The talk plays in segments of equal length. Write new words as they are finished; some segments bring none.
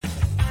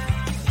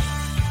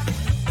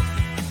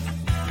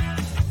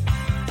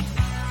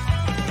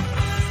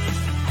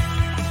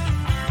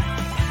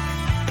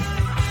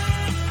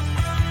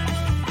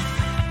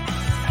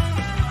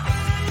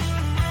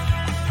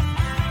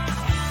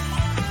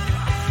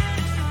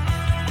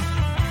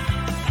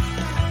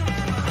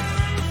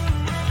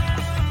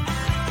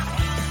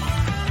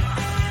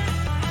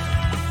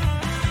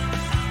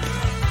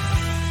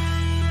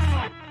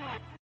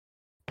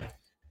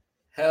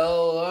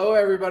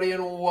everybody,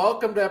 and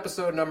welcome to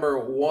episode number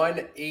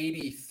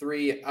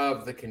 183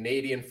 of the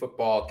Canadian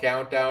Football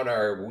Countdown,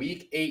 our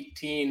Week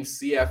 18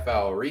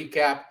 CFL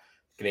recap.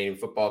 Canadian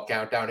Football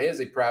Countdown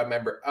is a proud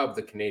member of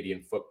the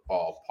Canadian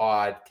Football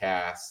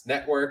Podcast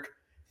Network.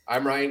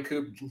 I'm Ryan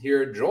Coop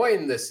here,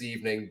 joined this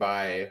evening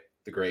by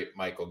the great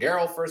Michael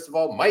Garrell. First of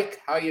all,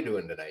 Mike, how you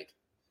doing tonight?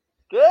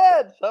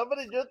 Good.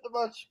 Somebody just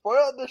about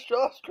spoiled the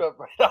show script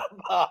right on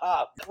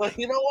behalf. Well,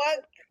 you know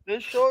what?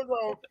 This show's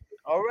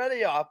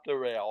already off the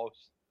rails.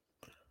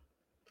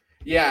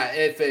 Yeah,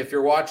 if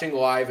you're watching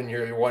live and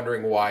you're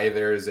wondering why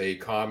there's a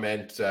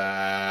comment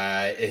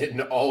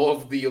in all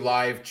of the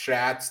live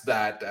chats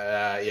that,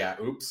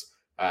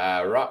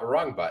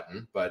 wrong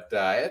button, but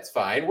it's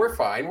fine. We're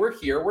fine. We're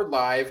here. We're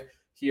live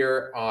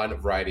here on a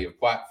variety of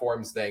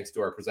platforms, thanks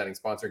to our presenting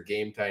sponsor,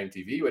 Game Time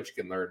TV, which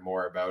you can learn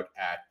more about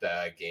at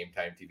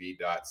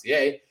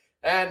gametimetv.ca.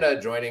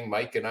 And joining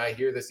Mike and I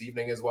here this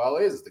evening as well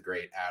is the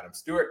great Adam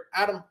Stewart.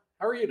 Adam,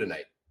 how are you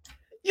tonight?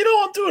 You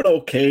know, I'm doing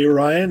okay,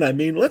 Ryan. I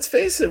mean, let's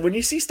face it, when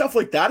you see stuff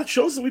like that, it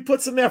shows that we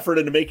put some effort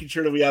into making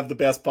sure that we have the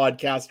best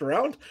podcast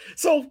around.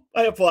 So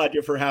I applaud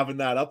you for having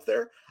that up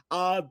there.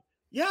 It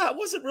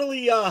wasn't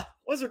really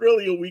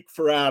a week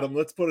for Adam,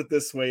 let's put it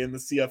this way, in the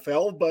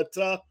CFL, but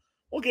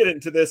we'll get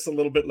into this a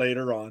little bit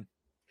later on.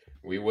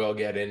 We will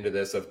get into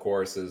this, of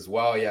course, as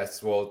well.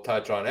 Yes, we'll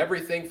touch on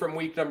everything from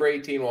week number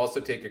 18. We'll also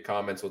take your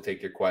comments. We'll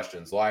take your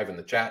questions live in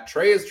the chat.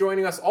 Trey is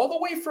joining us all the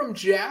way from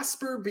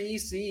Jasper,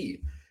 BC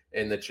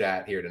in the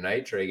chat here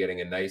tonight. Trey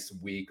getting a nice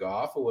week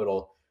off, a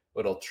little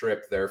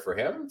trip there for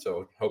him.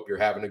 So hope you're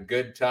having a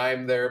good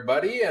time there,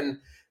 buddy. And,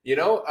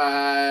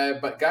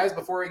 but guys,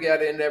 before we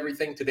get into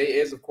everything, today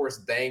is, of course,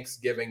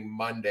 Thanksgiving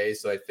Monday.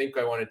 So I think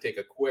I want to take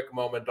a quick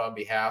moment on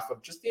behalf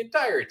of just the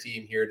entire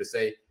team here to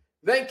say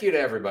thank you to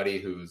everybody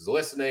who's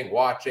listening,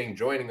 watching,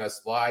 joining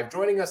us live,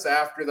 joining us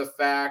after the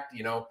fact.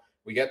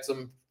 We get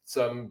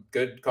some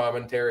good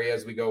commentary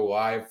as we go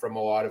live from a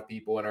lot of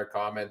people in our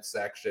comments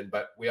section,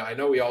 but I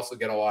know we also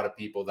get a lot of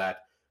people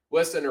that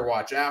listen or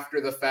watch after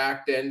the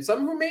fact, and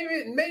some who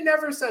may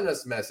never send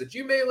us a message.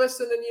 You may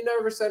listen and you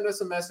never send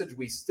us a message.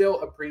 We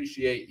still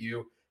appreciate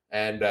you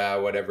and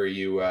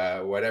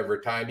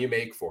whatever time you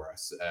make for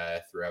us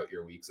throughout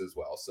your weeks as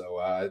well.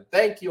 So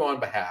thank you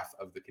on behalf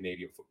of the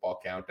Canadian Football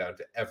Countdown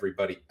to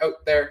everybody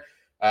out there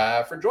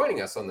for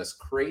joining us on this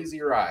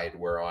crazy ride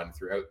we're on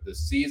throughout the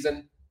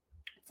season.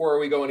 Before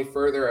we go any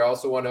further, I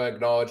also want to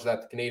acknowledge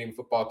that the Canadian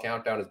Football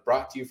Countdown is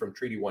brought to you from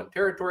Treaty 1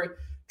 territory,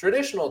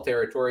 traditional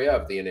territory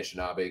of the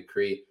Anishinaabe,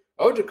 Cree,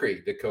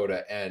 Ojibwe,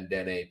 Dakota, and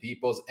Dene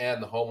peoples,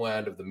 and the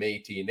homeland of the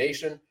Métis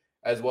Nation,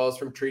 as well as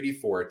from Treaty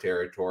 4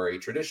 territory,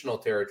 traditional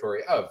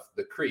territory of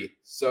the Cree,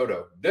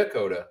 Saulteaux,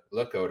 Dakota,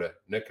 Lakota,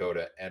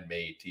 Nakota, and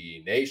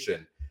Métis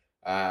Nation.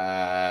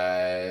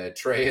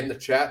 Trey in the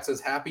chat says,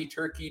 Happy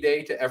Turkey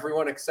Day to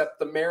everyone except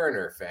the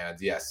Mariner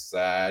fans. Yes,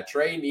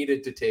 Trey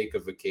needed to take a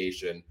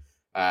vacation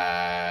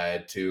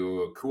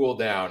to cool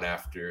down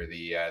after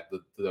the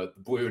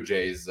Blue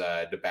Jays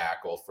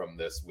debacle from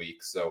this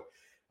week. So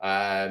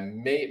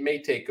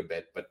may take a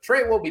bit, but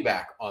Trey will be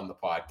back on the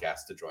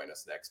podcast to join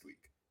us next week.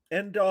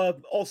 And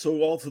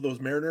also all to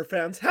those Mariner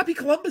fans, Happy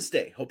Columbus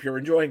Day. Hope you're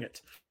enjoying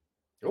it.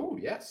 Oh,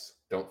 yes.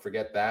 Don't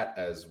forget that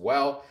as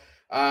well.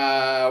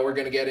 We're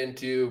going to get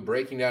into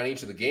breaking down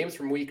each of the games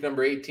from week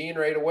number 18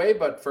 right away.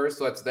 But first,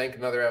 let's thank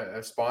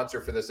another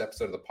sponsor for this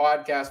episode of the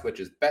podcast,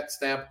 which is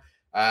BetStamp.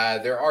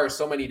 There are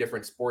so many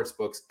different sports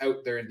books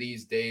out there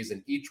these days,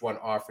 and each one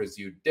offers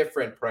you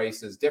different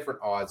prices,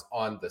 different odds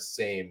on the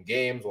same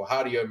games. Well,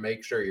 how do you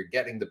make sure you're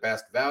getting the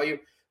best value?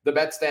 The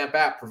BetStamp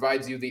app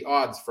provides you the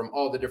odds from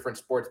all the different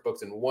sports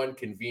books in one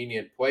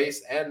convenient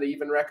place, and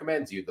even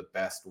recommends you the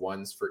best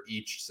ones for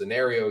each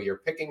scenario you're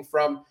picking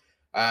from.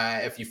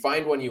 If you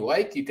find one you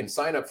like, you can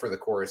sign up for the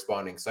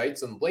corresponding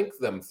sites and link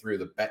them through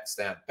the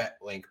BetStamp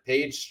BetLink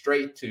page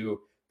straight to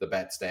the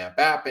BetStamp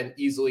app and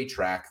easily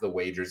track the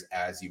wagers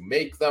as you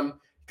make them.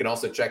 You can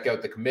also check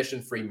out the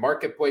commission-free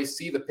marketplace,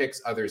 see the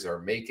picks others are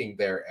making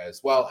there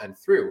as well. And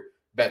through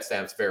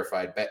BetStamp's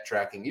verified bet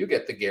tracking, you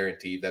get the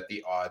guarantee that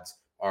the odds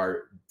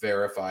are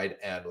verified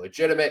and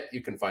legitimate.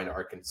 You can find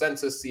our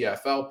consensus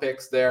CFL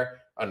picks there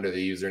under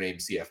the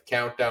username CF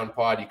Countdown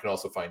Pod. You can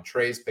also find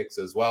Trey's picks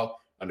as well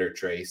under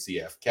Trey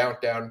CF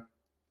Countdown.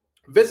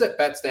 Visit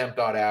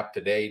betstamp.app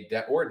today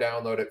or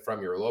download it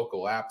from your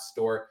local app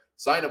store.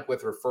 Sign up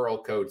with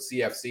referral code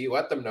CFC.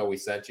 Let them know we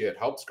sent you. It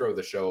helps grow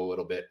the show a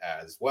little bit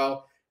as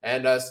well.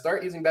 And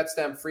start using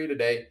BetStamp free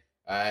today.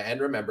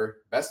 And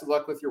remember, best of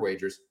luck with your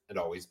wagers and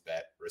always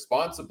bet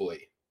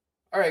responsibly.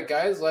 All right,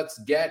 guys, let's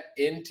get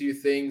into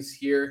things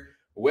here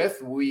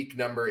with week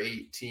number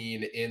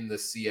 18 in the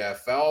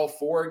CFL.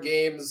 4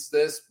 games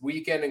this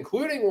weekend,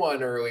 including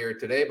one earlier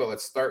today. But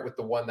let's start with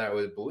the one that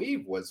I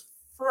believe was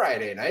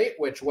Friday night,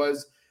 which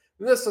was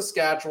the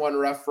Saskatchewan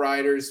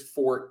Roughriders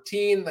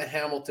 14, the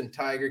Hamilton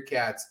Tiger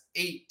Cats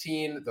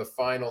 18, the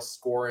final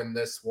score in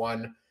this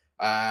one.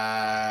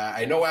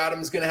 I know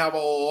Adam's going to have a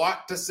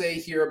lot to say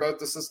here about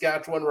the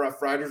Saskatchewan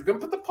Roughriders. We're going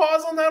to put the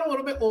pause on that a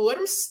little bit. We'll let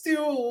him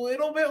stew a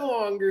little bit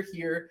longer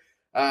here.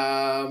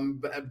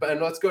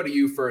 And let's go to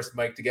you first,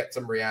 Mike, to get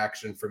some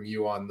reaction from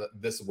you on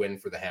this win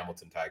for the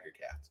Hamilton Tiger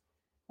Cats.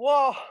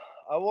 Well,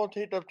 I won't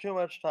take up too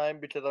much time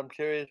because I'm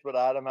curious what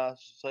Adam has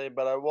to say,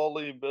 but I will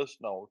leave this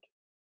note.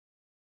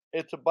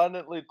 It's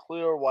abundantly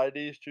clear why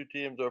these two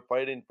teams are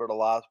fighting for the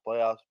last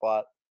playoff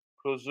spot.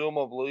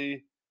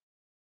 Presumably,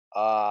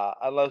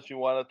 unless you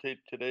want to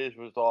take today's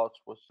results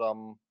with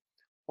some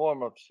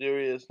form of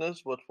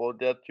seriousness, which we'll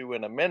get to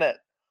in a minute,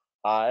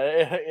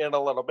 in a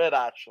little bit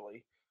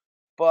actually.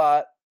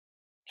 But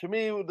to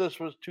me, this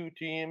was two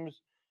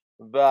teams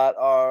that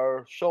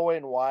are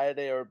showing why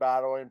they are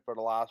battling for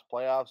the last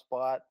playoff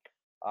spot.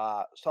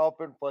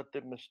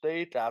 Self-inflicted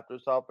mistake after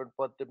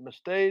self-inflicted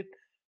mistake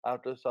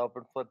after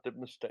self-inflicted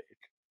mistake.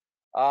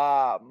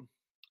 Um,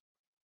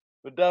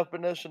 the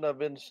definition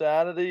of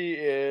insanity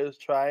is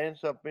trying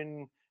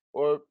something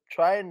or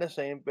trying the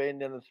same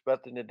thing and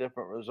expecting a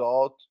different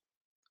result.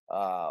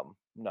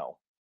 No.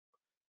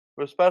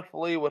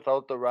 Respectfully,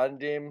 without the run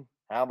game,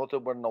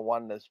 Hamilton wouldn't have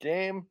won this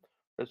game.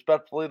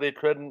 Respectfully, they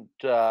couldn't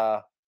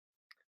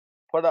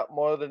put up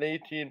more than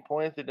 18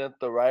 points against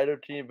the Rider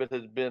team that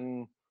has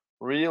been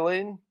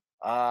reeling.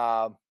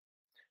 I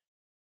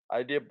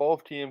give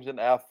both teams an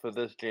F for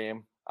this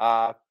game.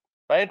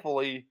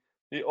 Thankfully,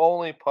 the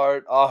only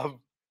part of,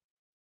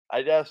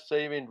 I guess,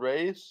 saving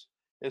grace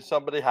is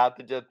somebody had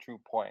to get 2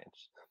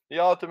 points. The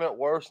ultimate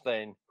worst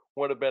thing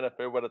would have been if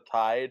they would have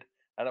tied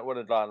and it would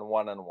have gone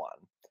 1-1.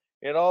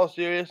 In all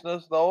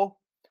seriousness, though,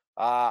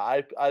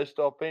 I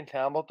still think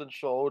Hamilton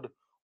showed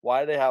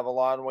why they have a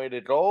long way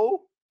to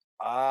go.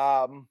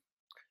 But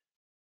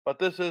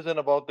this isn't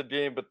about the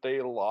game that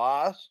they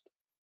lost,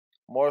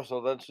 more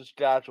so than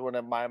Saskatchewan,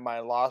 in my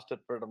mind, lost it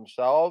for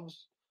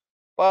themselves.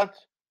 But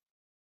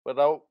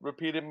without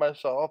repeating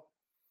myself,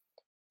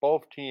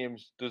 both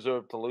teams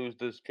deserve to lose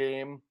this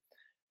game.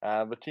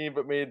 The team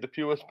that made the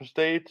fewest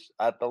mistakes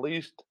at the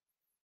least,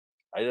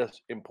 I guess,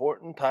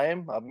 important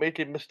time of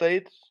making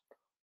mistakes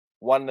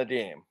won the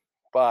game.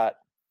 But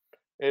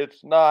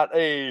it's not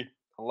a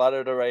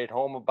letter to write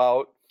home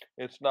about.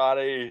 It's not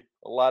a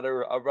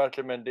letter of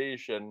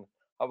recommendation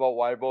about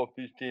why both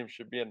these teams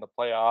should be in the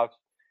playoffs.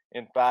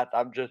 In fact,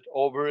 I'm just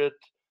over it.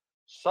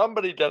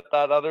 Somebody get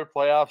that other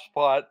playoff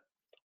spot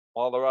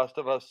while the rest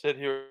of us sit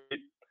here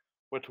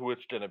with who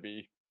it's going to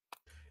be.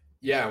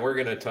 Yeah, we're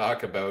going to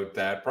talk about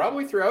that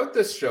probably throughout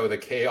this show, the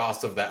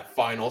chaos of that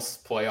final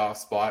playoff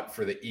spot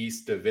for the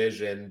East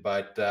Division.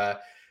 But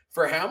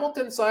for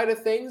Hamilton's side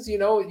of things, you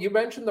know, you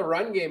mentioned the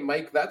run game,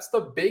 Mike. That's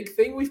the big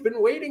thing we've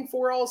been waiting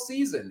for all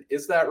season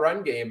is that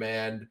run game.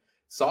 And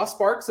saw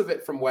sparks of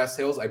it from West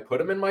Hills. I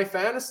put him in my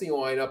fantasy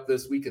lineup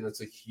this week, and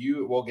it's a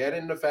huge, we'll get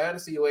into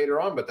fantasy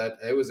later on, but that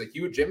it was a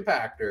huge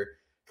impactor.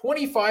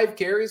 25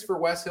 carries for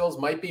West Hills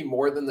might be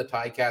more than the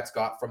Ticats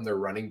got from their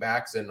running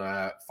backs in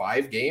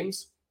 5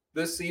 games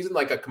this season,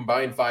 like a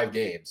combined 5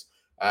 games.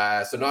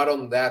 So not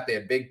only that, they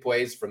had big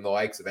plays from the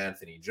likes of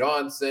Anthony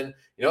Johnson,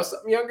 you know,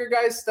 some younger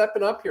guys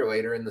stepping up here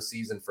later in the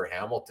season for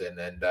Hamilton.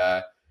 And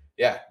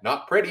yeah,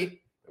 not pretty.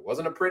 It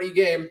wasn't a pretty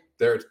game.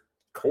 Their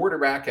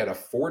quarterback had a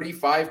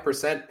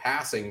 45%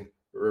 passing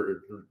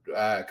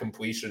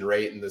completion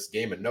rate in this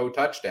game and no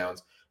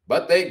touchdowns,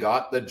 but they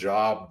got the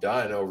job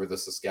done over the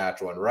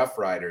Saskatchewan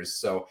Roughriders.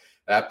 So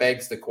that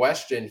begs the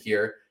question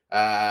here.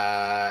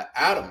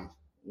 Adam,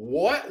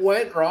 what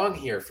went wrong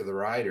here for the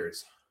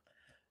Riders?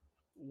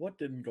 What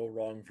didn't go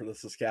wrong for the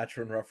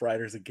Saskatchewan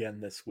Roughriders again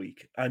this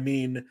week? I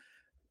mean,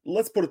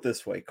 let's put it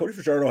this way. Cody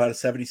Fajardo had a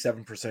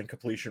 77%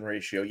 completion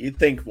ratio. You'd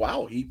think,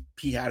 wow, he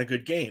had a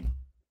good game.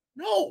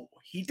 No,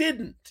 he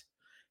didn't.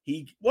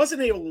 He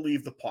wasn't able to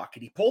leave the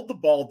pocket. He pulled the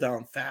ball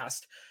down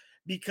fast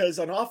because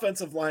an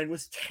offensive line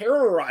was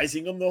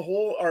terrorizing him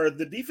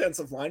the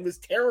defensive line was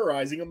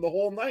terrorizing him the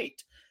whole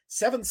night.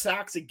 7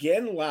 sacks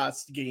again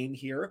last game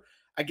here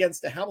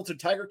against the Hamilton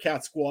Tiger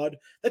Cat squad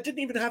that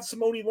didn't even have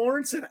Simone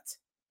Lawrence in it.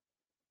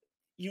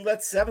 You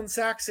let 7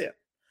 sacks in.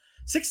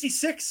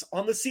 66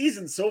 on the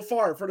season so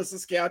far for the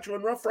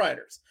Saskatchewan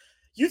Roughriders.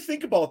 You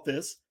think about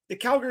this, the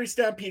Calgary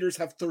Stampeders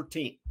have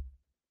 13.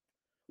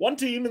 One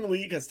team in the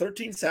league has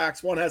 13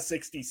 sacks, one has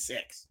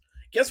 66.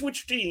 Guess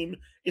which team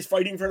is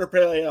fighting for their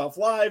playoff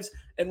lives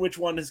and which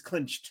one has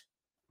clinched?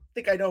 I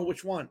think I know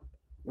which one.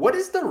 What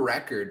is the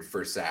record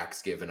for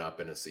sacks given up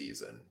in a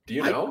season? Do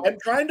you know? I'm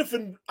trying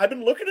to I've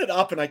been looking it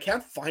up and I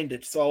can't find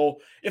it. So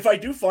if I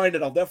do find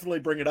it, I'll definitely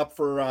bring it up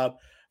for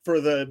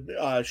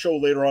the show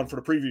later on, for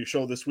the preview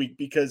show this week,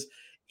 because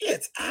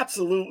it's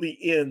absolutely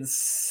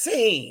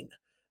insane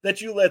that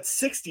you let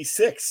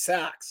 66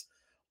 sacks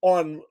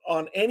on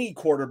any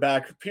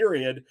quarterback,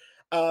 period.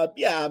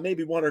 Yeah,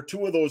 maybe 1 or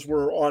 2 of those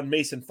were on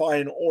Mason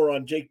Fine or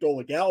on Jake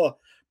Dolegala,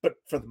 but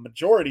for the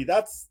majority,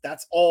 that's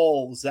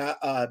all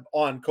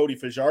on Cody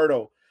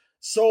Fajardo.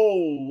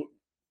 So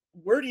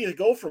where do you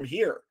go from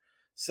here?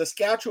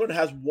 Saskatchewan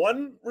has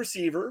 1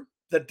 receiver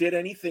that did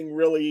anything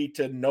really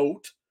to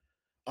note.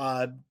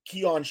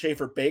 Keon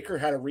Schaefer-Baker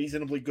had a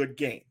reasonably good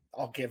game.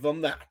 I'll give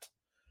them that.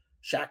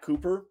 Shaq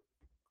Cooper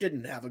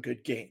didn't have a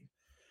good game.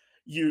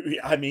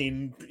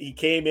 He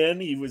came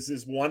in, he was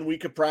his 1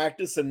 week of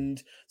practice,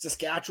 and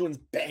Saskatchewan's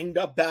banged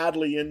up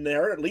badly in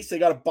there. At least they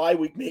got a bye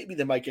week. Maybe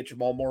they might get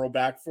Jamal Morrow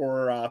back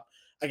for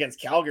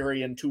against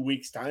Calgary in 2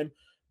 weeks' time.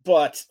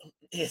 But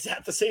is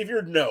that the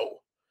savior? No.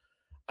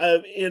 I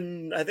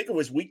think it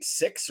was week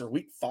 6 or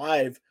week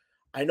 5,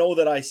 I know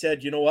that I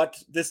said, you know what,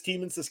 this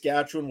team in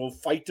Saskatchewan will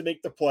fight to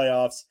make the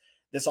playoffs.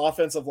 This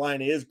offensive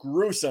line is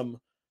gruesome,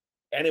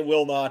 and it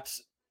will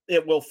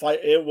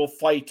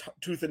fight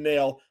tooth and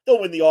nail. They'll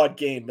win the odd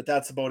game, but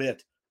that's about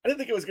it. I didn't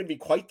think it was going to be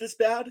quite this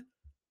bad,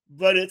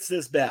 but it's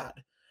this bad.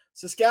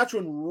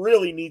 Saskatchewan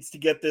really needs to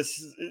get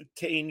this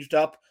changed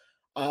up.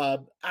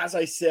 As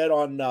I said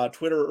on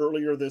Twitter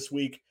earlier this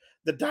week,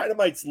 the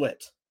dynamite's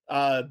lit.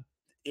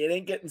 It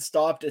ain't getting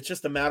stopped. It's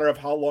just a matter of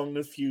how long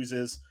the fuse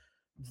is.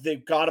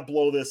 They've got to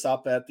blow this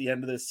up at the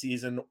end of this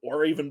season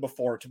or even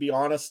before. To be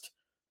honest,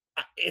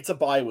 it's a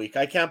bye week.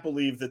 I can't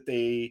believe that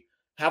they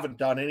haven't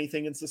done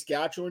anything in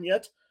Saskatchewan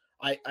yet.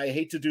 I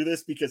hate to do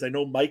this because I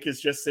know Mike is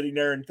just sitting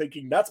there and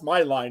thinking that's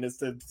my line, is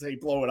to say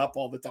blow it up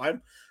all the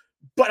time.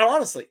 But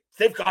honestly,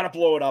 they've got to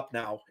blow it up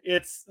now.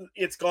 It's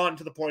gone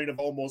to the point of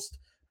almost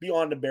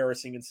beyond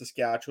embarrassing in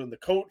Saskatchewan. The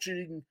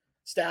coaching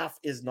staff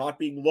is not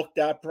being looked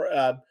at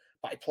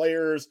by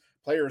players.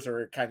 Players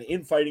are kind of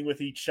infighting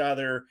with each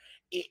other.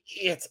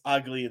 It's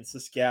ugly in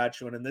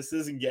Saskatchewan, and this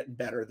isn't getting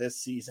better this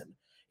season.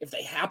 If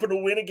they happen to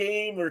win a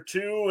game or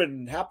two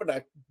and happen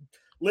to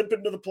limp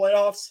into the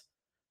playoffs,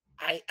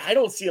 I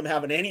don't see them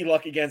having any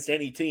luck against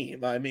any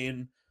team. I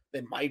mean,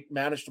 they might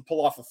manage to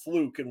pull off a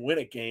fluke and win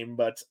a game,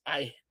 but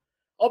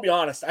I'll be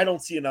honest, I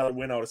don't see another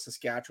win out of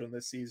Saskatchewan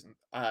this season.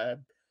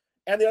 And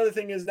the other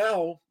thing is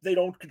now they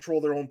don't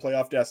control their own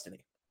playoff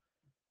destiny.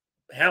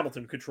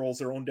 Hamilton controls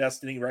their own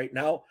destiny right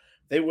now.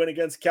 They win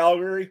against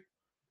Calgary,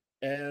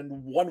 and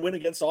one win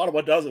against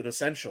Ottawa does it,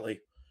 essentially.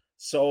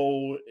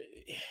 So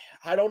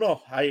I don't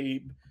know.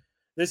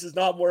 This is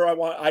not where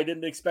I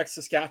didn't expect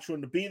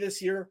Saskatchewan to be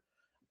this year.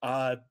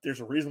 There's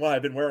a reason why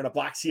I've been wearing a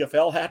black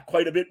CFL hat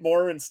quite a bit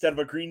more instead of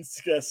a green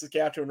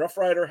Saskatchewan Rough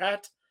Rider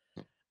hat.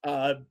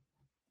 I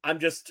don't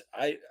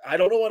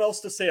know what else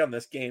to say on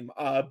this game.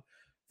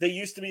 They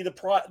used to be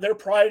their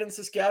pride in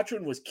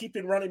Saskatchewan was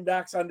keeping running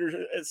backs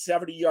under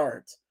 70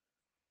 yards.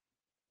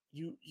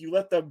 You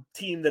let the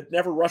team that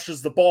never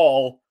rushes the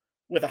ball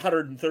with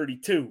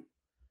 132.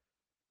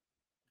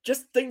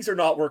 Just things are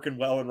not working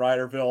well in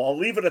Riderville. I'll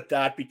leave it at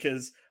that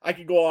because I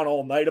could go on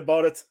all night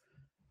about it.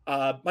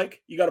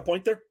 Mike, you got a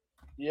point there?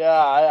 Yeah,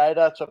 I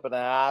had something to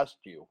ask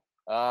you.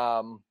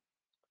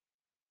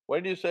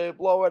 When you say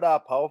blow it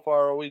up, how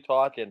far are we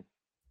talking?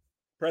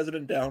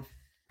 President down.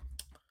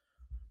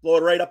 Blow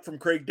it right up from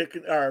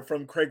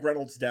Craig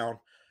Reynolds down.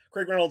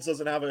 Craig Reynolds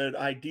doesn't have an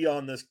idea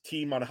on this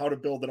team on how to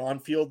build an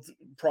on-field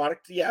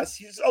product. Yes,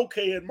 he's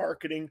okay in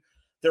marketing.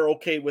 They're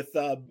okay with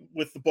the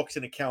books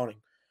and accounting.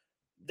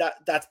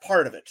 That's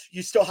part of it.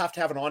 You still have to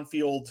have an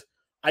on-field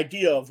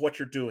idea of what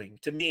you're doing.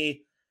 To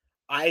me,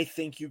 I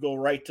think you go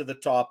right to the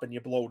top and you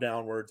blow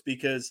downwards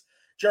because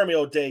Jeremy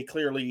O'Day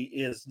clearly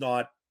is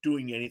not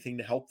doing anything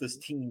to help this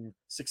team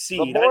succeed.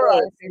 I know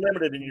it's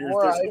limited in years.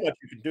 There's so much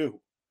you can do.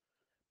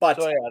 But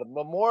so yeah,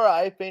 the more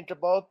I think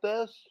about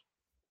this,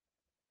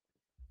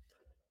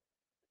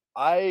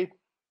 I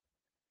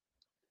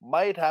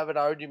might have an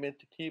argument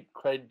to keep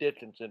Craig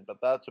Dickinson, but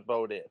that's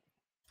about it.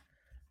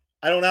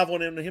 I don't have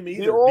one in him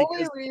either. The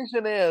only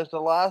reason is the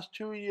last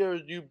 2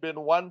 years you've been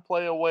one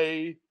play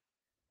away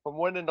from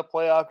winning the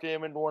playoff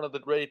game in one of the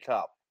Grey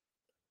Cup.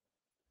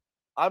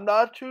 I'm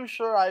not too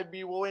sure I'd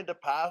be willing to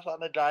pass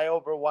on a guy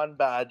over one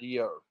bad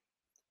year.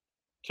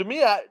 To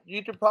me,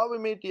 you could probably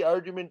make the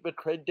argument that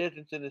Craig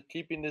Dickinson is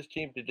keeping this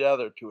team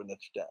together to an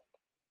extent.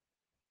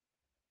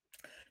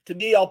 To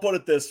me, I'll put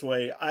it this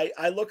way.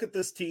 I look at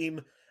this team,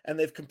 and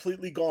they've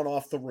completely gone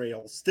off the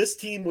rails. This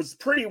team was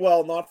pretty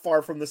well not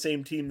far from the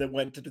same team that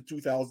went to the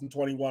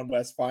 2021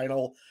 West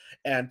Final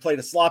and played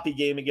a sloppy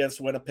game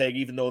against Winnipeg,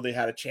 even though they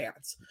had a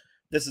chance.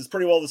 This is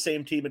pretty well the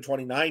same team in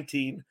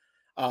 2019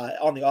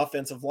 on the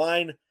offensive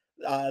line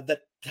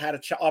that had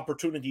an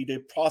opportunity to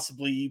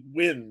possibly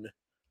win,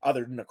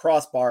 other than a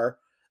crossbar,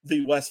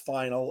 the West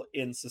Final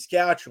in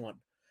Saskatchewan.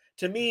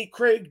 To me,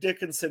 Craig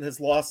Dickinson has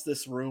lost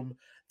this room.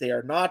 They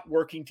are not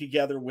working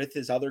together with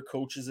his other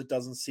coaches, it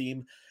doesn't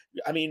seem.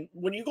 I mean,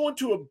 when you go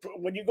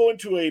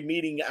into a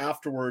meeting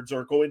afterwards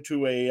or go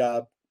into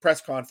a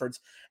press conference,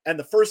 and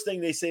the first thing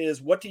they say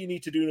is, "What do you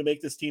need to do to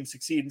make this team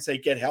succeed?" and say,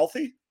 "Get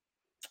healthy,"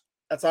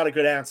 that's not a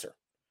good answer.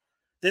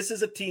 This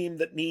is a team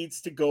that needs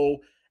to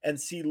go and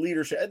see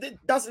leadership.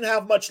 It doesn't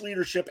have much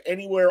leadership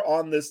anywhere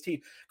on this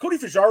team. Cody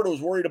Fajardo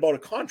is worried about a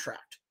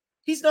contract.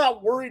 He's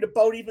not worried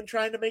about even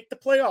trying to make the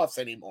playoffs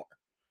anymore.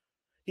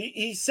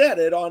 He said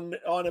it on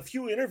a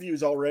few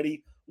interviews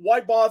already. Why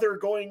bother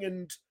going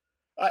and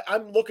I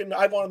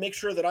want to make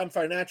sure that I'm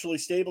financially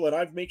stable and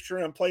I make sure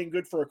I'm playing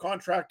good for a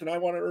contract and I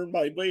want to earn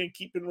my way and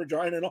keep in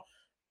Regina and all.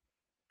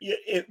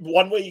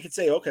 One way you could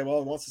say, okay,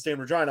 well, he wants to stay in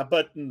Regina,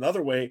 but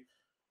another way,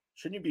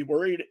 shouldn't you be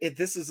worried?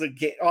 This is an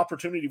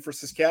opportunity for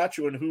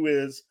Saskatchewan, who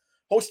is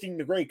hosting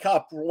the Grey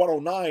Cup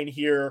 109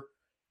 here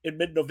in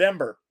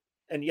mid-November.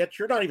 And yet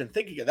you're not even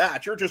thinking of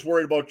that. You're just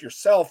worried about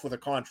yourself with a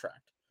contract.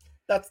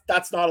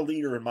 That's not a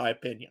leader, in my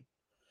opinion.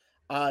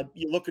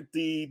 You look at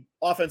the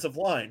offensive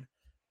line.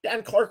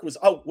 Dan Clark was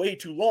out way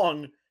too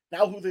long.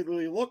 Now who they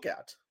really look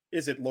at?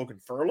 Is it Logan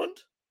Ferland?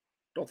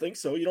 Don't think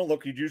so. You don't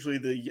look at usually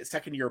the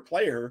second-year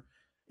player.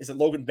 Is it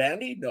Logan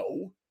Bandy?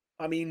 No.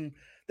 I mean,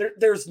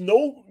 there's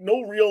no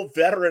real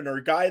veteran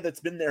or guy that's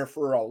been there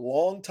for a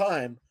long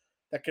time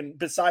that can,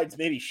 besides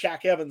maybe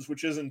Shaq Evans,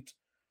 which isn't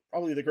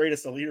probably the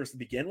greatest of leaders to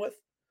begin with,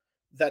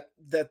 that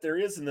there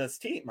is in this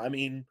team. I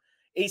mean,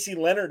 AC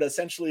Leonard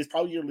essentially is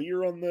probably your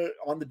leader on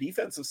the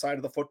defensive side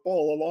of the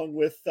football, along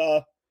with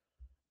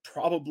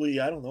probably,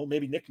 I don't know,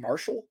 maybe Nick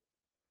Marshall.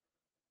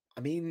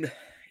 I mean,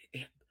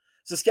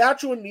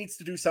 Saskatchewan needs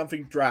to do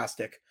something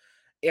drastic.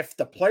 If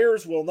the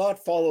players will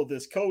not follow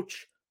this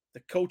coach,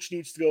 the coach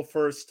needs to go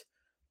first,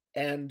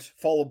 and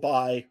followed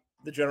by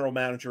the general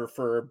manager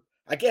for,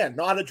 again,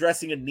 not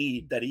addressing a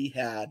need that he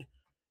had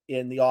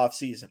in the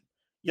offseason.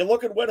 You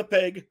look at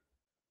Winnipeg,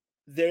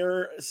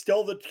 they're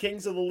still the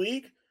kings of the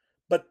league,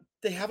 but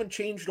they haven't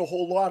changed a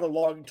whole lot a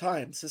long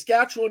time.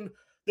 Saskatchewan,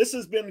 this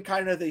has been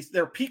kind of,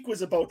 their peak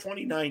was about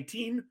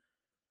 2019.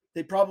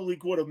 They probably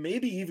would have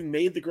maybe even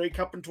made the Grey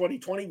Cup in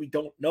 2020. We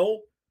don't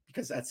know,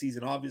 because that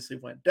season obviously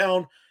went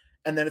down,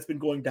 and then it's been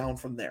going down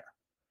from there.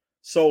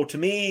 So to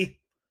me,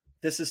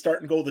 this is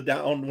starting to go the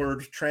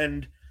downward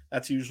trend.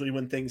 That's usually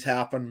when things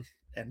happen.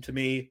 And to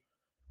me,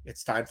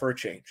 it's time for a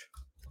change.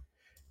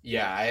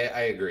 Yeah,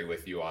 I agree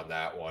with you on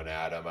that one,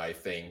 Adam. I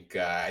think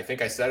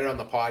I said it on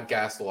the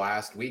podcast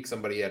last week.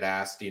 Somebody had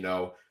asked,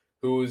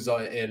 who's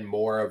in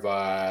more of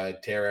a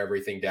tear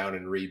everything down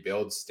and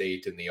rebuild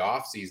state in the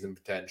offseason,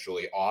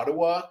 potentially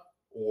Ottawa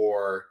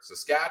or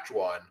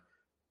Saskatchewan.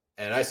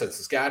 And I said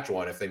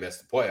Saskatchewan if they miss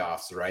the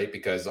playoffs, right?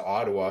 Because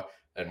Ottawa,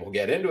 and we'll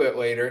get into it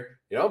later,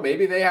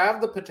 maybe they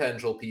have the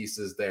potential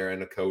pieces there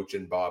and a coach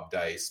in Bob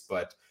Dice.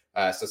 But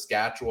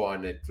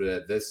Saskatchewan,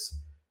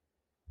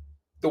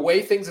 the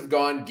way things have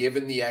gone,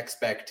 given the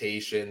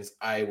expectations,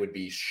 I would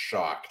be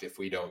shocked if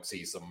we don't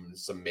see some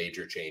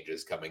major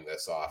changes coming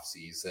this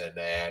offseason.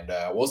 And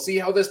we'll see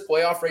how this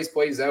playoff race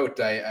plays out.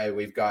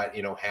 We've got,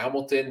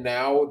 Hamilton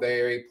now.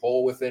 They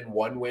pull within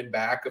 1 win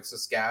back of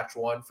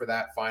Saskatchewan for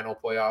that final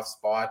playoff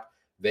spot.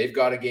 They've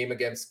got a game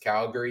against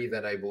Calgary,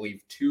 then I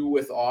believe 2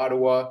 with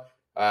Ottawa.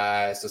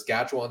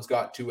 Saskatchewan's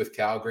got 2 with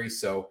Calgary.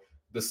 So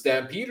the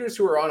Stampeders,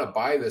 who are on a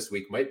bye this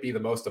week, might be the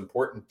most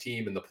important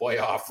team in the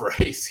playoff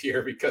race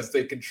here, because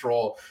they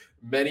control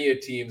many a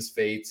team's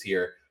fates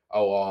here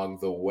along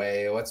the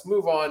way. Let's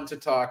move on to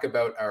talk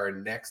about our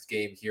next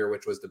game here,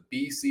 which was the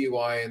BC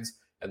Lions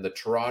and the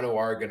Toronto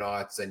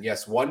Argonauts. And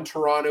yes, one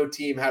Toronto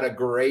team had a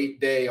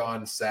great day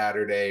on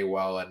Saturday,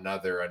 while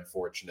another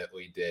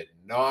unfortunately did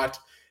not.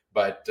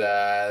 But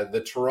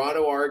the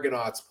Toronto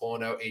Argonauts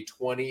pulling out a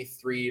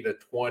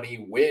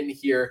 23-20 win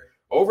here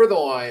over the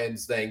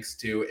Lions, thanks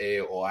to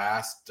a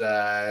last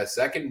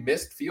second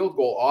missed field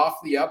goal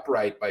off the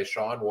upright by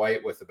Sean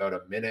White with about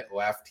a minute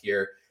left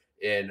here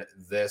in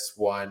this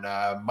one.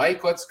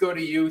 Mike, let's go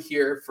to you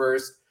here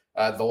first.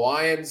 The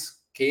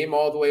Lions came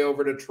all the way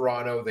over to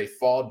Toronto. They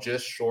fall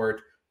just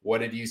short. What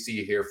did you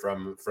see here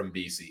from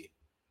BC?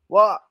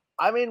 Well,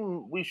 I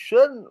mean, we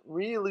shouldn't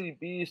really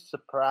be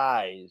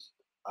surprised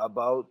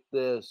about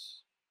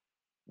this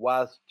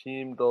West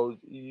team goes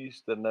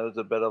East, and there's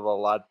a bit of a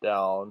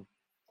letdown.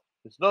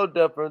 It's no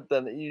different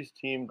than the East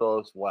team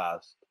goes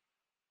West.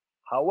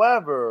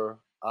 However,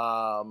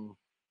 the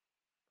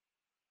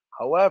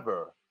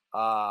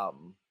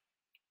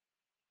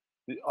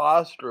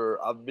Oscar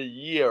of the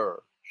year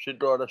should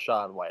go to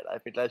Sean White. I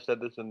think I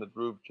said this in the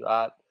group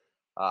chat.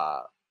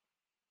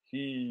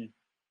 He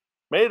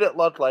made it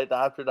look like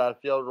after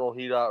that field goal,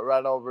 he got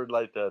run over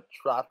like the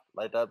truck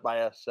like that by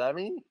a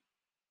semi.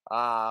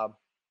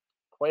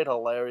 Quite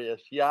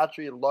hilarious. He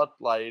actually looked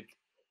like,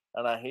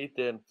 and I hate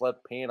to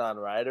inflict pain on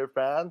Rider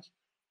fans,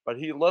 but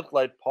he looked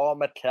like Paul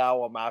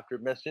McCallum after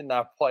missing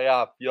that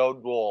playoff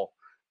field goal,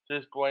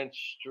 just going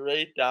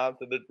straight down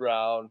to the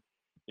ground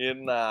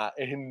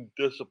in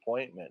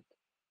disappointment.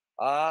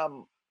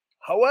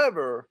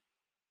 However,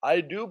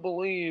 I do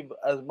believe,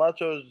 as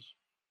much as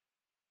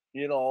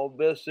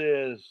this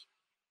is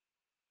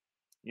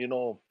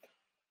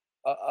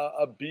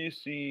a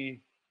BC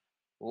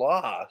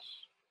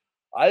loss,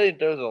 I think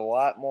there's a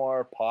lot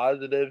more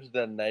positives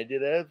than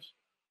negatives.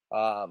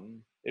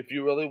 If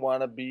you really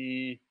want to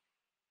be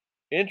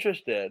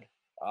interested,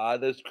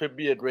 this could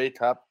be a great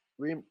Cup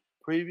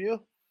preview.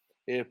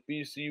 If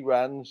BC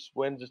wins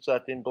the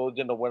second, goes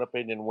into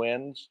Winnipeg and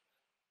wins.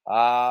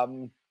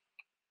 But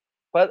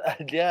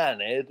again,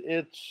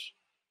 it's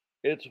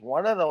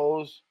one of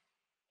those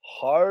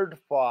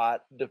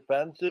hard-fought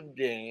defensive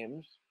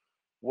games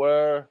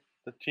where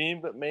the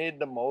team that made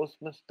the most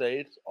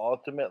mistakes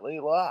ultimately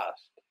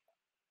lost.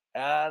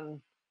 And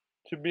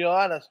to be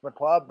honest,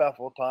 McLeod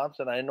Bethel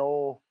Thompson, I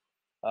know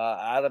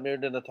Adam, you're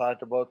going to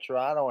talk about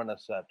Toronto in a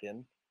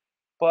second,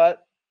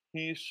 but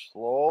he's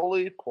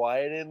slowly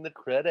quieting the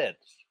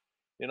critics.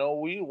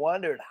 We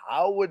wondered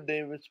how would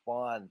they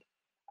respond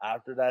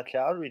after that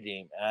Calgary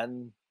game,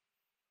 and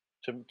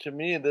To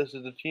me, this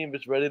is a team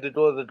that's ready to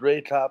go to the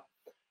Grey Cup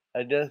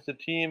against a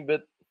team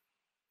that,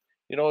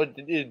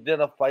 it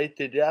didn't fight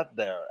to death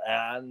there.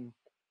 And,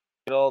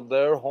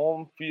 their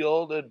home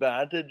field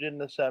advantage in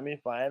the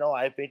semifinal,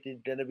 I think,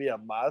 is going to be a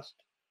must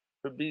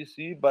for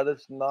BC, but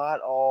it's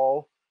not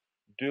all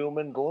doom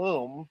and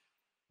gloom.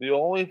 The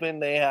only thing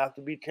they have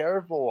to be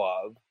careful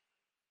of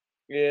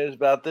is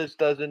that this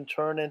doesn't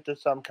turn into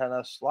some kind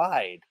of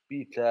slide,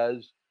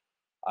 because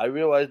I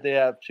realize they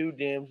have 2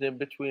 games in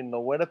between the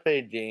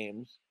Winnipeg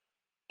games,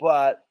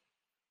 but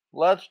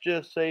let's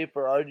just say,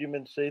 for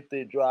argument's sake,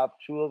 they drop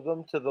 2 of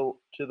them to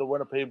the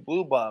Winnipeg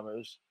Blue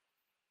Bombers.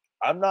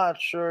 I'm not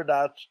sure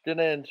that's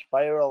gonna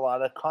inspire a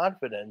lot of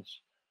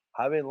confidence,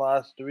 having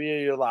lost 3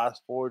 of your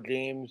last 4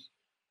 games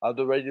of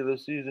the regular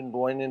season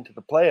going into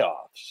the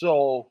playoffs.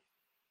 So,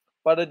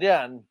 but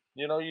again,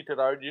 you could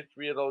argue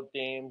 3 of those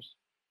games,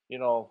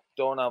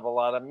 don't have a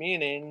lot of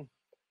meaning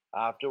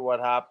after what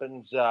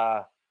happens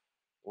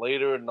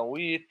later in the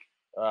week,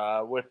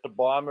 with the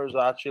Bombers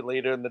actually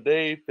later in the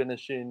day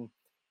finishing,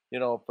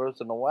 first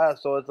in the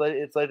West. So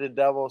it's like a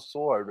devil's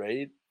sword,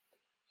 right?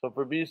 So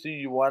for BC,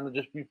 you want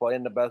to just be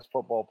playing the best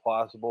football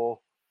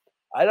possible.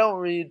 I don't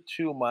read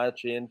too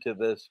much into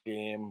this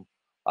game,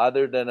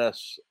 other than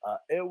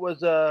it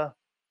was a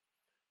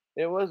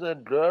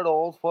good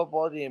old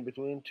football game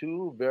between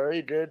 2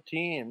 very good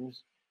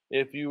teams.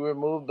 If you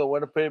remove the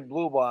Winnipeg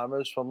Blue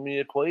Bombers from the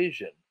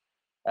equation,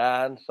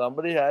 and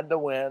somebody had to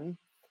win,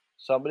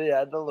 somebody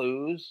had to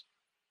lose.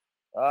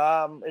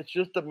 It's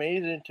just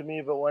amazing to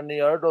me that when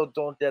the Argos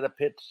don't get a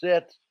pitch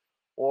sit,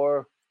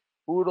 or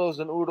oodles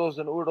and oodles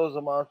and oodles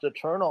amounts of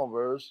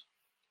turnovers,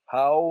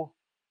 how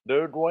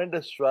they're going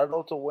to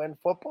struggle to win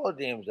football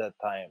games at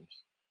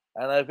times.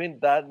 And I think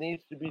that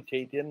needs to be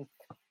taken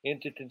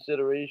into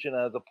consideration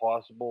as a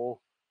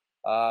possible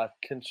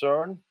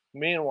concern.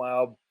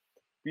 Meanwhile,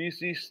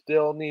 BC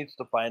still needs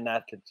to find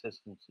that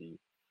consistency,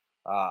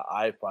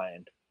 I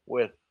find,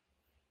 with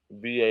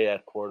VA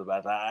at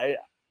quarterback.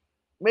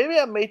 Maybe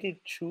I'm making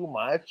too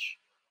much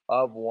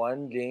of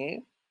one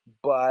game,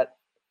 but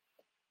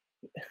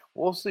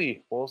we'll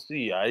see. We'll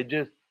see.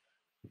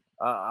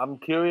 I'm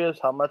curious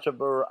how much of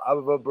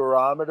a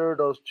barometer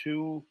those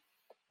 2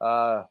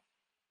 uh,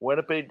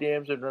 Winnipeg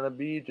games are going to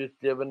be, just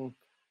given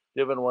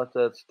what's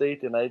at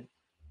stake. And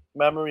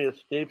memory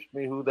escapes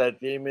me who that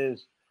game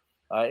is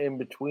in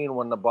between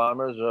when the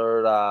Bombers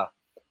are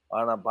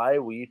on a bye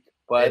week.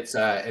 But it's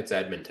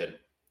Edmonton.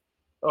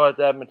 Oh, it's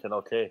Edmonton.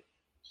 Okay,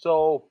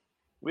 so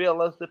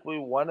realistically,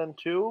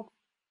 1-2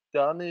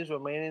 down these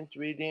remaining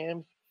 3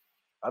 games.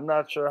 I'm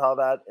not sure how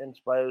that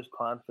inspires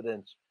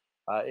confidence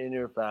in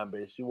your fan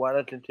base. You want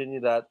to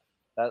continue that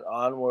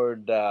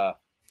onward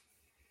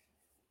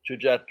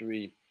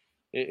trajectory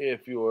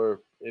if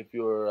you're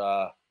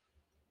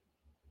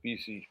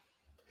BC.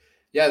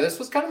 Yeah, this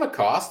was kind of a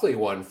costly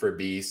one for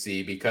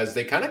BC because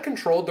they kind of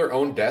controlled their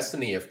own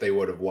destiny if they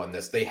would have won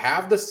this. They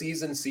have the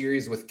season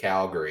series with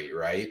Calgary,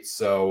 right?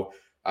 So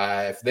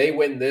if they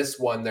win this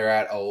one, they're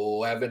at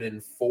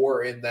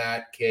 11-4 in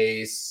that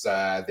case.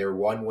 They're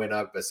 1 win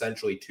up,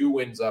 essentially 2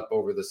 wins up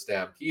over the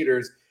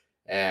Stampeders.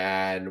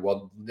 And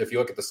well, if you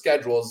look at the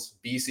schedules,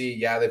 BC,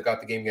 yeah, they've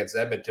got the game against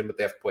Edmonton, but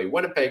they have to play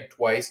Winnipeg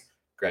twice.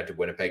 Granted,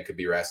 Winnipeg could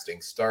be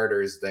resting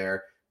starters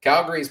there.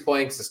 Calgary's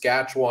playing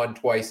Saskatchewan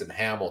twice and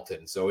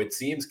Hamilton. So it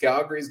seems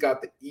Calgary's got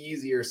the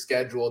easier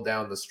schedule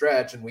down the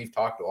stretch. And we've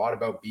talked a lot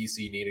about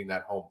BC needing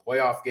that home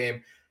playoff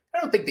game. I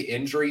don't think the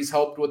injuries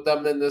helped with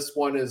them in this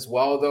one as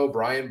well, though.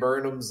 Brian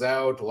Burnham's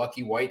out.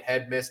 Lucky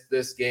Whitehead missed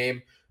this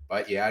game.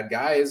 But you had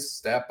guys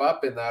step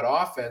up in that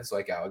offense,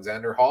 like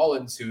Alexander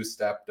Hollins, who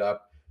stepped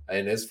up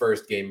in his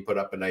first game, put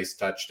up a nice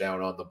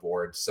touchdown on the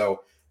board.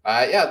 So,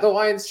 the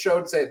Lions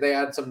showed they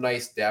had some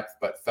nice depth,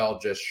 but fell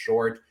just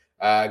short.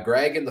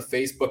 Greg in the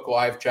Facebook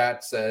live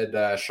chat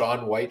said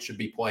Sean White should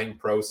be playing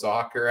pro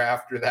soccer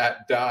after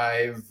that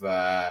dive.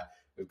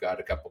 We've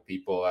got a couple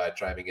people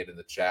chiming in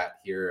the chat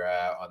here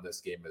on this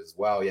game as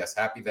well. Yes,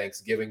 happy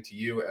Thanksgiving to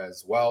you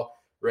as well,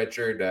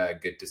 Richard.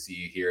 Good to see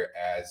you here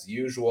as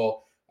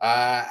usual.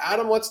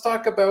 Adam, let's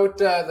talk about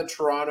the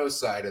Toronto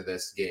side of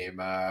this game.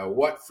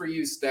 What for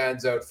you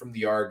stands out from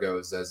the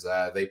Argos as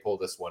they pull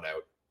this one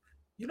out?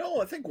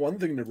 I think one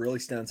thing that really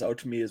stands out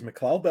to me is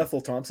McLeod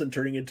Bethel Thompson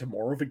turning into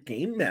more of a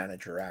game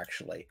manager,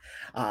 actually.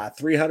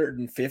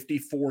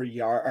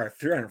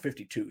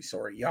 352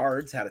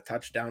 yards, had a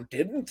touchdown,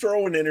 didn't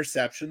throw an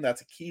interception.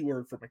 That's a key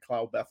word for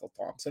McLeod Bethel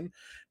Thompson,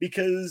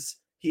 because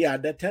he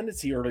had that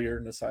tendency earlier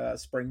in the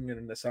spring and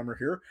in the summer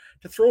here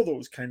to throw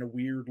those kind of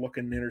weird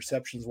looking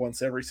interceptions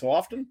once every so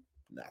often.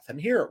 Nothing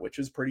here, which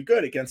is pretty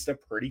good against a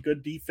pretty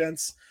good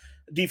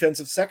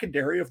defensive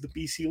secondary of the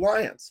BC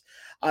Lions.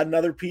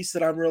 Another piece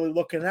that I'm really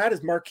looking at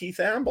is Markeith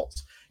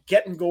Ambles,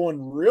 getting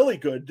going really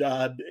good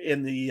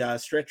in the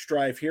stretch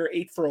drive here.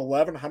 8 for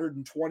 11,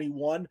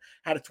 121,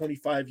 had a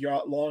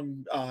 25-yard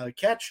long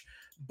catch.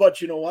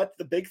 But you know what?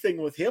 The big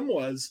thing with him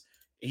was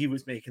he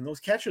was making those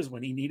catches.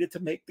 When he needed to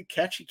make the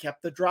catch, he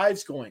kept the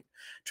drives going.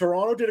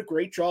 Toronto did a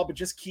great job of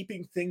just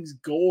keeping things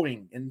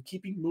going and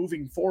keeping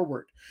moving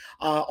forward.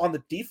 On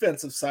the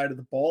defensive side of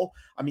the ball,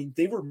 I mean,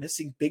 they were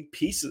missing big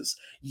pieces,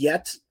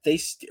 yet they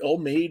still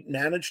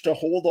managed to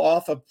hold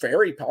off a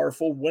very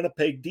powerful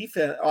Winnipeg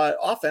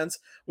offense,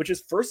 which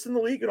is first in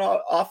the league in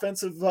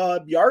offensive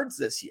yards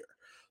this year.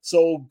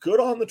 So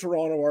good on the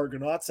Toronto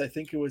Argonauts. I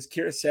think it was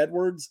Chris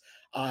Edwards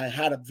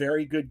had a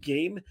very good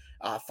game.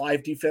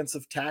 5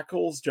 defensive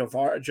tackles.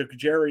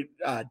 Jared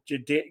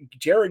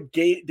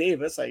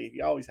Davis. I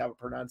always have a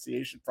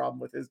pronunciation problem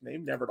with his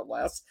name.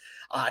 Nevertheless,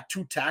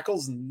 2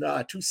 tackles and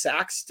 2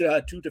 sacks.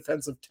 2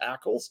 defensive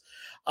tackles.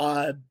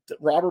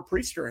 Robert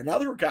Priester,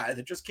 another guy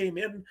that just came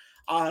in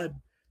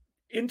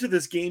into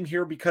this game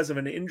here because of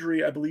an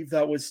injury. I believe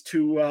that was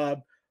to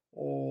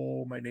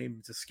my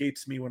name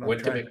escapes me when I'm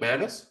trying.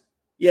 McManus.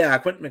 Yeah,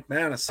 Quentin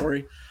McManus,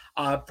 sorry.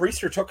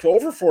 Priester took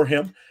over for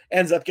him,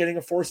 ends up getting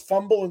a forced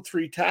fumble and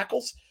 3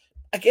 tackles.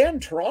 Again,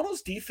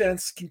 Toronto's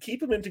defense can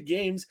keep him into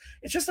games.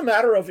 It's just a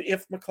matter of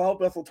if McLeod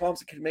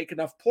Bethel-Thompson can make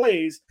enough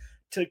plays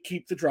to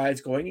keep the drives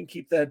going and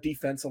keep that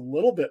defense a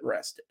little bit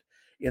rested.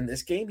 In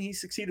this game, he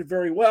succeeded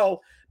very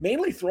well,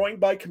 mainly throwing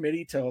by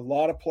committee to a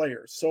lot of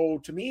players. So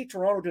to me,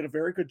 Toronto did a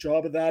very good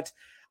job of that.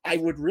 I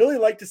would really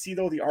like to see,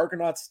 though, the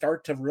Argonauts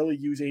start to really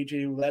use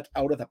A.J. Ouellette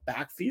out of the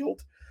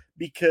backfield,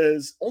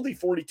 because only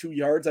 42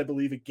 yards, I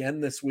believe, again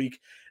this week.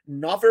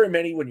 Not very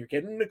many. When you're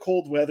getting into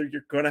cold weather,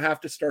 you're going to have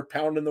to start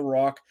pounding the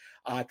rock.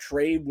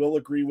 Trey will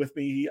agree with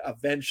me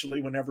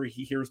eventually whenever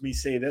he hears me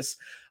say this.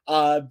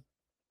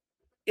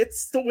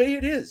 It's the way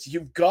it is.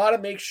 You've got to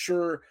make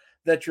sure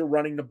that you're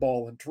running the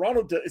ball. And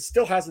Toronto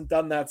still hasn't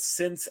done that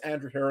since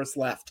Andrew Harris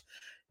left.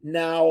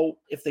 Now,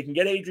 if they can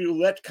get Adrian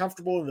Ouellette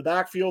comfortable in the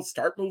backfield,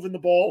 start moving the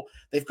ball,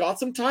 they've got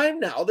some time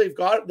now. They've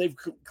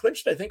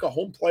clinched, I think, a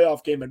home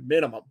playoff game at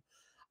minimum.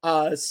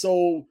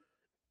 So,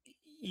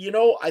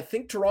 I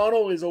think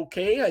Toronto is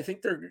okay. I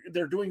think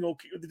they're doing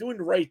okay. They're doing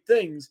the right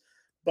things.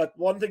 But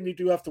one thing they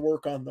do have to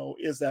work on, though,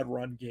 is that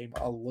run game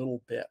a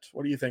little bit.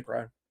 What do you think,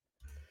 Ryan?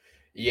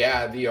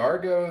 Yeah, the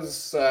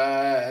Argos,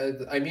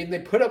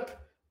 they put up,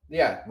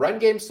 run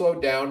game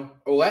slowed down.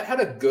 Ouellette had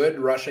a good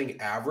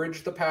rushing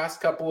average the past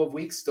couple of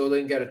weeks, still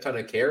didn't get a ton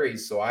of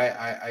carries. So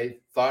I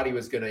thought he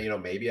was going to,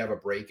 maybe have a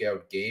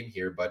breakout game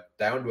here, but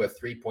down to a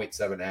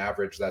 3.7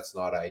 average, that's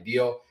not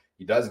ideal.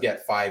 He does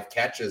get 5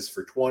 catches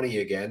for 20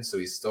 again, so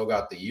he's still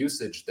got the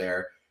usage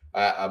there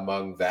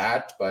among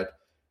that. But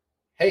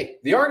hey,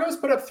 the Argos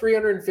put up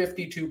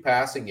 352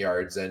 passing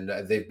yards, and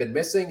they've been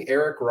missing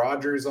Eric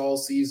Rogers all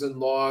season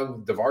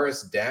long.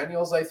 Davaris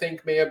Daniels, I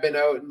think, may have been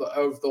out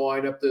of the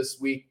lineup this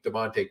week.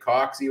 DeMonte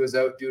Coxey was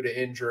out due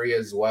to injury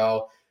as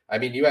well. I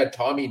mean, you had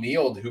Tommy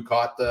Neild, who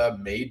caught the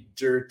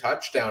major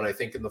touchdown, I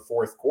think, in the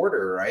fourth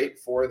quarter, right,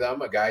 for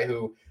them, a guy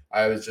who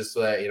I was just,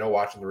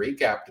 watching the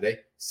recap today.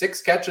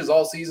 6 catches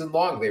all season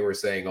long, they were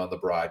saying on the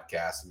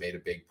broadcast, and made a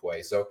big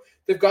play. So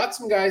they've got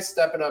some guys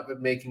stepping up and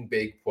making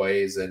big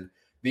plays, and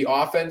the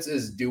offense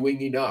is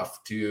doing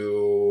enough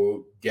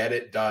to get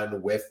it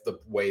done with the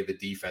way the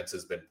defense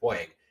has been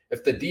playing.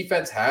 If the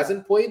defense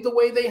hasn't played the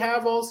way they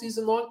have all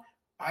season long,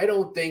 I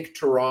don't think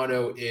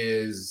Toronto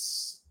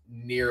is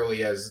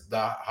nearly as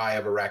high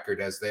of a record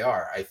as they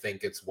are. I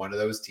think it's one of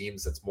those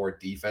teams that's more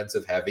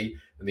defensive heavy,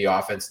 and the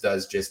offense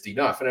does just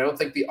enough. And I don't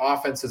think the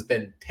offense has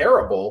been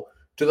terrible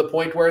to the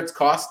point where it's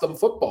cost them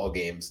football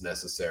games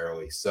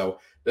necessarily. So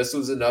this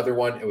was another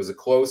one. It was a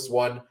close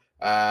one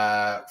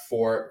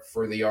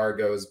for the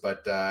Argos,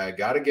 but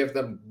got to give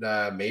them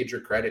major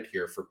credit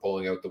here for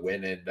pulling out the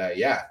win and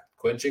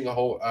clinching a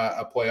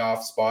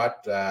playoff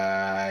spot.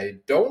 I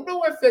don't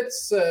know if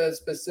it's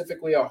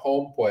specifically a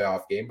home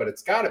playoff game, but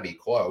it's got to be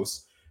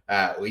close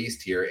at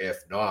least here,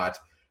 if not.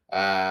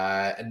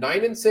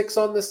 9-6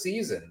 on the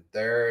season.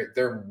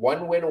 They're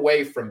 1 win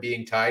away from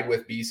being tied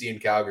with BC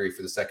and Calgary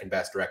for the second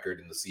best record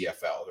in the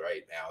CFL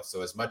right now.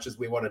 So as much as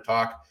we want to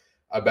talk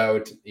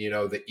about,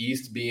 the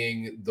East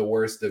being the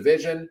worst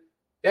division,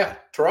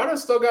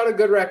 Toronto's still got a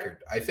good record.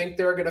 I think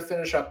they're going to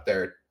finish up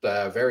there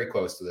very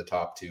close to the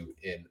top 2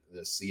 in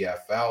the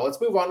CFL.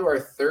 Let's move on to our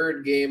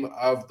third game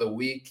of the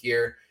week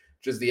here,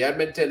 which is the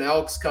Edmonton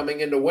Elks coming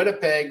into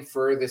Winnipeg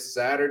for this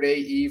Saturday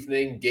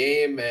evening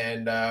game.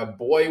 And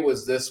boy,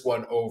 was this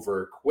one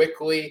over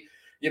quickly.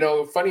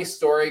 Funny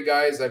story,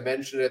 guys. I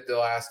mentioned it the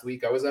last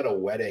week. I was at a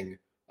wedding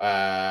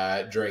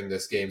during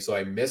this game, so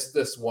I missed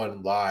this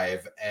one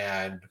live,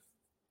 and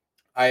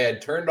I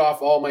had turned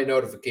off all my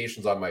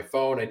notifications on my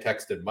phone. I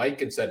texted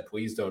Mike and said,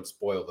 please don't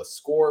spoil the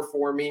score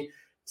for me.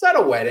 It's at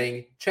a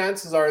wedding.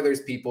 Chances are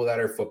there's people that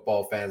are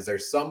football fans there.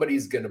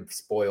 Somebody's going to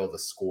spoil the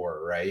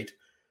score, right?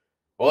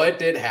 Well, it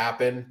did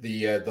happen.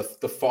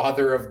 The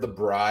father of the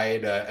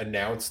bride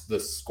announced the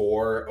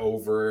score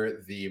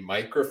over the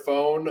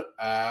microphone,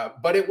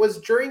 but it was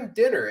during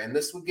dinner, and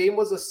this game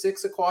was a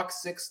 6 o'clock,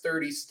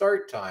 6:30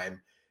 start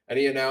time. And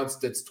he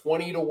announced it's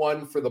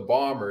 20-1 for the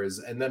Bombers.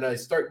 And then I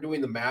start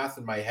doing the math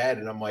in my head,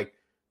 and I'm like,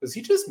 is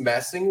he just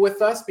messing with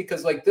us?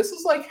 Because this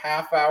is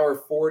half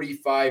hour,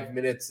 45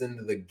 minutes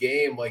into the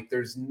game.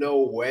 There's no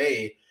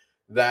way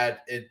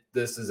that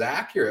this is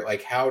accurate.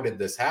 Like, how did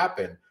this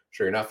happen?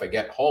 Sure enough, I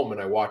get home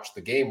and I watch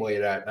the game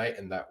late at night,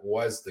 and that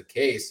was the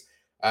case.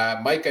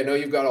 Mike, I know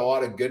you've got a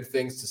lot of good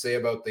things to say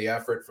about the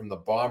effort from the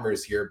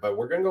Bombers here, but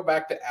we're going to go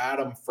back to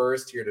Adam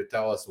first here to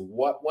tell us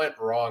what went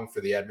wrong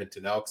for the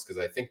Edmonton Elks,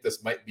 because I think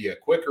this might be a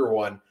quicker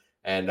one.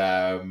 And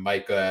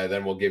Mike,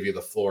 then we'll give you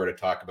the floor to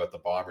talk about the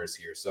Bombers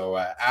here. So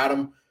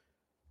Adam,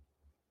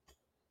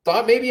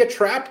 thought maybe a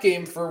trap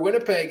game for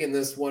Winnipeg in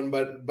this one,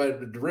 but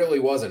it really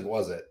wasn't,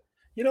 was it?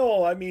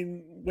 I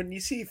mean, when you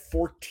see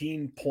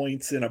 14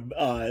 points in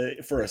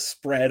a for a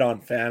spread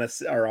on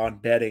fantasy or on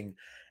betting,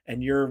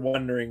 and you're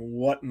wondering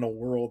what in the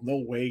world, no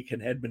way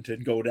can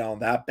Edmonton go down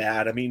that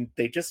bad. I mean,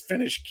 they just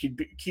finished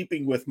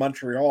keeping with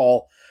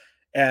Montreal,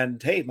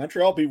 and hey,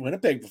 Montreal beat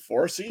Winnipeg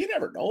before, so you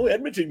never know.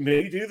 Edmonton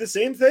may do the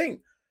same thing.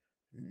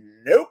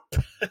 Nope.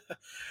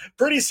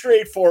 Pretty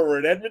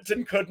straightforward.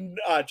 Edmonton couldn't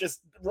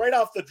just right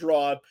off the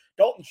draw.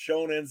 Dalton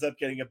Schoen ends up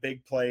getting a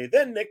big play.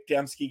 Then Nick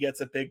Dembski gets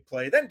a big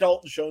play. Then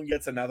Dalton Schoen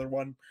gets another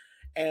one.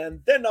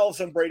 And then all of a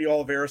sudden Brady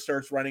Oliveira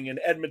starts running, and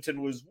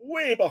Edmonton was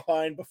way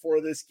behind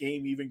before this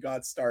game even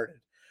got started.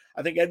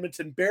 I think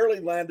Edmonton barely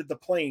landed the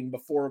plane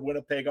before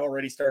Winnipeg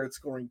already started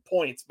scoring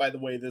points, by the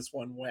way this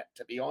one went,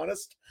 to be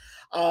honest.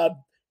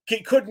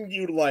 He couldn't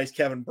utilize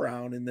Kevin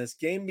Brown in this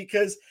game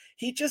because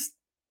he just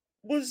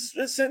was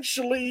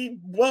essentially,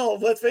 well,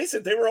 let's face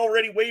it, they were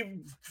already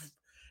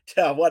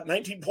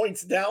 19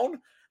 points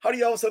down? How do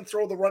you all of a sudden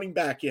throw the running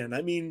back in?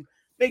 I mean,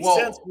 makes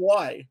sense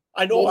why.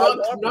 I know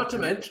not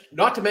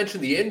to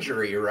mention the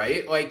injury,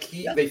 right? Like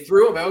they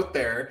threw him out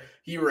there,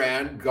 he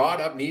ran,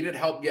 got up, needed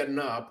help getting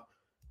up,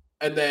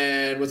 and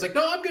then was like,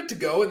 no, I'm good to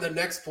go. And the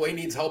next play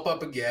needs help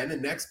up again,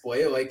 and next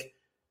play,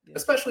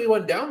 especially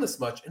when down this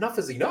much, enough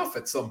is enough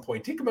at some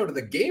point. Take him out of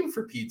the game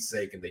for Pete's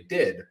sake, and they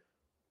did.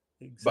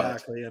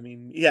 Exactly. But, I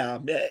mean, yeah,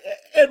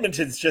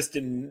 Edmonton's just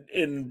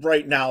in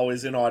right now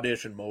is in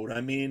audition mode.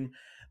 I mean,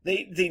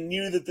 they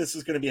knew that this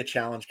was going to be a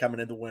challenge coming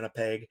into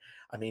Winnipeg.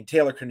 I mean,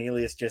 Taylor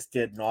Cornelius just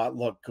did not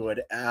look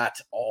good at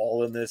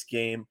all in this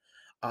game.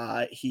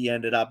 He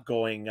ended up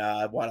going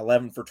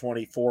 11 for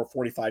 24,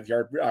 45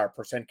 yard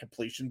percent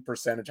completion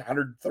percentage,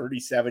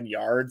 137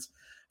 yards.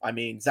 I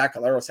mean, Zach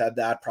Collaros had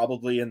that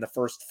probably in the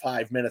first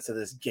 5 minutes of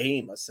this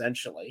game,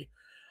 essentially.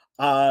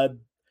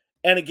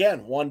 And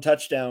again, 1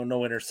 touchdown,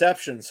 no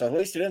interception. So at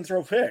least he didn't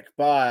throw a pick.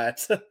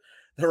 But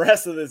the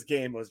rest of this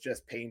game was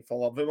just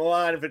painful.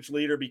 Milanovic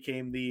Leader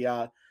became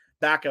the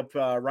backup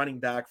running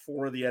back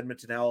for the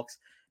Edmonton Elks.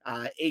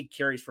 8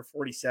 carries for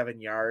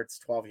 47 yards,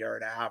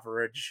 12-yard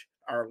average.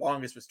 Our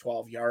longest was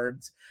 12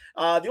 yards.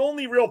 The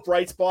only real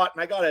bright spot,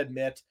 and I got to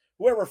admit,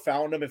 whoever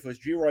found him, if it was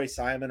G.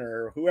 Simon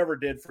or whoever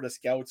did for the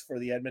scouts for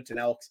the Edmonton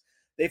Elks,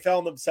 they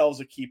found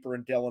themselves a keeper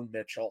in Dylan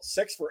Mitchell.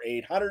 6 for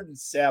 8,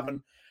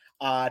 107.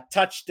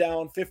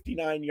 Touchdown,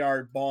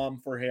 59-yard bomb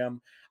for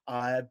him.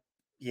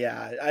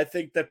 Yeah, I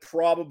think that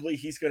probably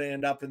he's going to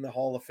end up in the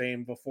Hall of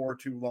Fame before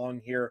too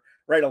long here,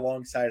 right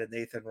alongside of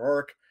Nathan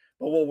Rourke,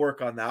 but we'll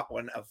work on that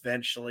one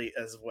eventually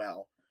as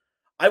well.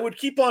 I would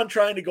keep on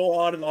trying to go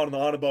on and on and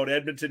on about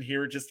Edmonton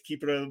here, just to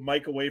keep it a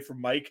mic away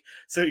from Mike,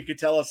 so you could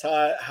tell us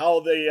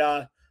how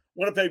the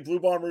Winnipeg Blue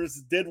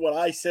Bombers did what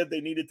I said they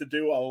needed to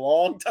do a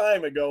long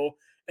time ago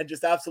and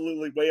just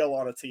absolutely wail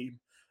on a team.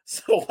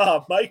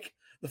 So, Mike,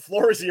 the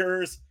floor is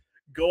yours.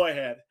 Go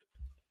ahead.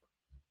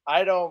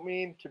 I don't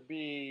mean to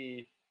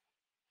be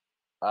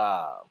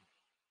a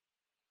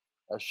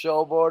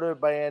showboater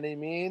by any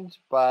means,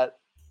 but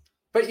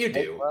you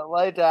do.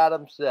 Like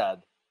Adam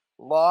said,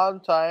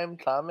 long time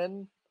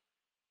coming.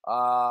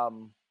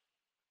 The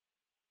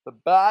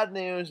bad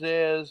news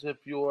is if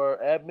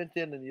you're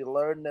Edmonton and you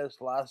learn this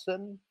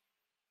lesson,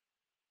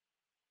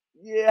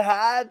 you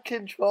had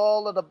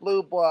control of the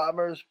Blue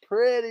Bombers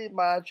pretty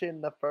much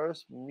in the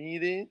first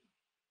meeting,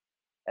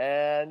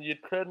 and you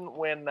couldn't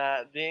win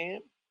that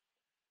game.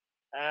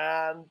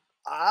 And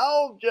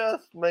I'll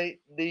just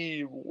make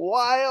the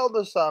wild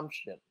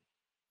assumption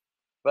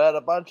that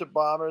a bunch of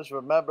Bombers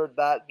remembered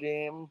that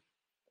game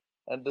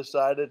and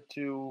decided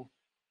to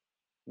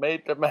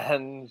make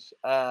amends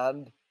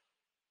and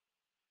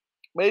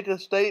make a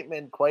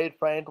statement, quite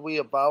frankly,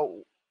 about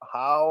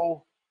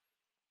how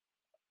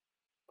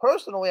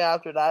personally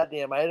after that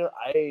game,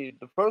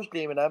 the first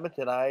game in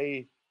Edmonton,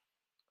 I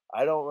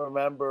don't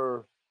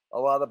remember a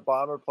lot of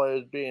Bomber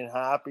players being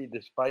happy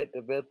despite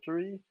the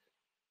victory.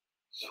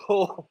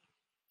 So,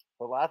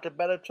 for lack of a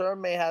better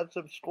term, they had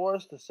some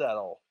scores to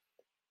settle.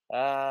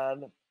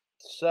 And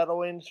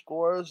settling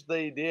scores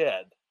they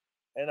did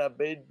in a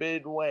big,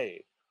 big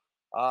way.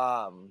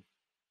 Not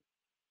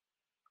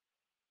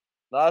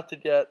to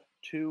get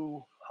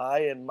too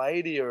high and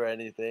mighty or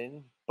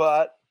anything,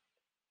 but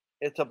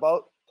it's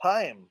about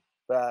time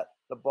that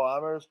the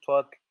Bombers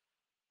took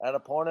an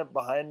opponent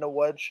behind the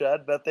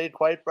woodshed that they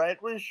quite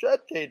frankly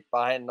should take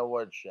behind the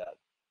woodshed.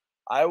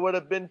 I would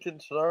have been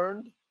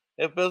concerned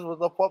if this was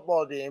a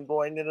football game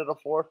going into the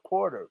fourth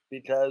quarter,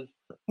 because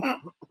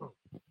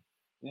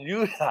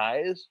you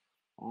guys,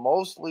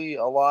 mostly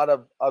a lot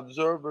of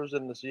observers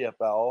in the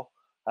CFL,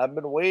 have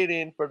been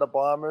waiting for the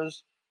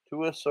Bombers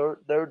to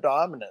assert their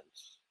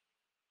dominance.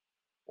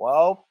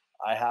 Well,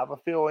 I have a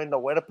feeling the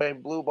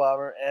Winnipeg Blue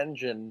Bomber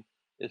engine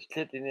is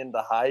kicking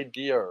into high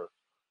gear,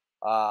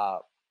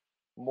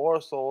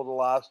 more so the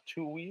last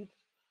 2 weeks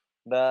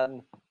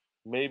than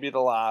maybe the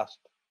last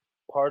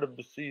part of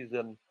the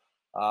season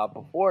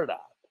before that.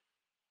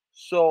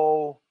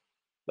 So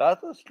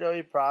that's a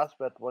scary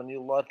prospect when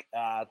you look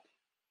at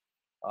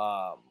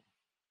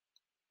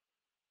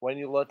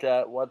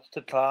what's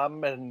to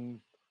come and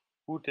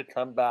who to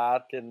come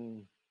back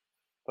and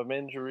from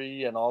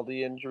injury and all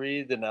the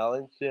injuries and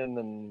Ellington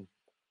and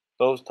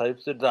those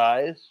types of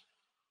guys.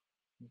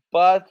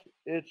 But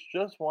it's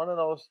just one of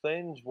those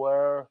things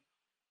where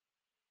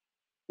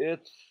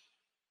it's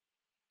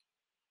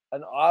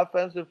an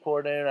offensive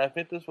coordinator. And I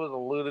think this was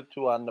alluded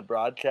to on the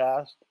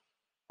broadcast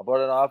about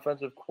an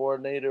offensive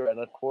coordinator and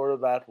a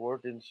quarterback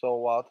working so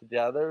well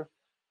together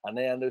and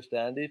they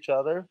understand each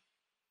other.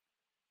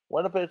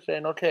 Winnipeg's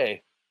saying,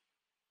 okay,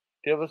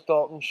 give us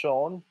Dalton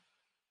Schoen,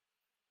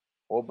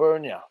 we'll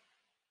burn you.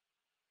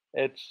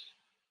 It's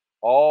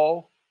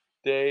all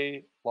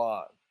day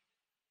long.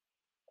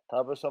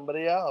 Cover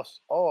somebody else.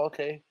 Oh,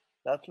 okay,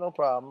 that's no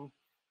problem.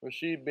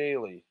 Rasheed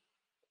Bailey.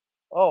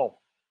 Oh,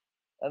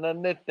 and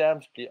then Nick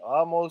Dembski.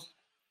 Almost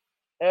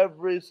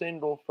every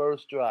single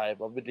first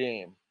drive of the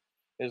game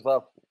is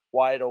left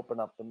wide open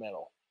up the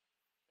middle.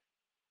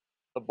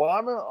 The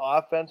Bomber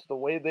offense, the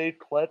way they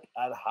click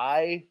at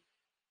high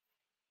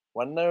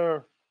when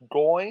they're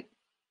going,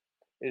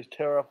 is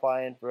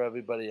terrifying for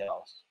everybody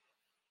else.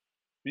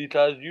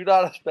 Because you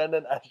gotta spend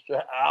an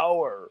extra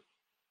hour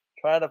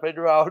trying to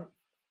figure out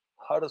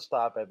how to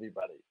stop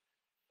everybody.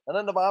 And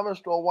then the Bombers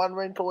throw one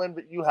wrinkle in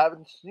that you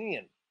haven't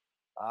seen.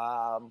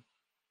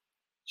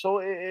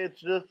 So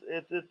it's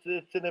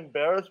an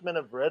embarrassment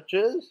of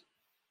riches.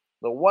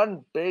 The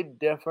one big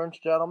difference,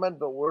 gentlemen,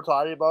 that we're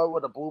talking about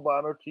with the Blue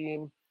Bomber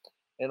team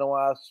in the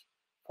last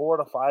 4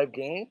 to 5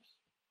 games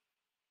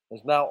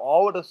is now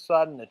all of a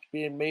sudden it's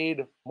being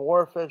made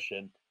more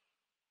efficient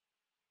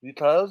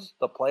because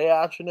the play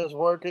action is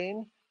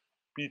working,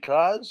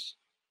 because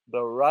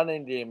the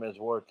running game is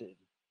working.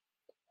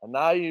 And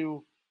now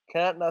you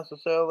can't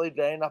necessarily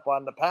gain up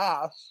on the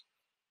pass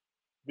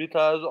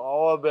because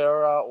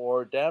Oliveira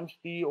or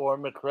Dembski or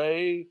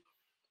McRae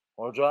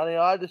or Johnny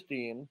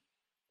Augustine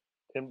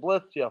can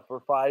blitz you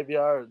for 5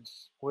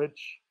 yards,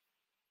 which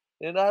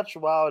in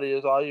actuality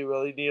is all you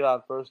really need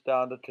on first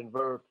down to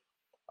convert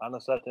on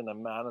a second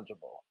and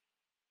manageable.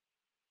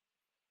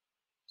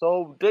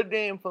 So good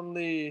game from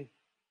the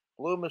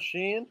Blue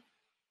Machine.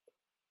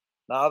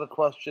 Now the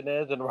question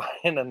is, and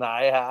Ryan and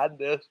I had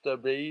this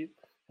debate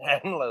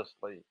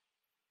endlessly,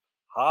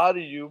 how do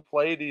you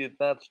play these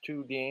next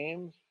 2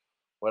 games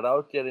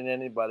without getting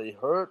anybody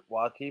hurt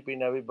while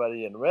keeping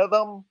everybody in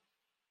rhythm?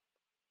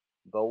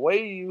 The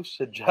way you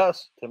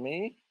suggest to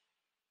me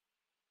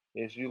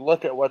is you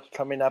look at what's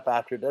coming up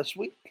after this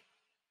week.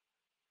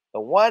 The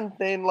one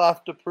thing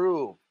left to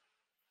prove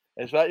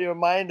is that your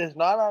mind is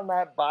not on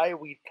that bye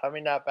week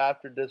coming up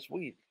after this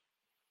week,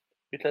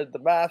 because the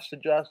math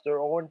suggests they're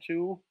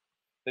 0-2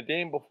 the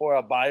game before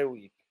a bye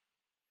week.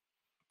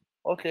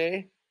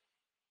 Okay,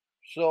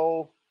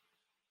 so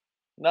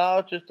now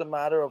it's just a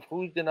matter of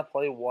who's going to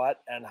play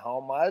what and how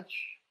much.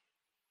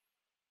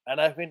 And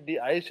I think the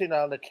icing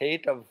on the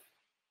cake of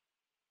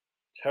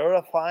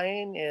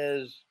terrifying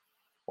is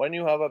when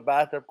you have a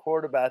backup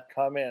quarterback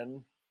come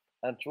in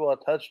and throw a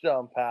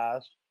touchdown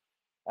pass,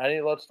 and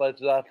he looks like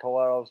Zach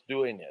Collaros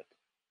doing it.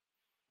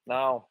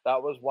 Now,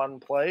 that was one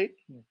play,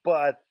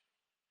 but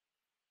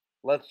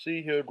let's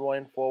see here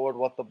going forward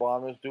what the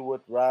Bombers do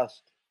with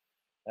rest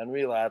and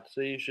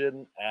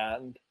relaxation.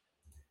 And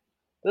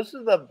this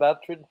is a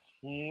veteran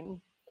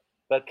team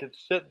that could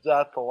sit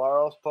Zach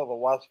Collaros till the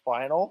West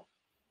Final,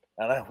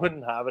 and I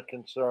wouldn't have a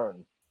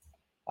concern.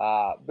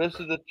 This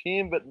is a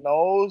team that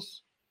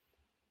knows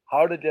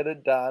how to get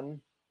it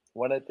done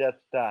when it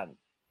gets done.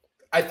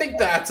 I think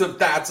that's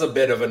a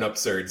bit of an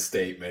absurd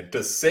statement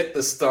to sit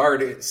the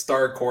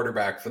star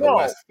quarterback for the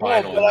West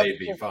Final and they'd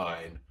be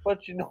fine.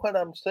 But you know what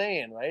I'm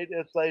saying, right?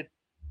 It's like,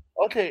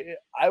 okay,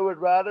 I would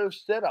rather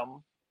sit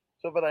them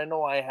so that I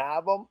know I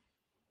have them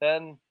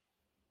than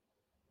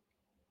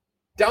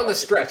down the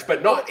stretch,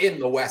 but not in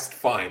the West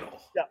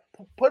Final. Yeah,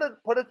 put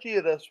it to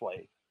you this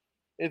way: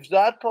 if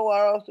Zach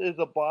Collaros is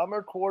a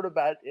Bomber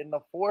quarterback in the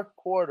fourth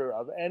quarter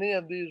of any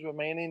of these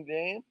remaining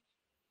games,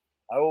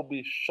 I will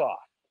be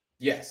shocked.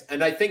 Yes,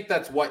 and I think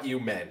that's what you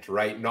meant,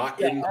 right? Not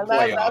in the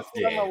playoff that's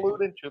game. What I'm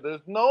alluding to. There's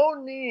no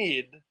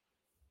need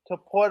to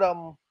put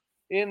them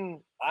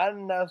in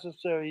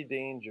unnecessary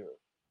danger.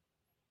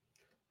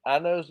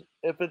 And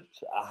if it's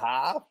a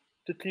half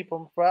to keep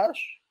them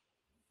fresh,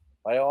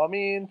 by all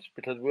means,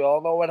 because we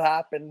all know what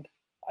happened.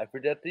 I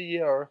forget the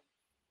year.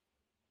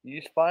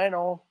 East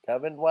Final,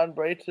 Kevin Glenn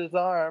breaks his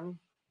arm.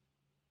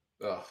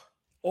 Ugh.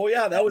 Oh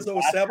yeah, that was 07.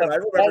 I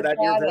remember that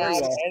year very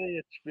well. Any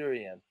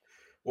experience.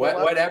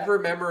 Whatever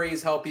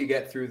memories help you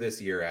get through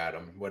this year,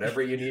 Adam.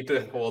 Whatever you need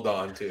to hold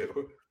on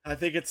to. I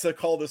think it's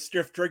called a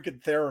stiff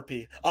drinking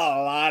therapy. A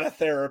lot of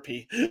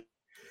therapy.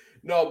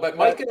 No, but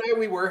Mike and I,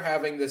 we were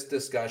having this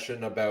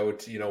discussion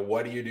about,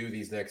 what do you do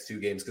these next two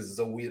games? Because it's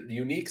a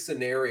unique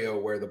scenario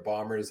where the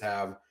Bombers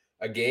have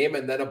a game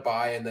and then a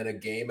bye and then a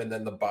game and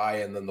then the bye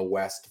and then the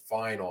West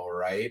final,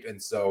 right?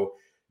 And so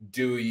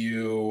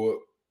I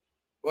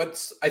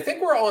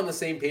think we're all on the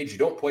same page. You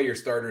don't play your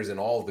starters in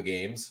all of the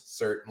games,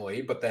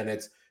 certainly, but then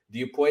do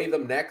you play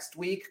them next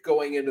week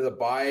going into the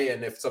bye?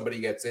 And if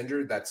somebody gets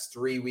injured, that's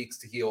 3 weeks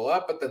to heal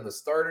up, but then the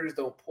starters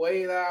don't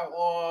play that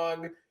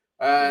long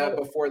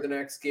before the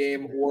next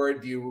game. Or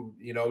do you,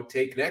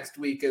 take next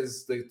week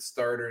as the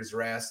starters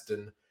rest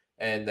and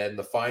then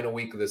the final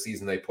week of the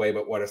season they play,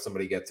 but what if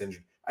somebody gets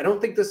injured? I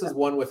don't think this is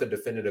one with a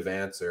definitive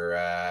answer.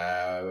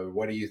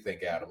 What do you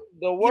think, Adam?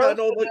 The worst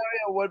scenario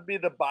would be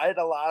to bye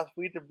the last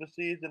week of the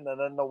season and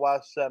then the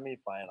West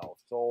semifinal.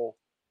 So,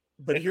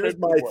 but here's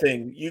my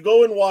thing. You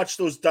go and watch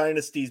those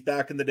dynasties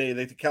back in the day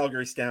that the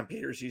Calgary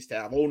Stampeders used to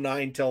have,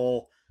 09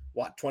 till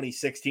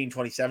 2016,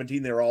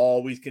 2017. They were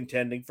always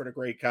contending for the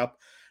Grey Cup.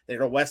 They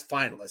were West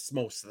finalists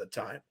most of the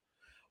time.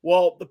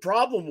 Well, the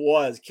problem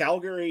was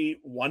Calgary,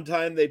 one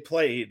time they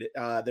played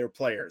their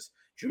players.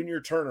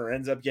 Junior Turner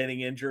ends up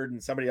getting injured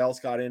and somebody else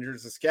got injured.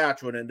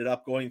 Saskatchewan ended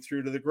up going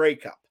through to the Grey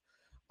Cup.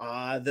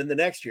 Then the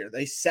next year,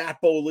 they sat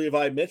Bo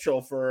Levi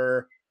Mitchell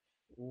for,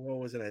 what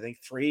was it? I think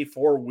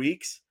 3-4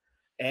 weeks.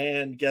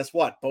 And guess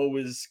what? Bo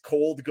was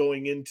cold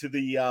going into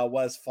the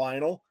West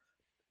final.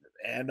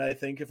 And I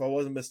think if I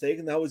wasn't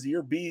mistaken, that was the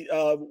year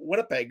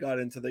Winnipeg got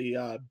into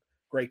the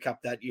Grey Cup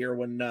that year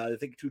when I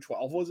think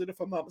 212 was it, if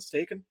I'm not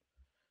mistaken.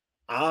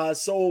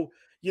 So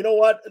you know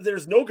what?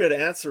 There's no good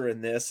answer in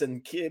this.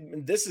 And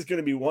this is going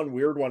to be one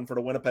weird one for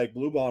the Winnipeg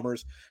Blue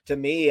Bombers. To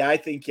me, I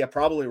think you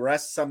probably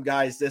rest some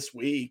guys this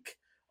week.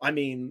 I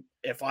mean,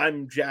 if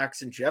I'm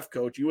Jackson Jeff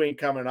coach, you ain't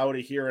coming out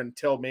of here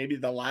until maybe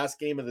the last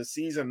game of the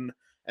season.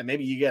 And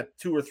maybe you get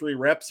 2 or 3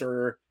 reps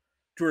or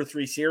 2 or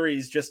 3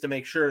 series just to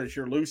make sure that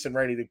you're loose and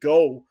ready to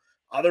go.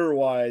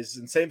 Otherwise,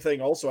 and same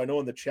thing also, I know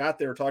in the chat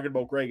they were talking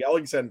about Greg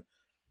Ellingson.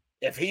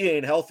 If he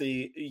ain't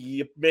healthy,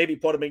 you maybe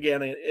put him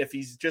again. If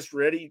he's just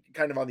ready,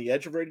 kind of on the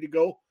edge of ready to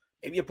go,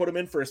 maybe you put him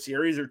in for a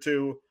series or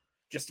 2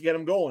 just to get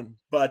him going.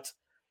 But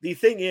the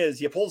thing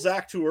is, you pull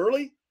Zach too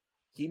early,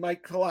 he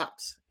might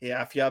collapse.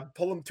 Yeah, if you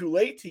pull him too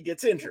late, he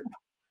gets injured.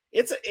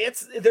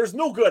 There's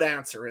no good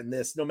answer in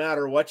this, no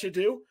matter what you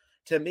do.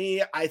 To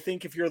me, I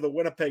think if you're the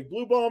Winnipeg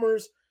Blue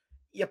Bombers,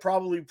 you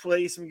probably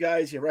play some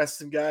guys, you rest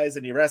some guys,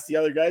 and you rest the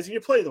other guys, and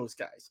you play those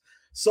guys.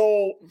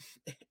 So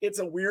it's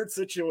a weird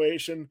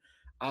situation.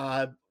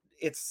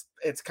 It's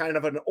kind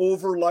of an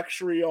over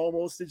luxury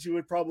almost, as you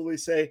would probably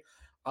say.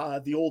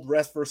 The old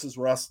rest versus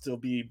rust will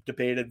be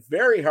debated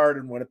very hard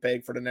in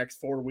Winnipeg for the next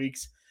 4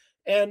 weeks.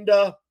 And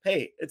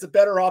hey, it's a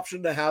better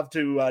option to have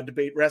to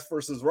debate rest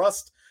versus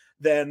rust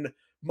than,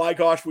 my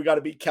gosh, we got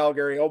to beat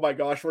Calgary. Oh my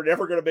gosh, we're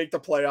never going to make the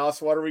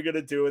playoffs. What are we going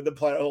to do? And the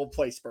whole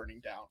place burning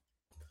down.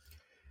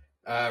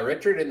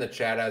 Richard in the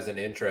chat has an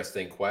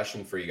interesting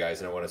question for you guys,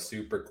 and I want a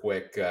super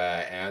quick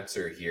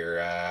answer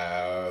here.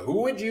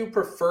 Who would you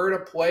prefer to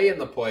play in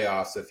the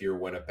playoffs if you're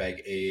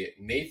Winnipeg? A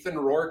Nathan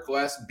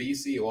Rourke-less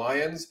BC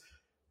Lions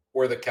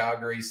or the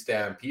Calgary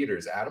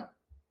Stampeders? Adam?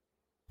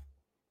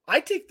 I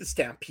take the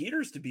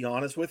Stampeders, to be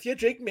honest with you.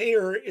 Jake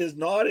Maier is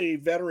not a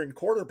veteran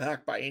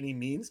quarterback by any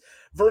means.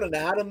 Vernon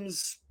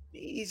Adams,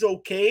 he's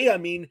okay. I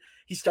mean,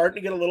 he's starting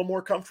to get a little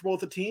more comfortable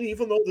with the team,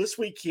 even though this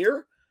week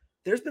here,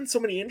 there's been so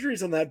many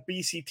injuries on that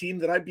BC team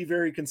that I'd be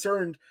very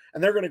concerned,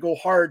 and they're going to go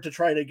hard to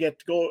try to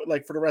go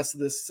like for the rest of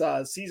this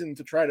season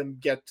to try to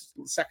get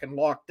second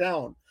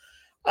lockdown.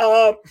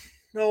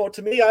 No,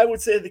 to me, I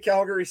would say the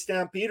Calgary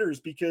Stampeders,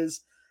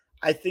 because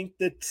I think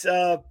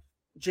that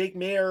Jake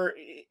Maier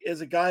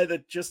is a guy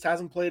that just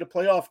hasn't played a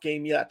playoff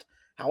game yet.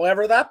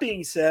 However, that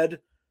being said,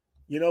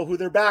 you know who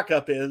their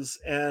backup is,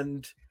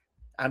 and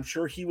I'm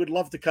sure he would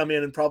love to come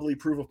in and probably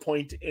prove a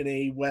point in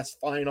a West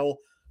final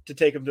to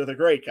take him to the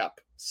Grey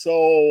Cup.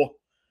 So,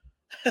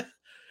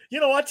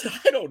 you know what?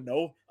 I don't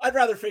know. I'd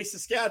rather face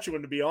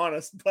Saskatchewan, to be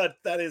honest, but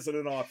that isn't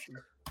an option.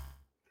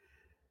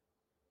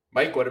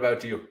 Mike, what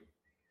about you?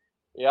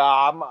 Yeah,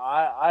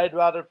 I'd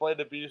rather play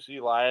the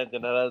BC Lions,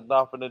 and it has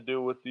nothing to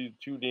do with these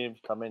 2 games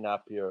coming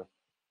up here.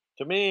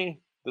 To me,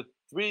 the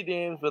 3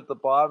 games with the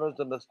Bombers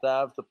and the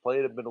Stamps have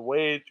played have been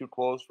way too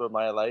close for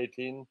my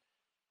liking.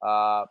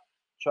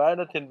 Trying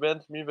to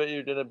convince me that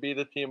you're going to beat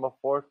a team a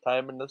 4th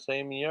time in the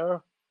same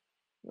year,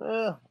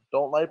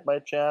 don't like my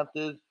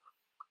chances.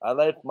 I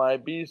like my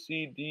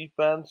BC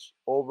defense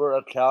over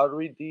a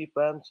Calgary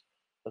defense.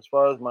 As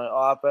far as my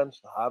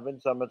offense, having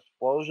some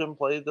explosion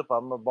plays if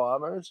I'm the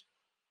Bombers.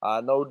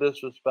 No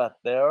disrespect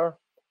there.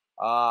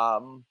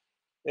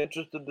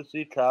 Interested to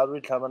see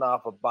Calgary coming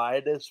off a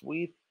bye this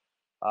week.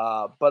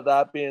 But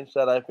that being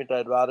said, I think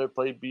I'd rather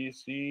play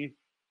BC.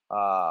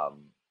 I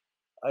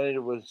think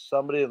it was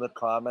somebody in the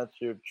comments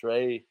here,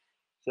 Trey,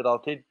 said I'll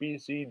take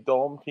BC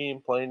Dome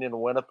team playing in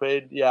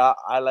Winnipeg. Yeah,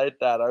 I like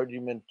that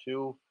argument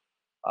too.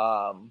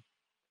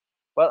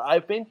 But I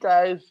think,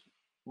 guys,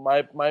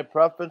 my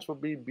preference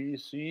would be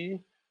BC,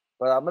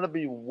 but I'm gonna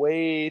be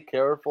way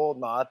careful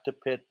not to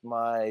pit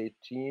my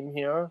team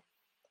here.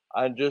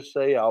 and just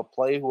say I'll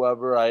play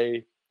whoever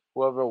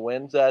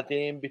wins that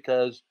game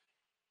because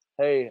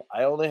hey,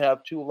 I only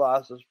have 2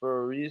 losses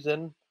for a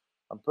reason.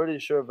 I'm pretty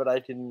sure that I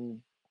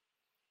can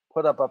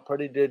put up a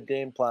pretty good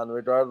game plan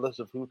regardless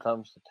of who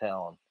comes to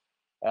town.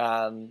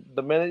 And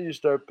the minute you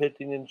start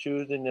picking and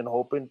choosing and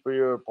hoping for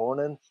your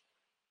opponents,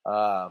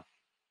 it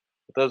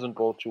doesn't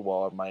go too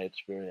well in my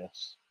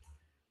experience.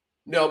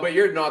 No, but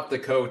you're not the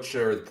coach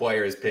or the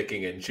players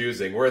picking and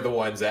choosing. We're the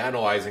ones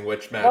analyzing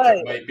which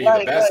matchup might be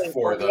the best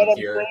for But them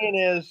here.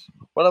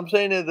 what I'm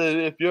saying is that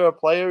if you're a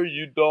player,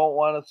 you don't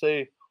want to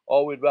say,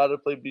 "Oh, we'd rather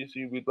play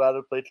BC, we'd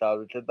rather play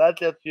Calgary," because that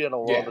gets you in a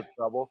world of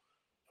trouble.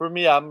 For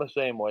me, I'm the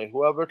same way.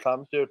 Whoever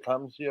comes here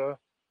comes here.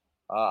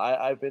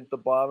 I think the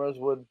Bombers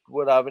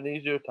would have an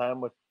easier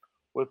time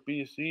with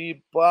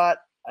BC, but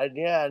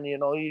again, you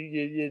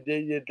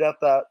got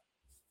that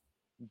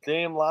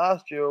game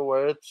last year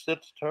where it's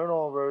 6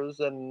 turnovers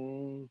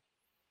and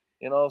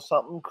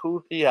something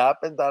kooky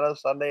happened on a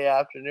Sunday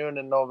afternoon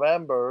in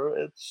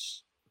November.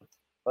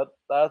 But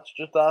that's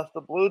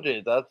the Blue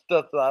Jays. That's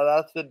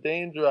the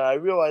danger. I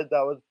realized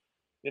that was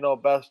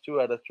best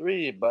 2 out of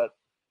 3, but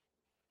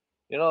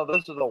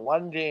this is a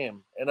one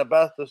game in a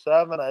best of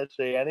 7. I'd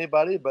say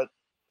anybody, but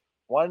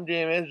one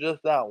game is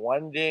just that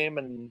one game,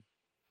 and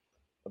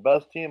the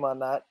best team on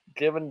that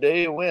given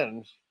day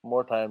wins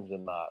more times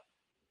than not.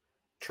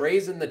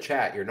 Trey's in the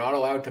chat. You're not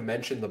allowed to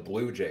mention the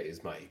Blue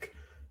Jays, Mike.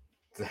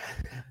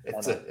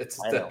 It's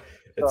still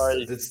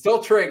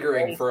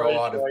triggering for a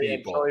lot of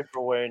people. Sorry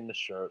for wearing the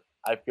shirt.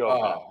 I feel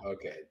bad.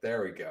 Okay.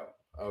 There we go.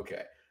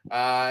 Okay.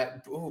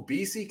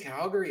 BC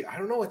Calgary. I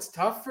don't know. It's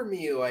tough for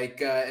me.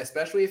 Like,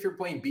 especially if you're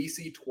playing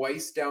BC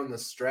twice down the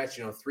stretch,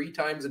 3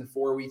 times in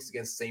 4 weeks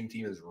against the same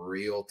team is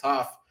real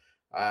tough.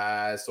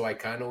 So I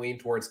kind of lean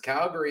towards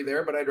Calgary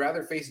there, but I'd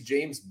rather face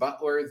James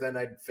Butler than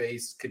I'd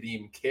face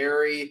Kadeem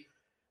Carey.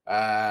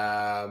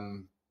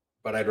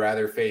 But I'd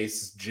rather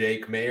face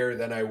Jake Mayer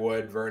than I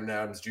would Vernon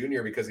Adams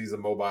Jr. because he's a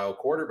mobile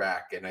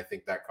quarterback, and I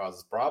think that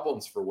causes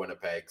problems for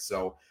Winnipeg.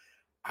 So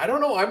I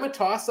don't know. I'm a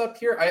toss-up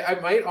here. I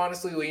might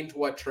honestly lean to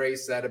what Trey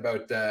said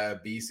about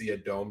BC, a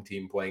dome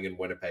team playing in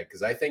Winnipeg,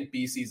 because I think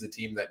BC is a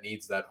team that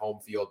needs that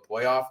home field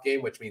playoff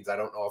game, which means I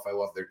don't know if I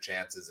love their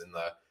chances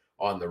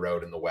on the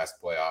road in the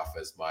West playoff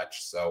as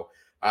much. So,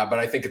 but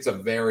I think it's a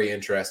very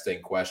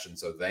interesting question.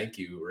 So thank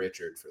you,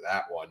 Richard, for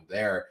that one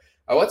there.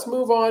 Let's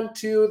move on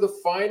to the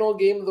final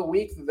game of the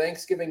week, the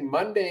Thanksgiving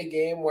Monday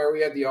game, where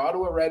we had the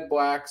Ottawa Red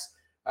Blacks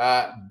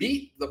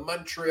beat the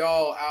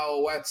Montreal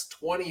Alouettes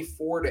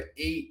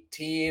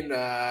 24-18.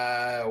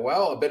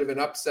 A bit of an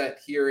upset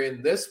here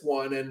in this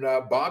one. And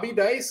Bobby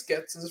Dice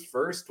gets his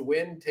first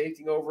win,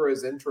 taking over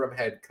as interim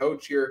head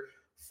coach here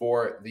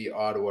for the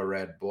Ottawa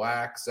Red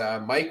Blacks.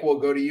 Mike, we'll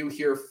go to you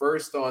here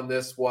first on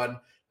this one.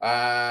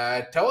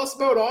 Tell us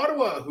about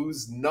Ottawa,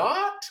 who's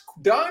not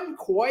done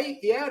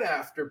quite yet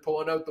after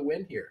pulling out the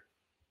win here.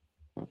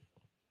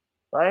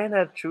 Ryan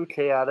had 2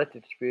 chaotic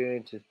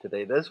experiences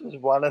today. This was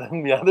one of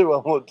them. The other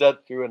one we'll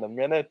get through in a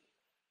minute.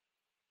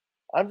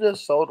 I'm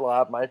just so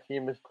glad my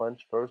team is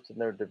clinched first in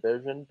their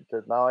division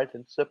because now I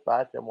can sit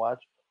back and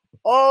watch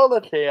all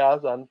the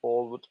chaos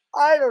unfold, which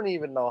I don't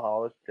even know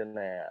how it's going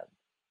to end.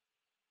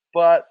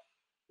 But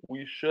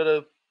we should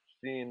have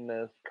seen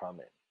this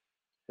coming.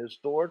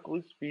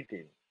 Historically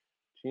speaking,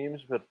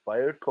 teams with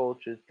fired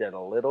coaches get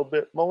a little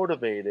bit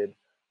motivated,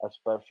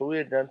 especially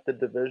against the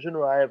division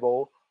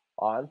rival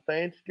on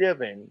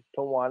Thanksgiving,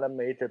 to want to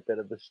make a bit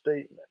of a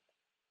statement.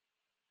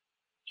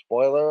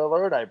 Spoiler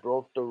alert, I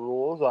broke the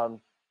rules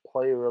on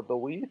Player of the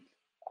Week.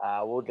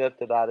 We'll get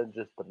to that in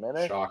just a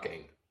minute.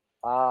 Shocking.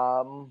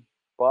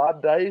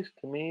 Bob Dice,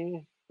 to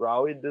me,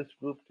 rallied this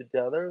group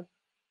together.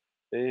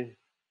 They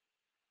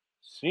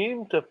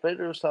seemed to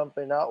figure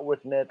something out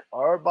with Nick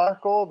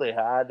Arbuckle. They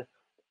had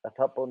a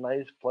couple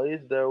nice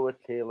plays there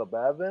with Caleb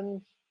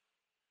Evans.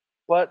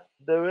 But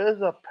there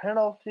is a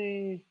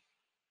penalty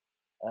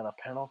and a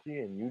penalty,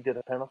 and you did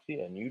a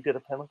penalty, and you did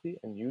a penalty,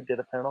 and you did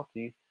a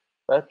penalty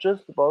that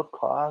just about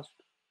cost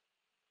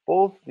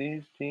both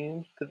these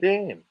teams the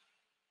game.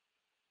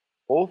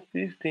 Both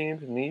these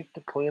teams need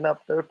to clean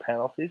up their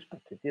penalties,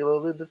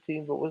 particularly the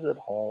team that was at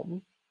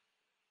home.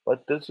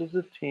 But this is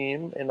a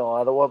team in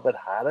Ottawa that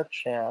had a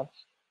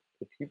chance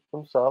to keep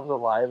themselves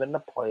alive in the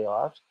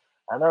playoffs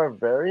and are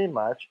very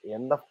much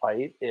in the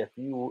fight if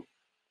you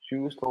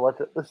choose to look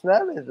at the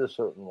standings a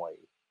certain way.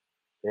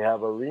 They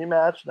have a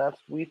rematch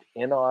next week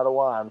in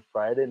Ottawa on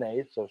Friday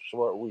night, so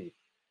short week.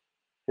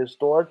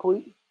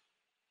 Historically,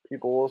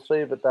 people will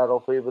say that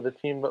that'll favor the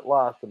team that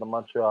lost in the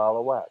Montreal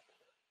Alouettes.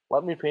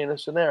 Let me paint a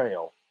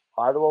scenario.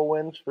 Ottawa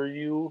wins for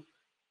you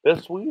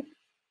this week.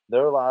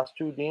 Their last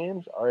 2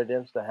 games are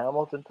against the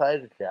Hamilton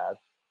Tiger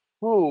Cats,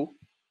 who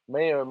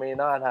may or may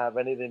not have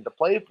anything to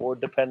play for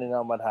depending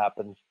on what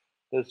happens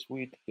this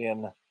week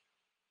in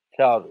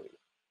Calgary.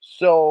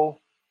 So,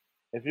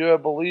 if you're a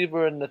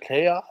believer in the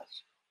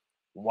chaos,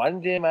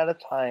 one game at a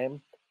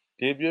time,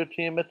 give your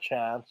team a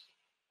chance,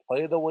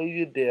 play the way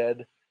you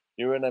did.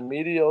 You're in a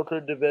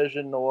mediocre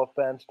division, no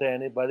offense to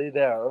anybody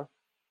there.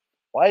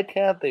 Why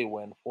can't they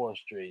win 4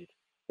 straight?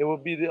 It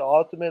would be the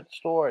ultimate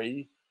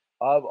story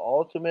of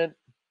ultimate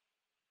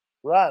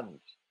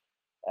runs.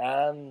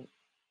 And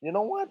you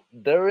know what?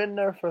 They're in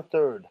there for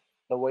third.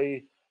 The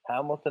way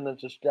Hamilton and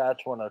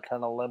Saskatchewan are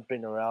kind of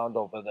limping around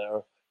over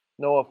there.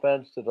 No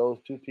offense to those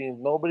two teams.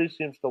 Nobody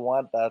seems to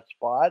want that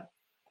spot.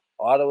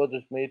 Ottawa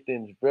just made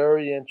things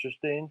very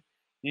interesting,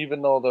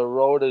 even though the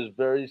road is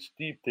very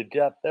steep to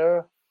get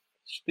there.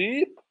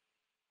 Steep?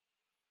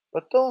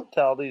 But don't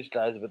tell these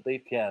guys that they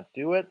can't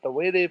do it. The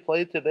way they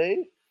played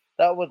today,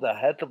 that was a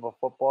heck of a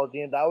football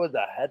game. That was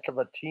a heck of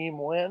a team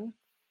win.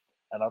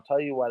 And I'll tell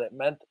you what, it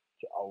meant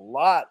a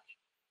lot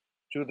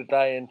to the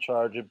guy in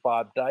charge of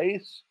Bob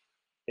Dice.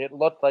 It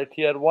looked like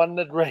he had won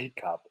the Grey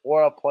Cup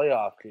or a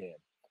playoff game.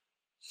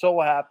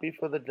 So happy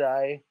for the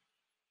guy.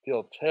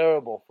 Feel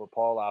terrible for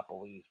Paul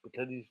Appleese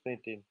because he's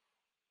thinking,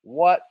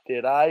 what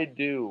did I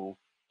do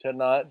to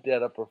not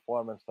get a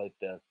performance like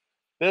this?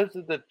 This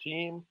is the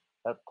team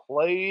that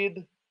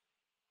played.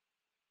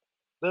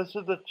 This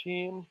is the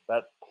team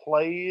that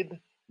played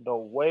the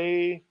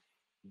way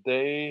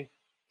they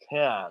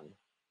can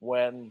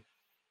when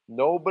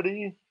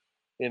nobody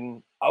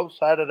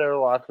outside of their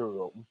locker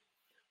room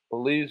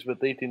believes that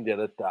they can get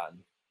it done.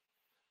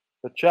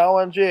 The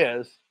challenge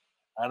is,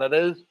 and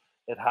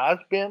it has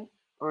been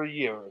for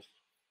years,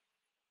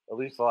 at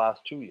least the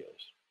last 2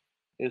 years,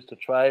 is to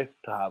try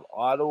to have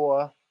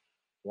Ottawa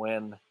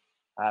win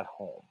at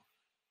home.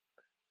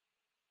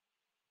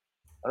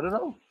 I don't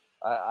know.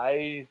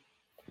 I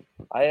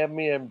am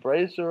the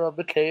embracer of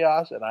the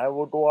chaos, and I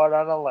will go out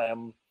on a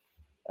limb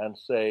and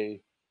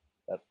say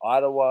that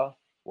Ottawa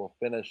will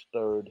finish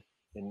third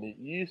in the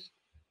East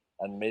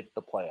and make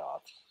the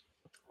playoffs.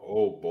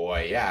 Oh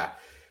boy, yeah.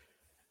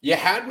 You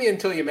had me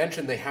until you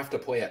mentioned they have to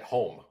play at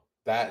home.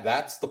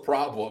 That's the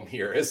problem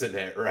here, isn't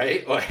it?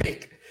 Right?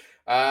 Like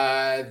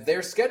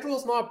their schedule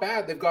is not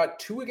bad. They've got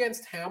 2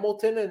 against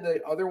Hamilton, and the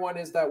other one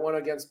is that one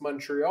against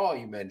Montreal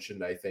you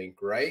mentioned, I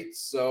think, right?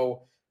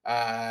 So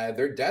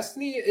their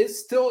destiny is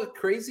still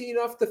crazy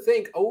enough to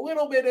think a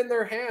little bit in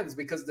their hands,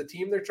 because the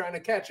team they're trying to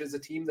catch is a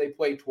team they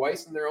played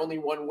twice, and they're only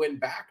 1 win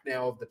back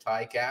now of the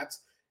Ticats.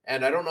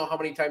 And I don't know how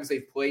many times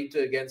they've played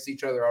against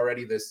each other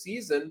already this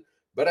season,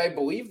 but I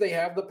believe they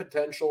have the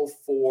potential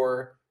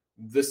for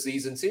the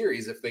season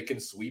series if they can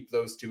sweep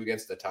those 2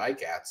 against the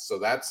Ticats. So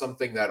that's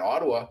something that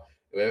Ottawa,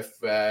 if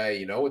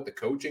with the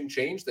coaching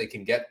change, they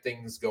can get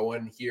things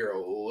going here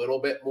a little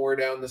bit more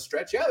down the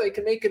stretch. Yeah, they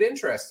can make it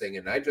interesting,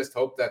 and I just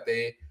hope that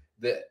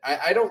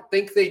I don't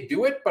think they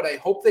do it, but I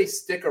hope they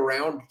stick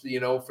around,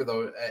 for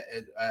the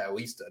at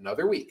least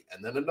another week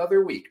and then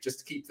another week, just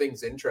to keep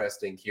things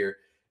interesting here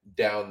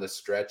down the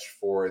stretch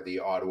for the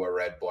Ottawa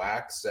Red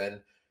Blacks.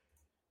 And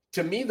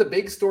to me, the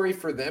big story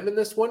for them in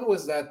this one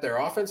was that their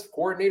offensive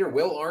coordinator,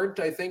 Will Arndt,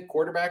 I think,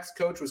 quarterbacks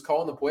coach, was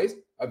calling the plays,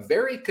 a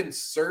very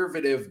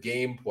conservative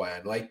game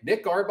plan. Like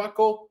Nick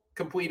Arbuckle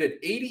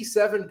completed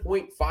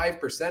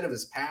 87.5% of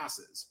his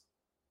passes,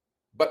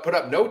 but put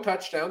up no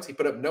touchdowns. He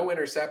put up no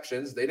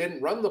interceptions. They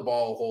didn't run the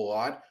ball a whole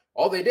lot.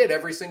 All they did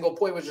every single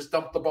play was just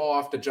dump the ball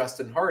off to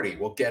Justin Hardy.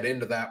 We'll get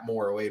into that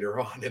more later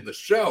on in the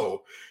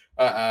show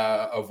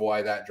of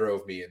why that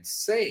drove me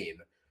insane.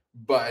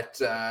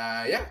 But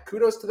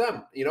kudos to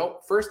them.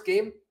 First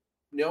game,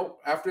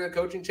 after the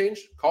coaching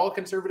change, call a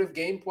conservative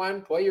game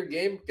plan, play your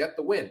game, get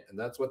the win. And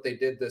that's what they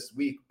did this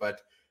week.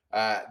 But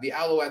the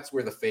Alouettes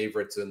were the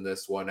favorites in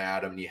this one,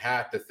 Adam. You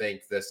had to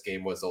think this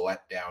game was a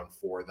letdown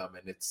for them.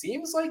 And it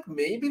seems like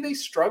maybe they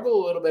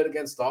struggle a little bit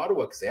against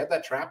Ottawa, because they had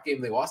that trap game.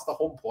 They lost the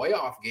home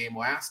playoff game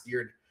last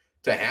year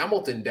to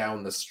Hamilton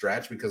down the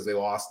stretch because they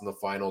lost in the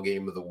final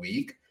game of the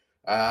week.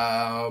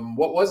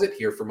 What was it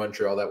here for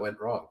Montreal that went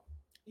wrong?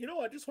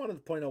 I just wanted to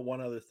point out one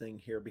other thing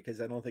here,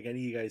 because I don't think any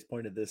of you guys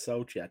pointed this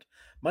out yet.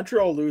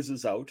 Montreal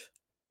loses out.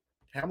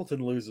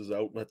 Hamilton loses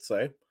out, let's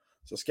say.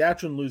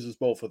 Saskatchewan loses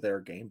both of their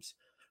games.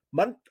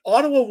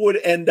 Ottawa would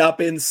end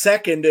up in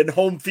second in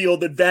home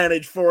field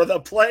advantage for the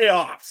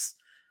playoffs.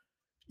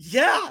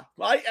 Yeah,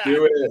 I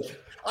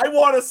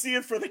want to see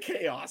it for the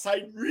chaos.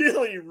 I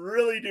really,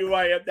 really do.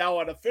 I am now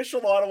an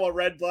official Ottawa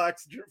Red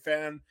Blacks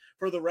fan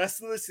for the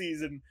rest of the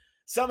season.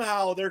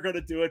 Somehow they're going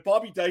to do it.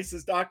 Bobby Dice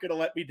is not going to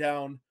let me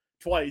down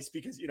twice,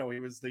 because, he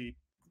was the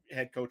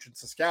head coach in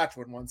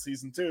Saskatchewan one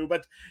season too.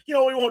 But, we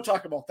won't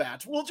talk about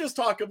that. We'll just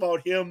talk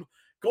about him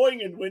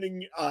going and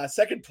winning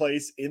second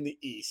place in the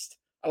East.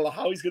 I don't know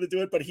how he's going to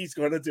do it, but he's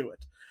going to do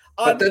it.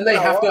 But then they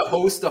have to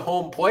host a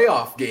home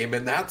playoff game,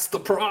 and that's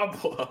the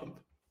problem.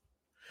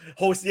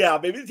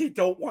 Maybe they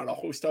don't want to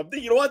host them.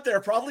 You know what?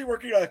 They're probably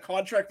working on a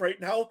contract right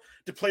now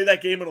to play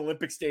that game in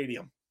Olympic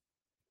Stadium.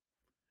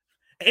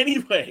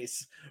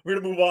 Anyways, we're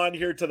going to move on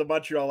here to the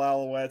Montreal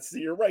Alouettes.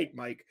 You're right,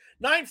 Mike.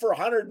 9 for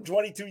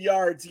 122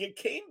 yards. You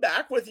came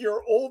back with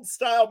your old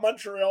style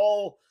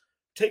Montreal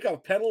take a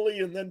penalty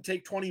and then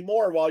take 20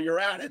 more while you're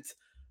at it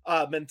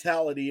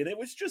mentality. And it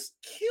was just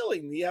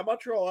killing the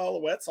Montreal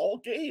Alouettes all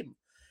game.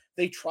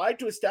 They tried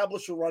to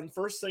establish a run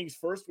first things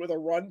first with a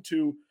run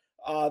to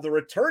the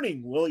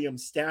returning William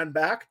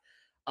Stanback.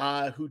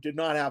 who did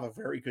not have a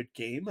very good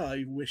game.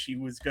 I wish he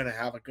was going to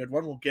have a good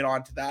one. We'll get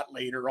on to that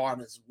later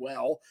on as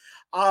well.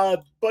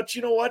 But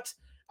you know what?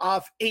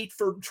 8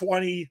 for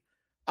 20,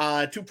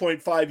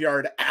 2.5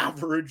 yard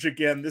average.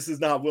 Again, this is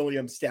not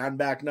William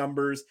Stanback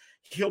numbers.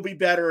 He'll be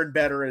better and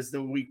better as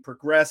the week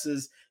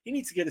progresses. He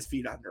needs to get his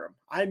feet under him.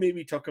 I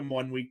maybe took him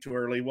 1 week too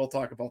early. We'll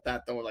talk about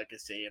that, though, like I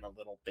say, in a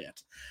little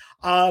bit.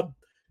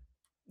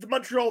 The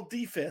Montreal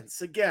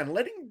defense, again,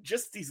 letting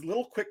just these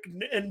little quick,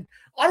 and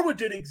Ottawa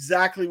did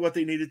exactly what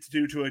they needed to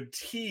do to a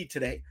T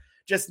today.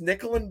 Just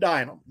nickel and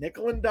dime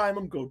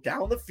them, go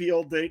down the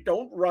field. They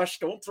don't rush,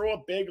 don't throw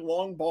a big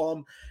long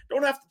bomb,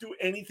 don't have to do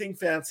anything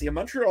fancy. And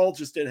Montreal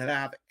just didn't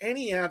have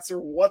any answer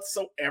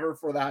whatsoever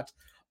for that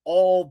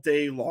all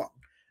day long.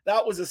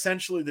 That was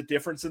essentially the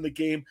difference in the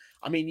game.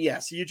 I mean,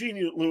 yes,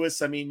 Eugene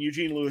Lewis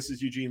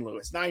is Eugene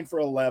Lewis. 9 for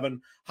 11,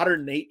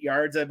 108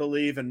 yards, I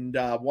believe, and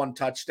 1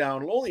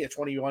 touchdown. Only a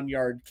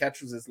 21-yard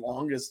catch was his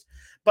longest,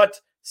 but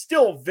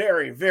still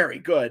very, very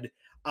good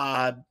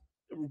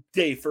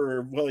day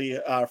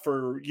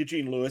for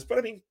Eugene Lewis. But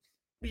I mean,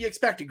 we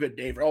expect a good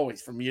day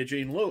always from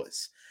Eugene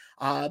Lewis.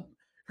 Hergy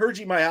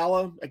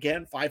Mayala,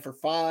 again, 5 for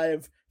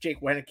 5.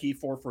 Jake Wenicky,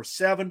 4 for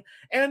 7.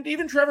 And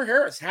even Trevor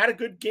Harris had a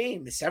good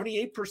game,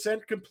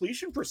 78%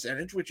 completion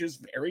percentage, which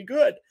is very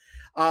good.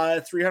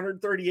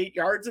 338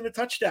 yards and a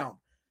touchdown.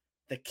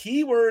 The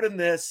key word in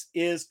this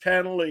is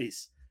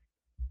penalties.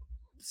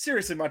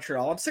 Seriously,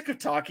 Montreal, I'm sick of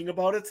talking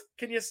about it.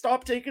 Can you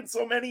stop taking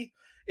so many?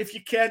 If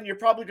you can, you're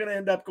probably going to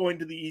end up going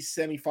to the East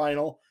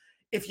semifinal.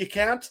 If you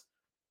can't,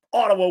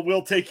 Ottawa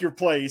will take your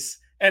place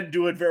and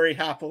do it very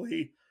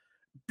happily,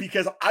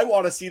 because I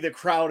want to see the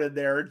crowd in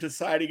there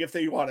deciding if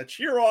they want to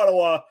cheer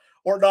Ottawa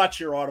or not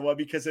cheer Ottawa,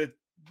 because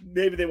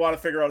maybe they want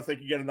to figure out if they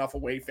can get enough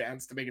away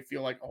fans to make it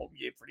feel like a home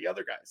game for the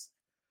other guys.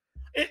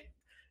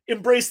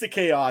 Embrace the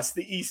chaos.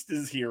 The East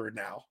is here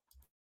now.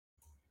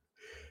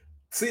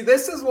 See,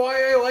 this is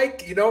why I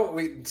like,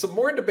 some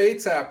more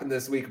debates happened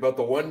this week about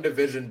the one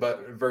division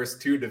versus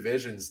two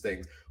divisions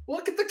things.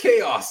 Look at the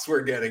chaos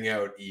we're getting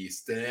out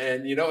East.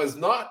 And,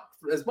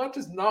 as much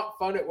as not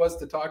fun it was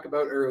to talk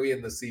about early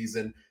in the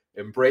season,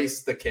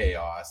 embrace the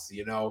chaos,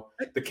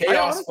 the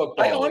chaos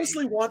football. I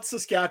honestly want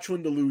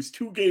Saskatchewan to lose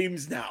 2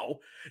 games now,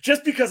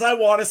 just because I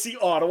want to see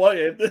Ottawa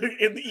in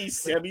the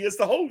East semi as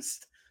the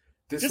host.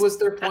 This was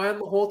their plan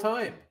the whole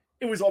time.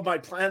 It was on my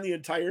plan the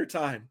entire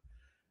time.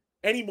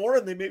 Any more,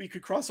 and they maybe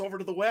could cross over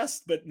to the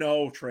West, but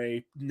no,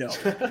 Trey, no,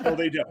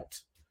 they don't.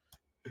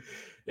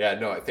 Yeah,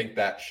 no, I think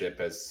that ship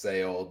has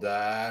sailed.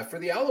 For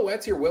the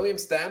Alouettes here, William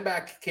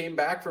Stanback came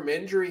back from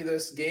injury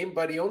this game,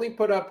 but he only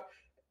put up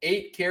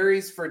 8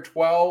 carries for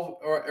 12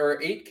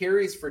 or 8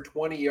 carries for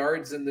 20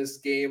 yards in this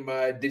game.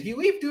 Did he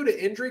leave due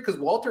to injury? Because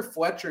Walter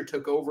Fletcher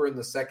took over in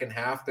the second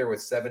half there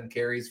with 7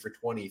 carries for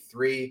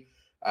 23.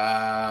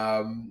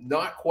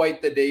 Not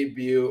quite the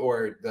debut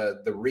or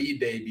the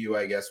re-debut,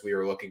 I guess we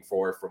were looking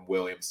for from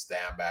William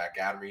Stanback.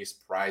 Adam, are you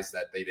surprised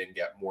that they didn't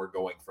get more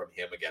going from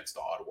him against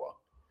Ottawa?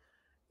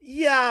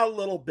 Yeah, a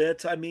little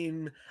bit. I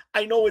mean,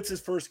 I know it's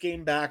his first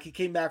game back. He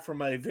came back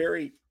from a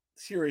very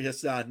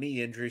serious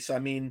knee injury. So, I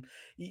mean,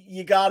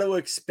 you got to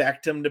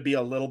expect him to be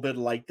a little bit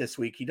light this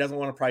week. He doesn't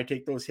want to probably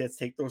take those hits,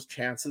 take those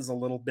chances a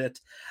little bit,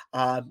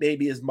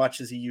 maybe as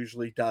much as he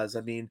usually does.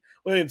 I mean,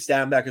 William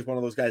Stanback is one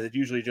of those guys that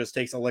usually just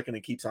takes a licking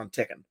and keeps on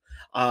ticking.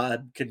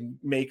 Can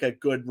make a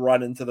good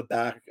run into the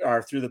back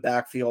or through the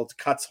backfield,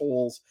 cuts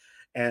holes,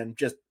 and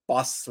just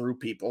busts through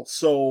people.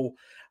 So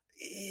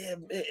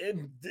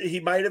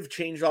he might have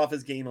changed off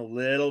his game a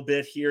little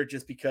bit here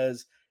just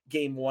because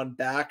game 1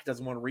 back,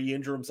 doesn't want to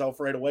re-injure himself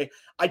right away.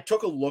 I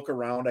took a look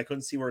around. I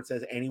couldn't see where it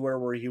says anywhere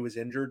where he was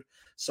injured.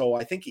 So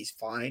I think he's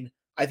fine.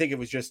 I think it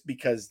was just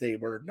because he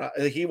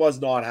was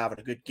not having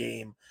a good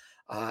game.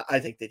 I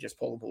think they just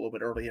pulled him a little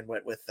bit early and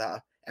went with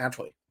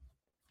Antwi.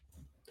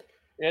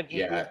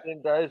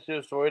 Interesting, guys,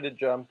 just way to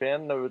jump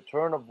in. The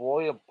return of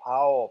William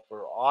Powell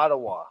for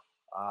Ottawa.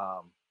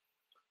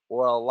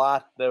 Or a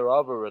lot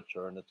thereof a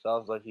return. It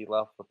sounds like he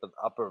left with an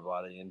upper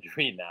body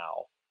injury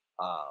now.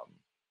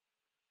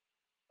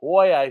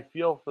 Boy, I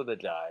feel for the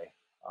guy.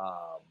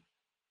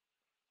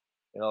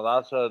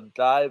 That's a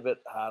guy that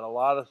had a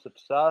lot of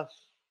success.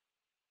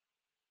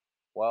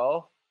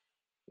 Well,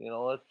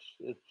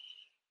 it's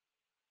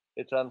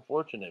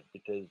unfortunate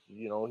because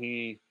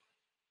he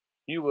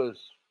was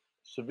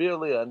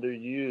severely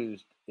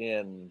underused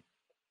in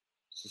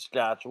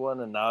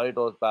Saskatchewan, and now he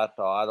goes back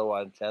to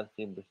Ottawa and can't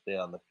seem to stay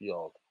on the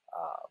field.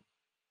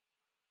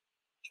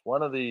 It's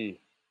one of the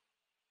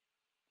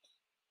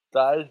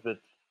guys that's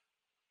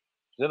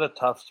in a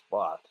tough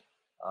spot.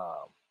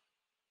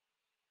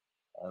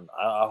 And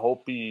I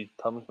hope he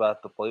comes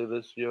back to play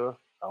this year.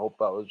 I hope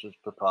that was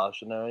just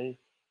precautionary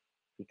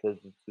because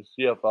the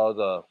CFL is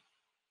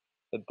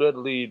a good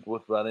lead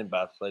with running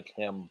backs like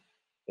him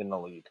in the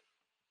league.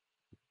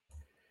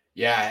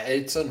 Yeah,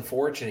 it's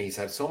unfortunate. He's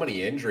had so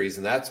many injuries,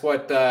 and that's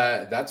what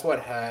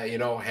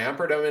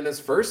hampered him in his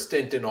first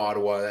stint in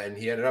Ottawa, and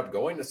he ended up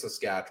going to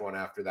Saskatchewan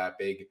after that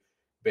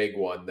big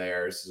one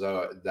there.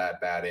 So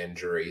that bad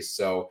injury.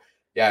 So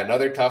Yeah,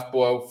 another tough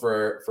blow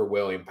for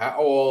William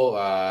Powell.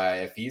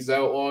 If he's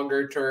out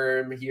longer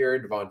term here,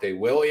 Devontae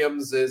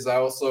Williams is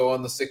also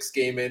on the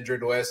 6-game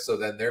injured list. So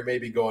then they're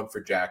maybe going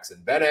for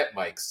Jackson Bennett.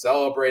 Mike's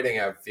celebrating.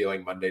 I have a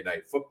feeling Monday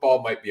Night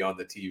Football might be on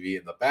the TV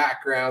in the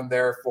background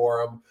there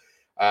for him.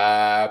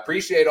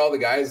 Appreciate all the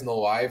guys in the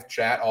live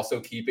chat also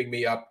keeping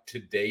me up to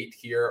date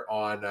here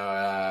on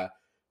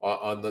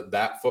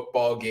that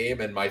football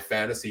game and my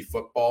fantasy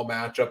football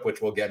matchup,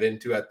 which we'll get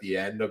into at the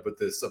end of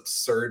this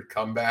absurd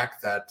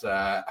comeback that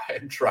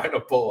I'm trying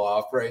to pull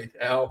off right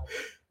now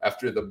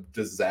after the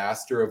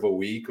disaster of a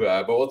week.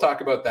 But we'll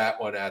talk about that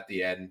one at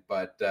the end.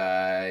 But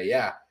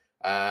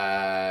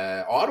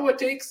Ottawa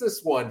takes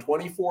this one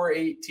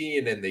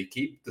 24-18, and they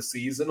keep the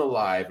season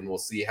alive, and we'll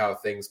see how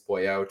things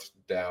play out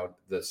down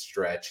the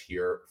stretch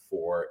here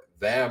for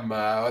them.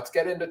 Let's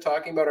get into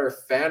talking about our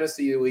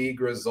fantasy league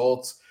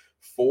results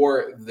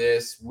for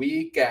this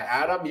week.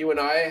 Adam, you and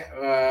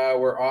I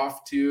were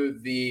off to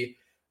the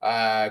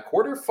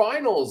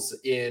quarterfinals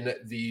in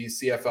the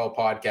CFL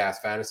Podcast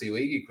Fantasy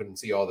League. You couldn't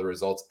see all the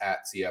results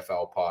at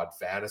CFL Pod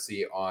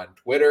Fantasy on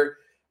Twitter.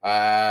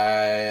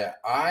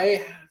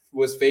 I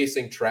was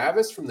facing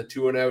Travis from the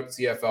 2 and Out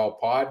CFL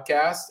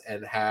Podcast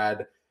and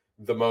had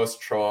the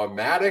most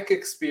traumatic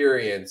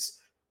experience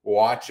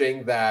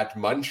watching that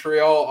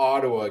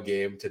Montreal-Ottawa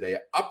game today.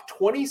 Up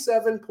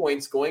 27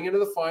 points going into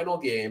the final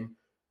game.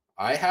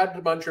 I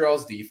had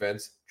Montreal's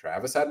defense.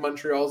 Travis had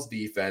Montreal's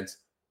defense.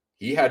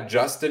 He had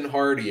Justin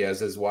Hardy as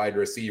his wide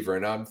receiver.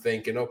 And I'm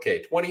thinking,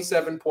 okay,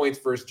 27 points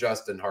versus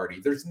Justin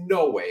Hardy. There's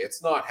no way.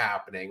 It's not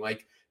happening.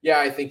 Like, yeah,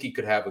 I think he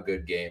could have a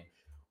good game.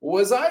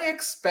 Was I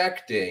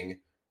expecting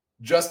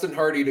Justin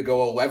Hardy to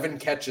go 11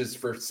 catches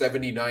for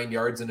 79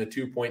 yards and a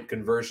 2-point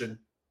conversion?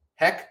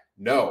 Heck,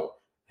 no.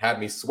 Had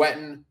me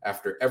sweating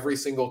after every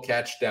single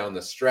catch down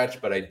the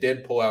stretch, but I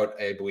did pull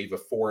out, I believe, a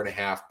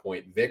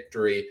 4.5-point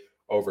victory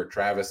over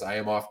Travis. I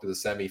am off to the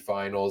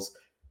semifinals.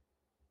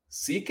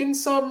 Seeking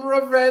some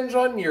revenge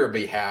on your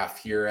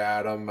behalf here,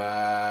 Adam.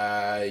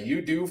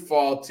 You do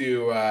fall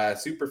to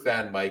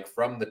Superfan Mike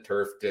from the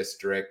Turf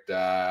District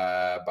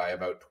by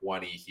about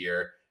 20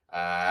 here.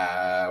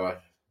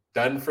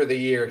 Done for the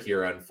year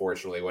here,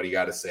 unfortunately. What do you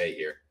got to say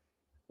here?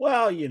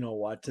 Well, you know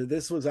what?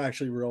 This was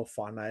actually real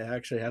fun. I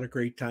actually had a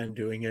great time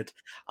doing it.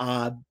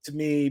 To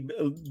me,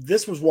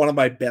 this was one of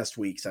my best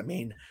weeks. I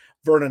mean,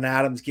 Vernon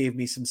Adams gave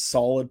me some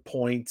solid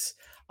points.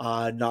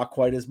 Not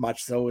quite as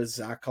much so as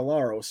Zach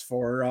Calaros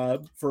for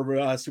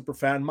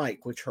Superfan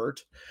Mike, which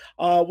hurt.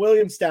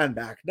 William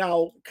Stanback.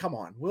 Now, come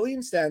on.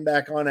 William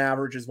Stanback on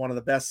average is one of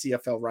the best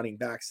CFL running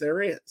backs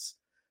there is.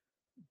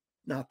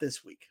 Not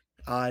this week.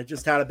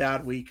 Just had a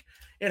bad week.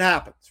 It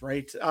happens,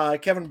 right?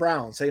 Kevin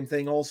Brown, same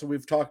thing. Also,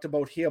 we've talked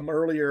about him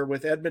earlier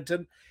with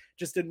Edmonton.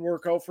 Just didn't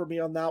work out for me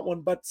on that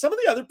one. But some of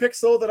the other picks,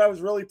 though, that I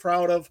was really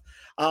proud of.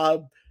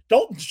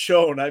 Dalton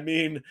Schoen, I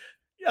mean,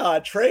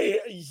 Trey,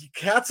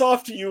 hats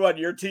off to you on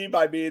your team.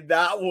 I mean,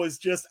 that was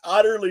just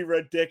utterly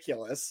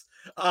ridiculous.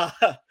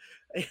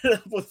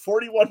 With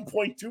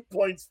 41.2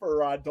 points for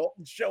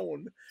Dalton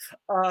Schoen.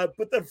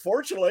 But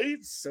unfortunately,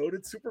 so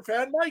did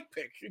Superfan Mike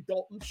pick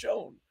Dalton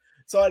Schoen.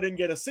 So I didn't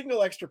get a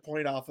single extra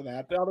point off of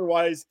that. But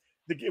otherwise,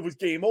 it was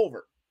game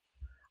over.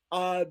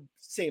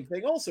 Same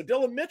thing also.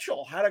 Dylan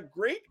Mitchell had a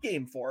great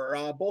game for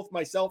both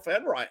myself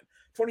and Ryan.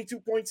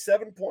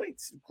 22.7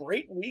 points.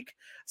 Great week.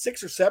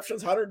 6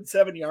 receptions,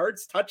 107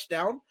 yards,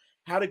 touchdown.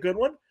 Had a good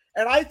one.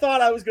 And I thought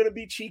I was going to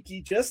be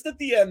cheeky just at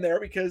the end there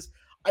because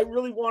I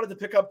really wanted to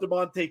pick up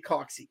DeMonte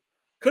Coxey.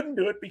 Couldn't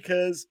do it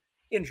because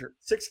injured.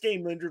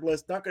 6-game injured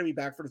list. Not going to be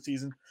back for the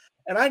season.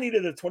 And I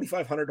needed a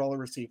 $2,500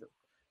 receiver.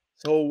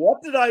 So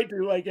what did I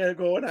do? I got to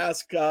go and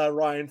ask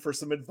Ryan for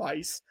some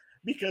advice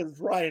because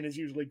Ryan is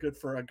usually good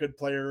for a good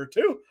player or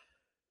two.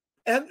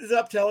 Ended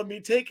up telling me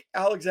take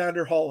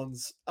Alexander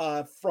Hollins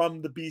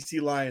from the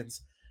BC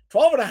Lions.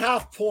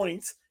 12.5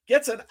 points,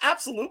 gets an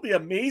absolutely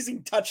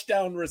amazing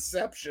touchdown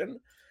reception,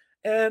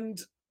 or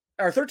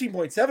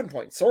 13.7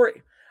 points,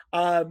 sorry.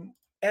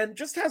 And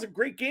just has a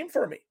great game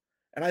for me.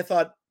 And I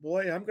thought,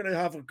 boy, I'm going to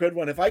have a good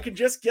one. If I can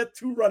just get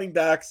 2 running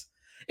backs,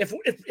 if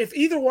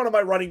either one of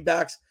my running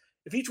backs,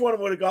 if each one of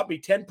them would have got me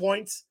 10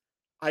 points,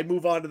 I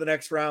move on to the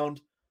next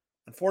round.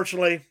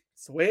 Unfortunately,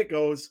 it's the way it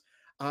goes.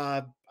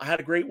 I had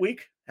a great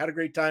week. Had a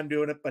great time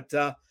doing it. But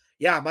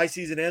my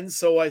season ends.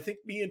 So I think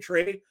me and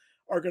Trey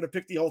are going to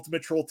pick the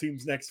ultimate troll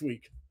teams next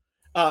week.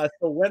 So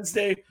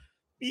Wednesday,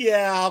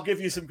 I'll give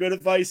you some good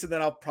advice and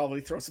then I'll probably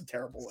throw some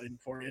terrible in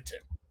for you too.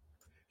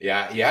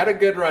 Yeah, you had a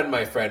good run,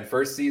 my friend.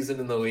 First season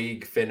in the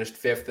league, finished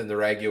 5th in the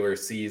regular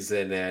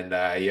season,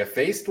 and you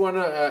faced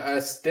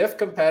a stiff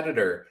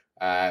competitor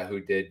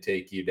who did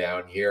take you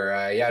down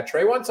here.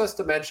 Trey wants us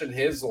to mention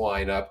his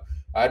lineup.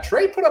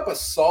 Trey put up a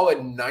solid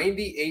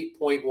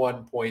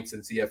 98.1 points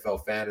in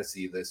CFL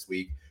Fantasy this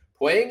week,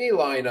 playing a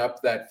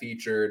lineup that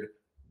featured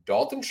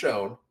Dalton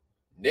Schoen,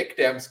 Nick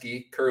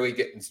Dembski, Curly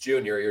Gittins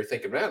Jr. You're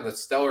thinking, man, the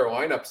stellar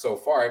lineup so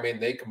far. I mean,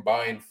 they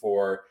combined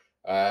for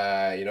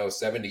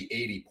 70,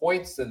 80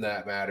 points in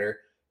that matter.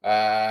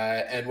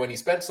 And when he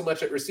spent so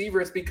much at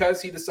receiver, it's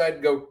because he decided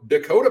to go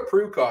Dakota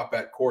Prukop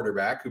at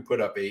quarterback, who put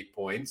up 8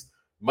 points,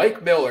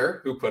 Mike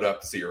Miller, who put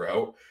up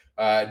 0,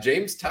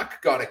 James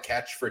Tuck got a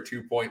catch for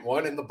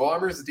 2.1, and the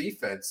Bombers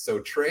defense. So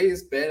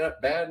Trey's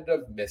band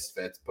of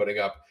misfits putting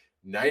up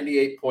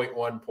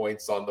 98.1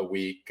 points on the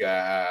week.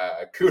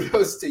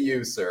 Kudos to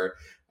you, sir.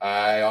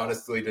 I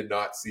honestly did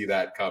not see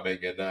that coming,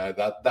 and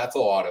that's a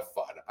lot of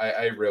fun.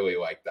 I really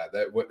like that.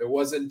 It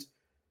wasn't.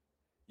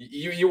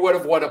 You would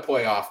have won a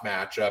playoff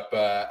matchup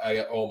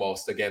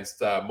almost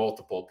against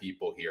multiple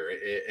people here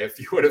if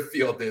you would have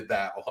fielded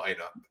that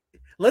lineup.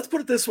 Let's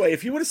put it this way: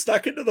 if he would have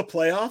stuck into the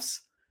playoffs,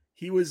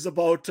 he was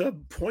about a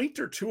point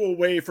or two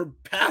away from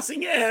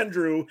passing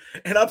Andrew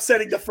and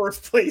upsetting the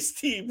first place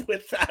team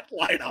with that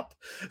lineup.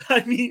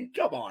 I mean,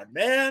 come on,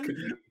 man.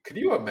 Could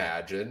you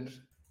imagine?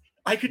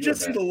 I could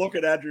just see the look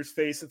at Andrew's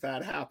face if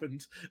that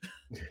happened.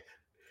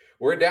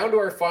 We're down to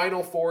our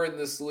final 4 in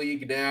this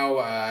league now.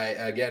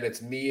 Again,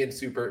 it's me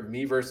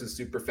versus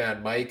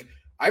Superfan Mike.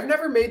 I've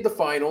never made the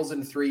finals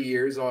in 3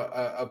 years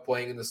of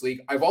playing in this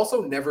league. I've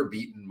also never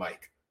beaten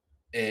Mike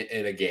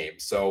in a game.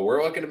 So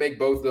we're looking to make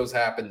both of those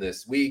happen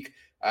this week.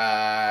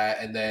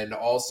 And then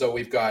also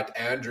we've got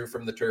Andrew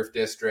from the Turf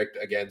District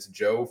against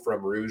Joe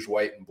from Rouge,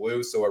 White, and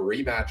Blue. So a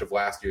rematch of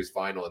last year's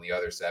final in the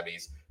other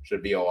semis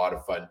should be a lot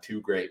of fun.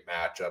 2 great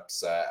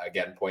matchups.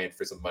 Again, playing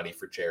for some money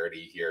for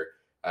charity here.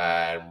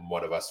 And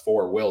one of us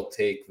 4 will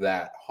take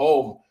that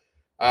home.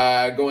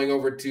 Going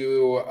over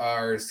to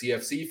our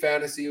CFC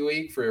Fantasy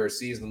League for our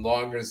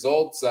season-long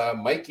results.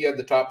 Mike, you had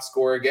the top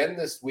score again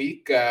this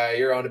week.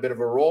 You're on a bit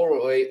of a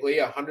roll lately,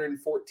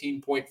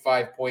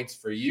 114.5 points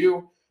for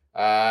you.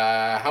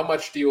 How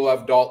much do you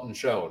love Dalton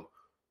Schoen?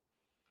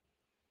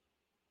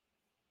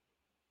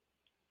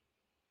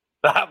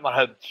 That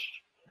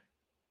much.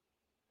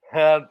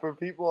 And for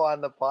people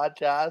on the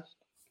podcast,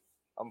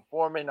 I'm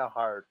forming a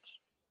heart.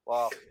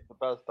 Well, the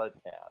best I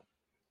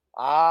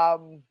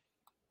can.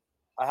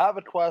 I have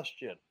a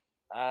question,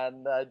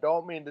 and I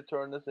don't mean to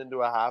turn this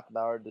into a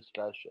half-an-hour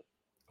discussion.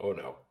 Oh,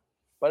 no.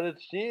 But it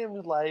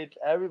seems like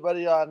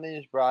everybody on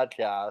these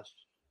broadcasts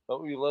that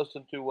we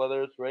listen to,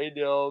 whether it's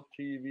radio,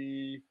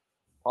 TV,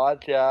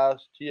 podcast,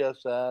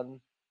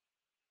 TSN,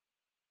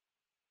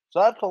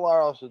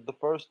 Zatalaros is the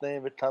first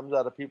name that comes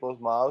out of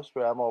people's mouths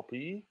for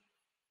MLP.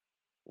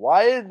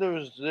 Why is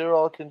there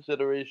zero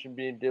consideration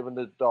being given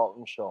to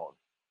Dalton Schoen?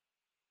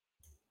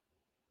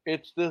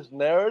 It's this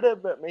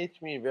narrative that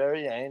makes me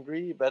very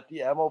angry that the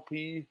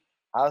MLP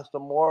has to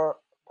more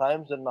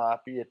times than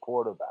not be a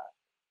quarterback.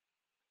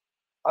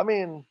 I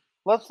mean,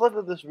 let's look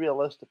at this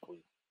realistically.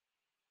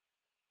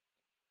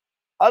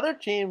 Other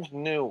teams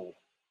knew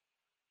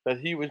that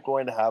he was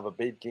going to have a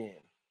big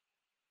game.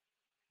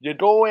 You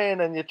go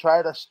in and you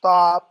try to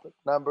stop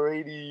number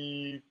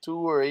 82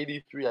 or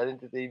 83. I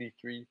think it's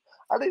 83.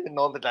 I don't even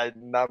know the guy's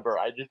number.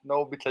 I just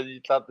know because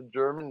he's got the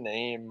German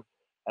name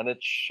and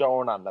it's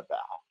shown on the back.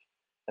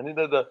 And he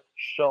did a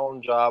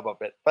shown job of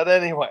it. But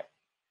anyway,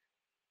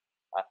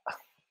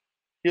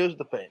 here's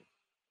the thing.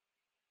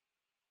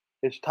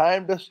 It's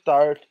time to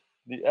start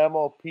the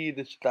MLP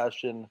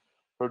discussion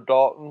for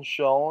Dalton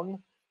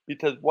Schoen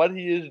because what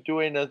he is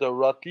doing as a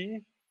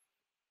rookie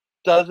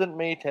doesn't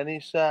make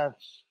any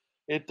sense.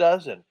 It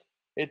doesn't.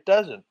 It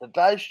doesn't. The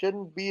guy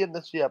shouldn't be in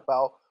the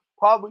CFL.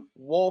 Probably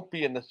won't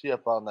be in the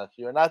CFL next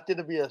year. And that's going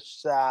to be a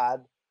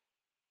sad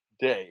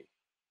day.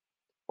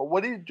 But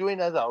what he's doing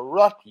as a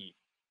rookie,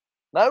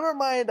 never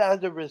mind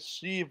as a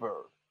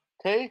receiver,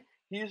 okay?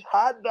 He's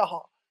had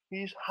the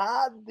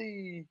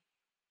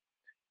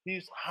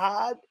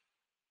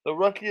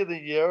Rookie of the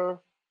Year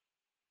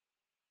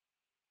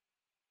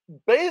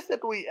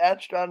basically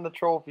etched on the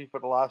trophy for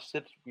the last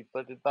 6 weeks.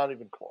 Like it's not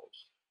even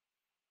close.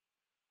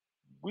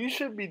 We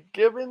should be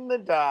giving the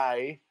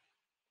guy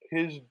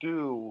his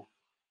due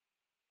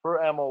for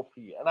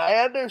MLP. And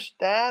I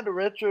understand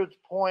Richard's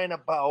point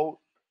about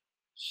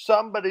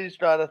somebody's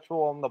got to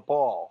throw him the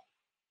ball.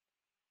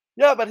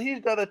 Yeah, but he's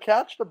got to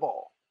catch the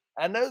ball.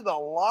 And there's a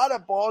lot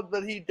of balls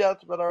that he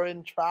gets that are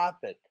in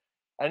traffic.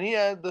 And he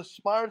has the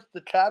smarts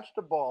to catch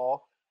the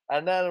ball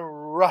and then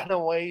run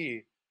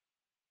away.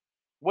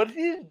 What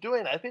he's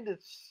doing, I think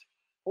it's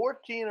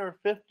 14 or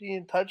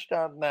 15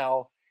 touchdowns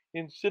now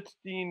in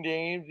 16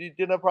 games. He's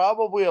going to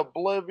probably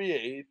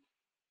obliviate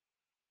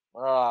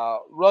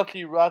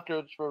rookie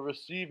records for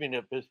receiving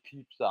if this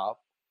keeps up.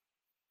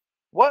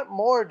 What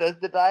more does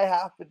the guy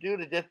have to do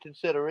to get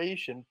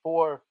consideration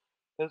for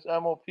this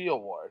MLP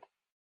award?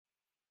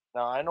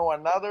 Now, I know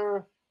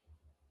another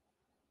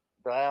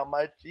guy on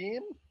my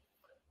team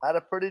had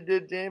a pretty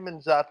good game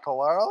in Zach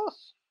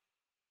Colaros.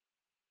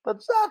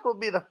 But Zach will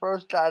be the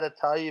first guy to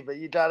tell you that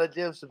you got to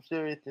give some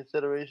serious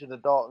consideration to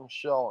Dalton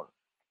Schoen.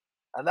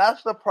 And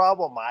that's the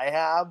problem I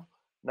have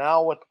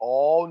now with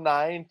all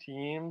 9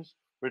 teams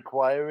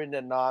requiring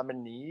a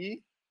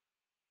nominee.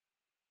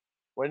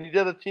 When you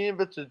get a team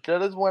that's as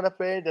good as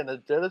Winnipeg and as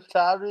good as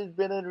Calgary's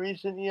been in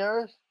recent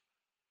years,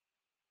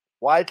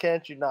 why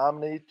can't you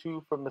nominate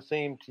 2 from the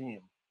same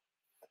team?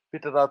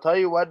 Because I'll tell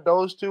you what,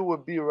 those 2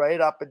 would be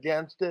right up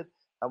against it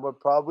and would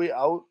probably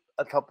out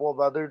a couple of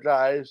other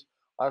guys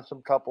on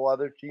some couple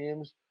other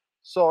teams.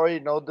 Sorry,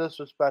 no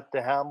disrespect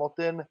to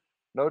Hamilton,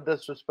 no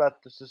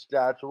disrespect to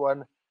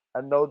Saskatchewan,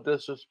 and no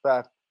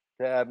disrespect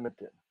to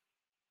Edmonton,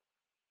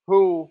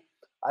 who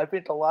I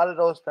think a lot of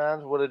those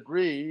fans would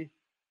agree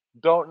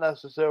don't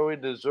necessarily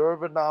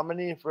deserve a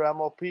nominee for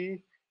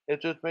MLP.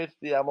 It just makes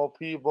the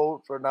MLP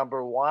vote for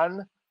number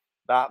one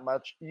that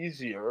much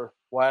easier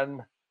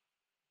when,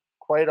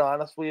 quite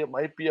honestly, it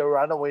might be a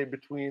runaway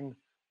between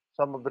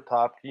some of the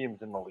top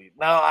teams in the league.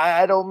 Now,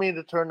 I don't mean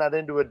to turn that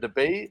into a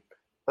debate,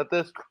 but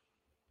this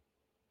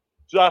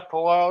Zach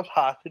Collaros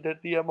has to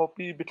get the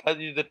MLP because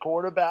he's a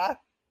quarterback.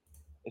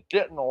 It's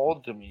getting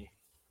old to me.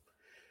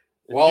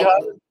 If you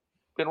haven't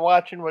been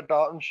watching what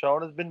Dalton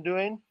Schoen has been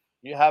doing,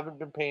 you haven't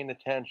been paying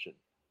attention.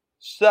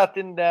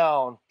 Second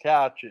down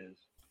catches,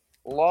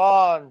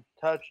 long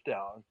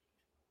touchdowns,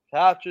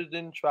 catches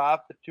in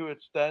traffic to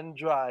extend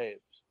drives.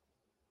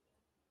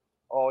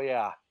 Oh,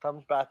 yeah,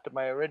 comes back to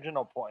my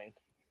original point,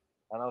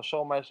 and I'll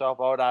show myself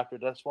out after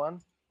this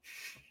one.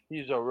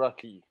 He's a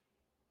rookie.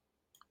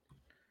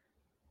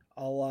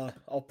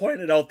 I'll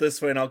point it out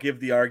this way, and I'll give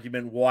the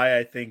argument why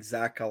I think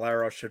Zach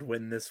Collaros should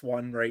win this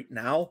one right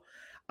now.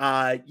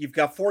 You've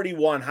got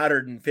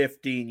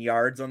 4,115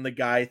 yards on the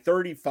guy,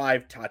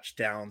 35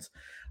 touchdowns,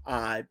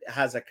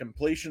 has a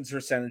completions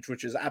percentage,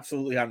 which is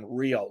absolutely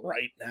unreal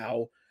right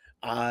now.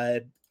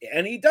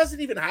 And he doesn't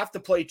even have to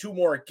play 2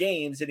 more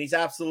games, and he's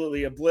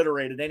absolutely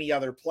obliterated any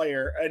other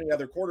player, any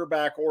other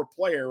quarterback or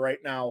player right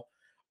now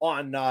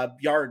on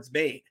yards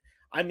made.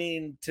 I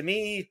mean, to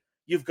me,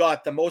 you've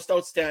got the most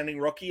outstanding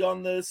rookie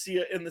in the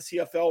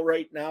CFL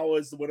right now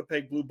is the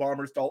Winnipeg Blue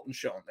Bombers, Dalton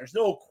Schoen. There's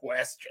no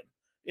question.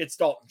 It's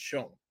Dalton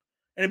Schoen.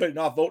 Anybody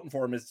not voting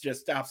for him is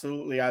just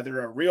absolutely either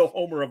a real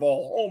homer of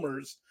all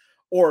homers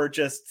or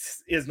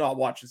just is not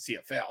watching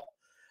CFL.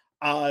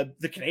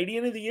 The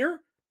Canadian of the Year,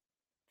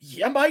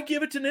 I might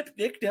give it to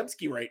Nick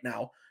Dembski right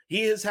now.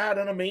 He has had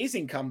an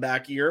amazing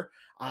comeback year.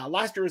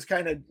 Last year was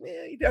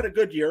he had a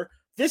good year.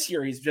 This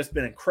year, he's just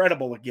been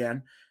incredible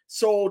again.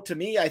 So to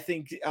me, I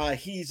think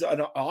he's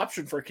an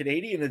option for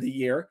Canadian of the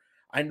Year.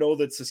 I know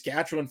that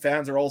Saskatchewan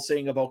fans are all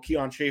saying about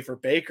Keon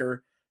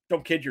Schaefer-Baker.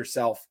 Don't kid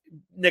yourself.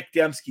 Nick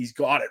Dembski's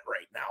got it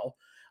right now.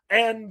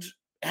 And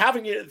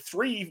having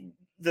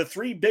the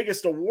 3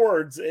 biggest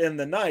awards in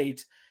the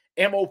night,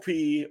 MOP,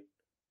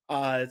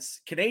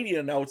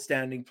 Canadian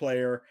Outstanding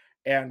Player,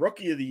 and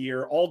Rookie of the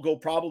Year all go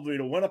probably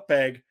to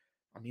Winnipeg.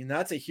 I mean,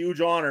 that's a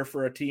huge honor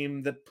for a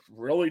team that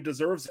really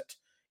deserves it.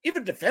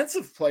 Even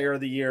Defensive Player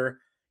of the Year,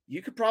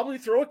 you could probably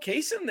throw a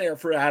case in there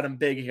for Adam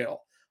Bighill.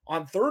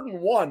 On 3rd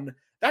and 1,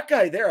 that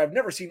guy there, I've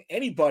never seen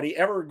anybody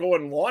ever go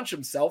and launch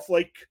himself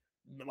like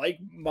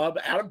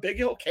Adam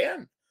Bighill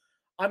can.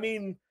 I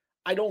mean,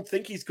 I don't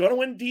think he's going to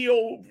win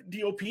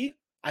DOP.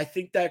 I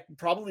think that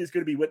probably is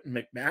going to be Witten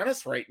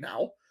McManus right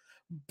now.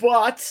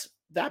 But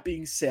that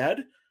being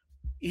said,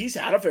 he's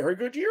had a very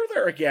good year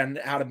there again,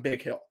 Adam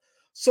Bighill.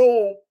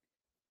 So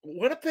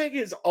Winnipeg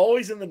is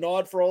always in the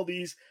nod for all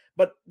these,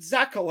 but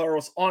Zach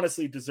Collaros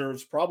honestly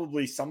deserves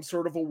probably some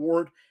sort of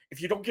award.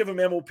 If you don't give him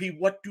MOP,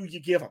 what do you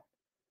give him?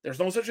 There's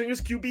no such thing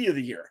as QB of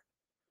the year.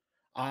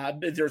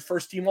 There's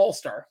first team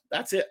all-star.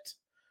 That's it.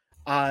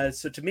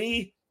 So to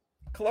me,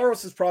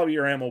 Collaros is probably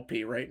your MOP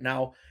right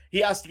now. He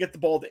has to get the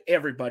ball to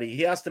everybody.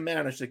 He has to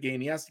manage the game.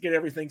 He has to get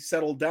everything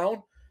settled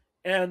down,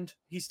 and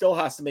he still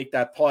has to make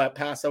that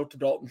pass out to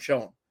Dalton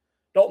Schoen.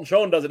 Dalton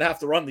Schoen doesn't have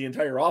to run the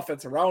entire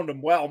offense around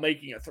him while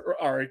making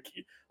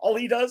all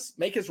he does,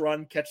 make his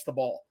run, catch the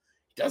ball.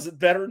 He does it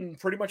better than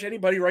pretty much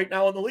anybody right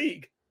now in the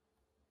league.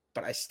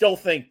 But I still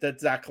think that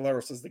Zach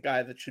Collaros is the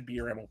guy that should be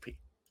your MOP.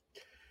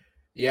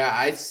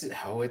 Yeah, it's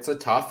a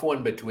tough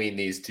one between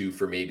these two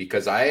for me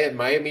because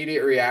my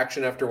immediate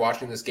reaction after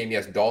watching this game,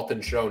 yes,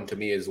 Dalton Schoen to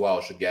me as well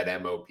should get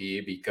MOP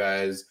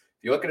because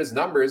if you look at his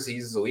numbers,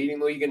 he's leading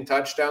the league in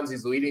touchdowns,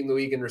 he's leading the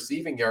league in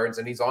receiving yards,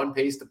 and he's on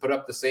pace to put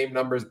up the same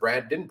numbers.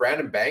 Didn't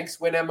Brandon Banks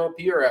win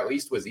MOP, or at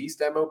least was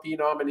East MOP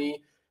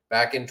nominee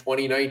back in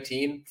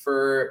 2019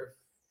 for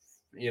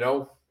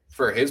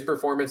his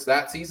performance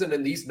that season?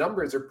 And these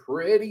numbers are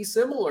pretty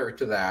similar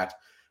to that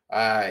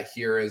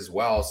here as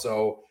well.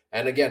 So,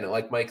 and again,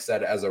 like Mike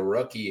said, as a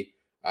rookie,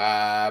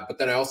 but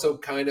then I also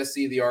kind of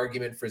see the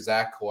argument for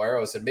Zach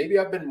Collaros, and maybe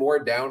I've been more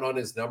down on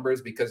his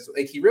numbers because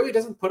he really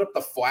doesn't put up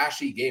the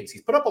flashy games.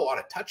 He's put up a lot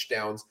of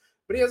touchdowns,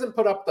 but he hasn't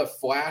put up the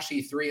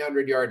flashy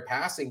 300-yard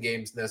passing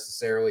games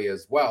necessarily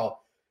as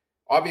well.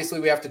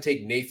 Obviously, we have to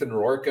take Nathan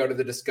Rourke out of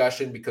the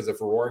discussion because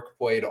if Rourke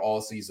played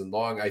all season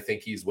long, I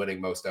think he's winning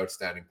most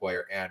outstanding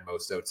player and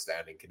most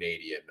outstanding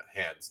Canadian,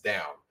 hands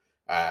down,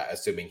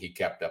 assuming he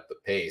kept up the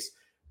pace.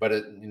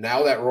 But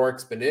now that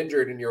Rourke's been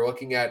injured and you're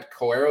looking at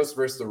Collaros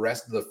versus the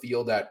rest of the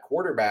field at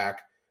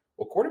quarterback,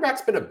 well,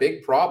 quarterback's been a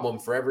big problem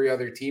for every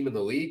other team in the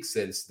league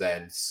since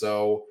then.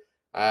 So,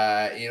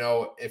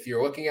 if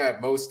you're looking at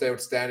most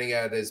outstanding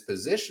at his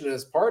position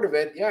as part of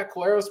it, yeah,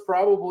 Collaros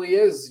probably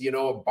is,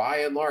 by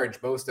and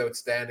large, most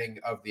outstanding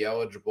of the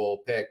eligible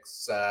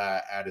picks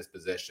at his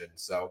position.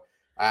 So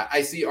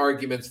I see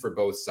arguments for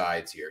both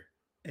sides here.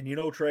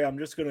 And Trey, I'm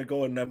just going to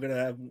go and I'm going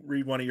to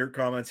read one of your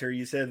comments here.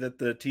 You said that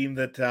the team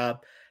that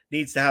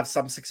needs to have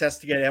some success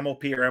to get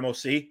MOP or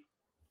MOC.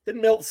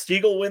 Didn't Milt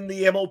Stegall win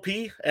the MOP?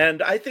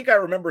 And I think I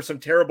remember some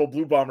terrible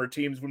Blue Bomber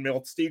teams when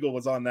Milt Stegall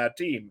was on that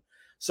team.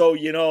 So,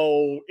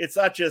 it's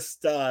not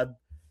just the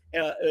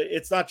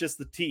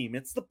team,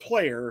 it's the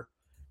player.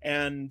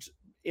 And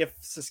if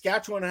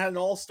Saskatchewan had an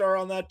all-star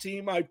on that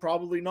team, I'd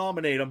probably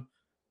nominate him.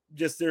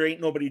 Just there ain't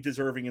nobody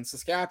deserving in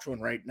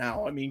Saskatchewan right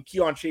now. I mean,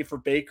 Keon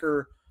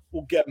Schaefer-Baker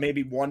will get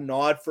maybe one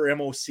nod for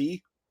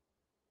MOC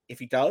if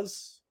he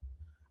does.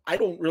 I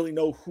don't really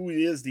know who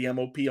is the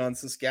MOP on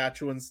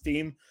Saskatchewan's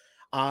team.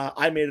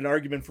 I made an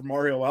argument for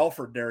Mario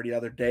Alford there the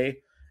other day,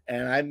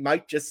 and I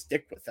might just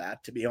stick with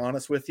that, to be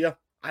honest with you.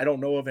 I don't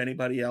know of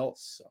anybody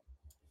else. So.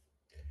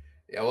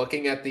 Yeah,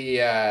 looking at the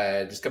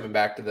just coming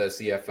back to the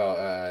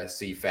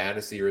CFL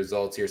fantasy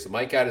results here. So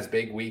Mike had his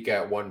big week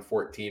at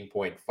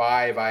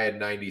 114.5. I had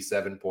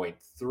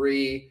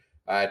 97.3.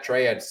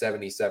 Trey had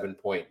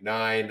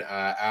 77.9.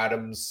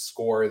 Adam's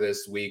score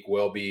this week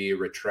will be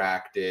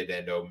retracted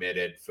and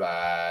omitted.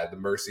 The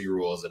mercy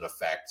rule is in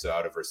effect, so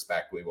out of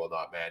respect, we will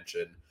not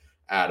mention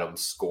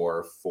Adam's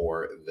score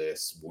for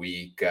this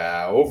week.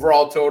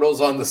 Overall totals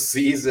on the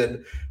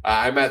season,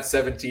 I'm at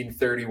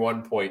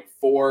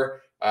 1731.4.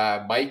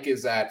 Mike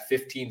is at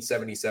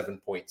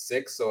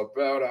 1577.6, so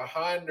about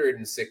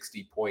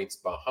 160 points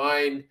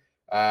behind.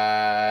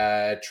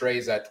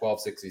 Trey's at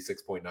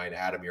 1266.9.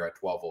 Adam, you're at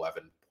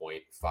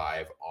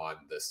 1211.5 on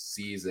the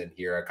season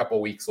here. A couple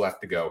weeks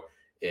left to go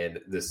in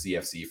the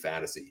CFC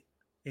fantasy.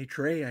 Hey,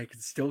 Trey, I can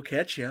still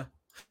catch you.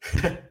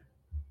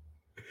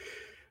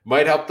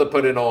 Might help to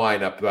put in a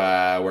lineup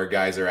where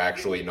guys are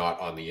actually not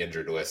on the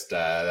injured list.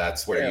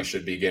 That's where you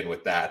should begin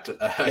with that.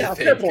 I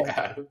think.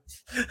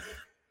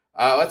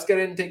 Let's get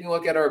in and take a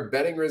look at our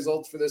betting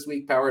results for this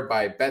week, powered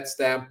by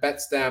BetStamp.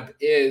 BetStamp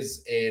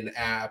is an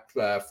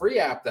free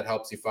app that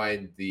helps you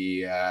find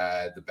the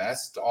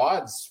best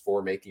odds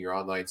for making your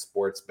online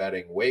sports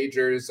betting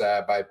wagers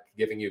by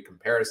giving you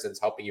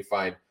comparisons, helping you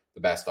find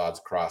the best odds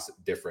across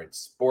different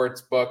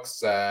sports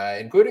books,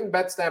 including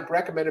BetStamp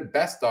recommended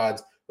best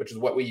odds, which is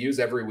what we use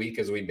every week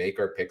as we make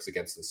our picks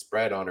against the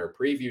spread on our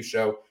preview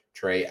show,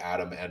 Trey,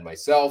 Adam, and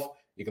myself.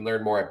 You can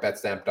learn more at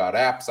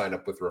betstamp.app. Sign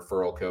up with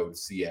referral code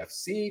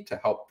CFC to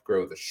help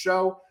grow the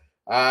show.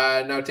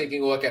 Now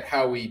taking a look at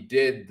how we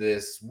did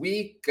this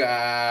week.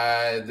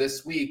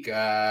 This week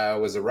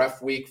was a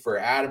rough week for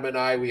Adam and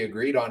I. We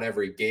agreed on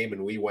every game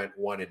and we went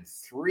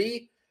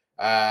 1-3.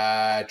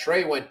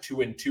 Trey went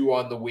 2-2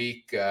 on the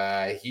week.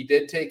 He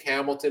did take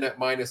Hamilton at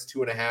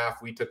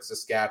 -2.5. We took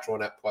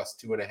Saskatchewan at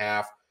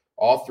 +2.5.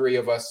 All three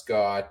of us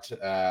got,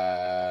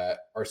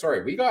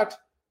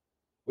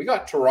 we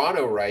got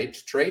Toronto right.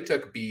 Trey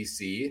took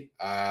BC.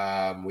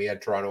 We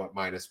had Toronto at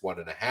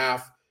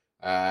 -1.5.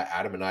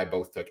 Adam and I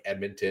both took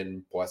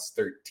Edmonton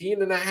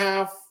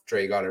 +13.5.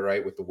 Trey got it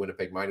right with the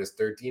Winnipeg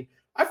 -13.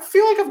 I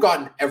feel like I've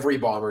gotten every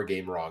Bomber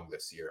game wrong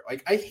this year.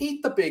 Like, I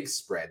hate the big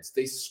spreads.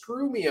 They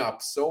screw me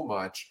up so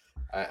much.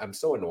 I'm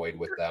so annoyed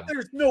with them.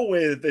 There's no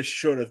way that this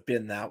should have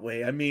been that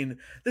way. I mean,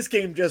 this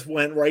game just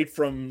went right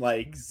from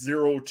like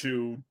 0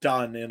 to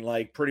done in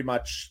like pretty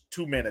much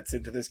 2 minutes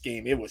into this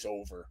game. It was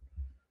over.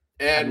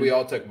 And we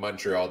all took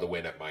Montreal to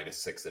win at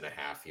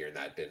 -6.5 here, and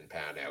that didn't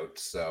pan out.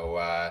 So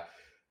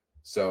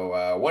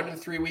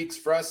 1-3 weeks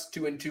for us,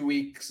 2-2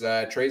 weeks.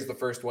 Trey's the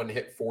first one to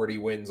hit 40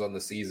 wins on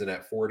the season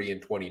at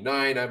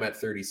 40-29. I'm at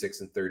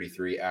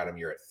 36-33. Adam,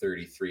 you're at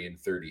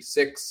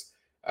 33-36.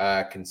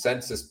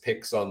 Consensus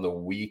picks on the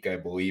week, I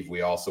believe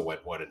we also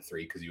went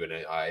 1-3 because you and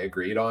I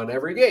agreed on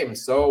every game.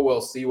 So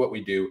we'll see what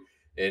we do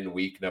in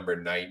week number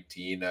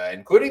 19,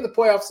 including the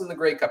playoffs in the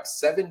Grey Cup.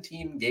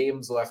 17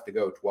 games left to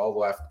go, 12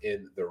 left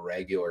in the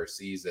regular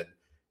season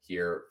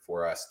here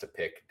for us to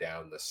pick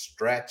down the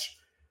stretch.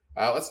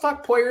 Let's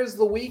talk players of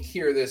the week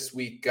here this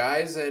week,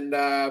 guys. And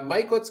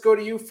Mike, let's go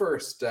to you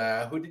first.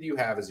 Who did you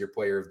have as your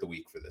player of the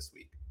week for this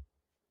week?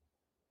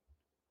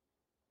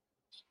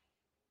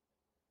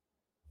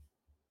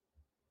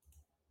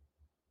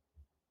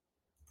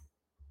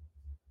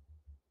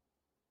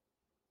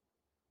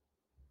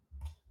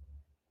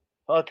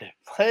 Okay,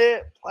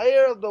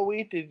 player of the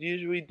week is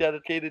usually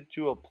dedicated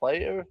to a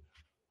player.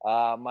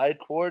 My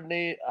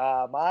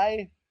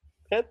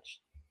pitch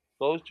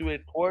goes to a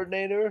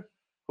coordinator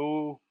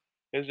who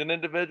is an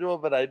individual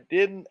that I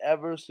didn't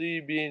ever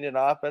see being an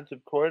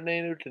offensive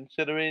coordinator,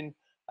 considering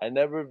I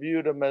never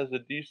viewed him as a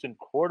decent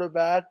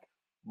quarterback.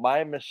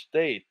 My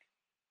mistake.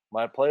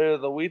 My player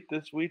of the week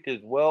this week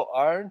is Will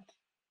Arndt,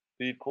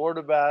 the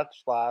quarterback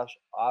slash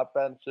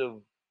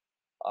offensive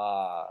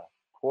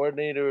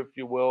coordinator, if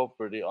you will,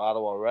 for the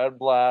Ottawa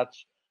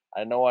Redblacks.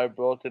 I know I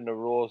broke in the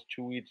rules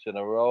 2 weeks in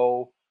a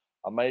row.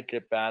 I might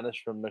get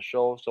banished from the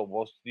show, so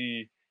we'll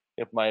see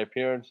if my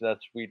appearance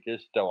next week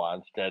is still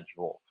on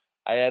schedule.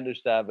 I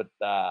understand, but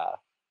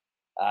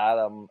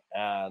Adam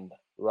and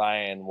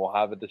Ryan will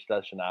have a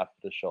discussion after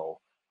the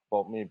show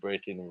about me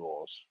breaking the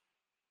rules.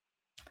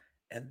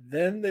 And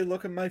then they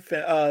look at my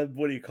picks of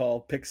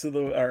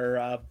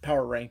the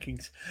power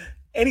rankings.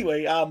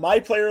 Anyway, my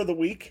player of the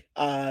week,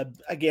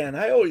 again,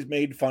 I always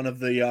made fun of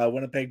the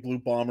Winnipeg Blue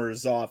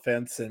Bombers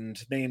offense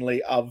and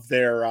mainly of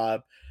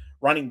their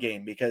running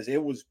game because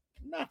it was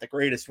not the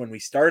greatest when we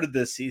started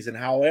this season.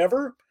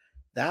 However,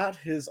 that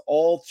has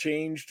all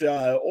changed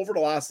over the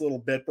last little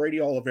bit.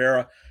 Brady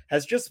Oliveira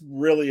has just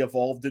really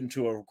evolved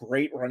into a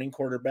great running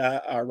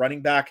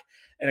back,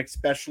 and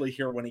especially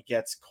here when he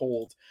gets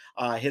cold.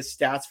 His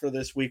stats for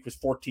this week was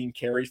 14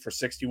 carries for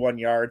 61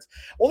 yards,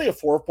 only a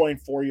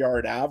 4.4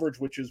 yard average,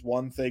 which is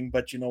one thing,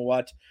 but you know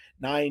what?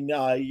 9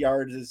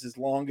 yards is his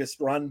longest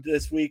run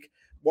this week.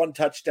 One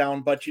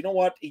touchdown, but you know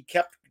what? He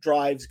kept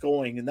drives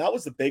going, and that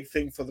was the big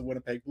thing for the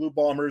Winnipeg Blue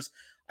Bombers.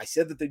 I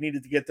said that they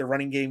needed to get their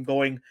running game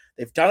going.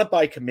 They've done it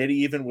by committee,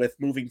 even with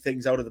moving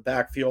things out of the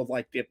backfield,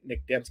 like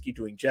Nick Dembski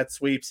doing jet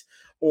sweeps,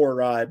 or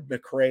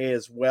McRae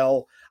as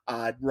well,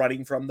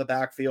 running from the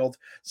backfield.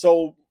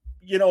 So,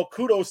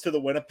 kudos to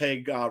the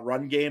Winnipeg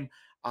run game.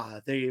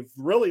 They've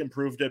really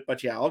improved it,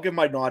 but yeah, I'll give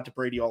my nod to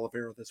Brady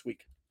Oliveira this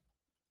week.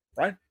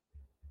 Right?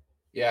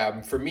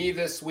 Yeah, for me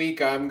this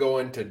week, I'm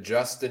going to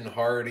Justin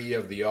Hardy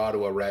of the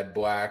Ottawa Red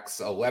Blacks.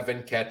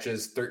 11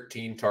 catches,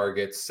 13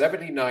 targets,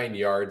 79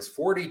 yards,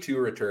 42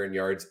 return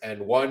yards,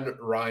 and one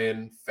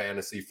Ryan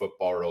fantasy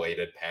football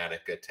related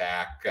panic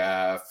attack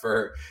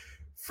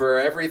for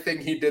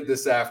everything he did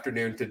this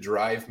afternoon to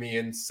drive me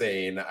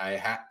insane. I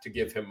had to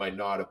give him my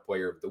nod of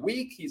player of the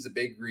week. He's a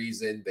big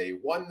reason they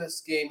won this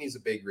game. He's a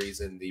big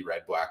reason the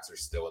Red Blacks are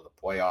still in the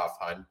playoff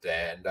hunt.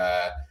 And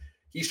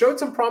he showed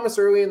some promise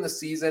early in the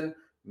season.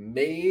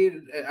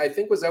 I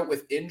think was out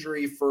with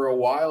injury for a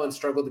while and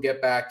struggled to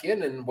get back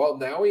in. And well,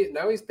 now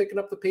he's picking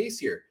up the pace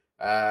here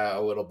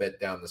a little bit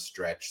down the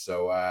stretch.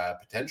 So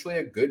potentially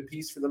a good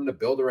piece for them to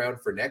build around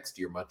for next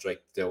year, much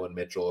like Dylan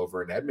Mitchell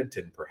over in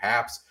Edmonton,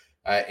 perhaps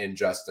in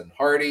Justin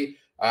Hardy.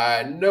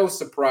 No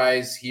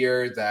surprise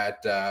here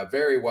that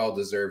very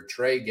well-deserved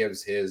Trey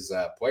gives his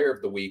player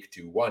of the week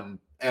to one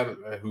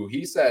who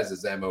he says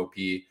is MOP,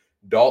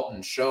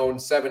 Dalton Schoen,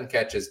 7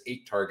 catches,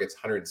 8 targets,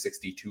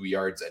 162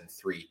 yards, and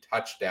 3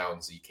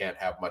 touchdowns. You can't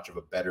have much of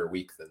a better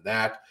week than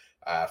that.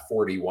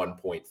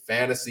 41-point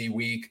fantasy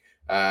week.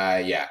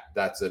 Yeah,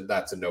 that's a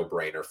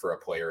no-brainer for a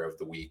player of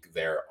the week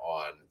there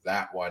on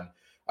that one.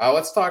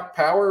 Let's talk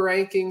power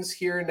rankings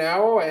here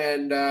now,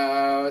 and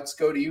let's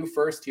go to you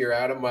first here,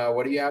 Adam.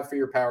 What do you have for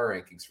your power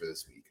rankings for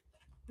this week?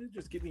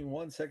 Just give me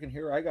 1 second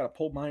here. I got to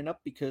pull mine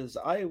up because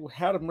I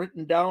had them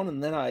written down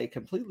and then I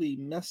completely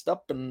messed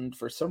up. And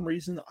for some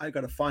reason, I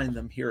got to find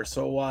them here.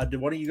 So do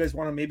one of you guys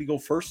want to maybe go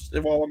first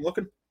while I'm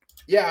looking?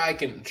 Yeah, I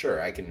can. Sure,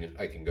 I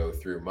can go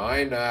through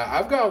mine.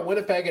 I've got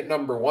Winnipeg at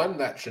number 1.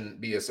 That shouldn't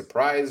be a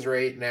surprise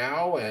right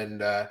now.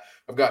 And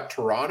I've got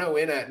Toronto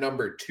in at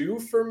number 2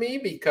 for me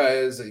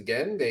because,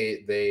 again,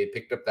 they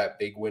picked up that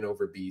big win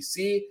over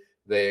BC.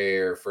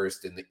 They're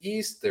first in the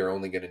East. They're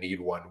only going to need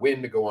one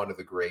win to go on to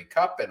the Grey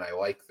Cup, and I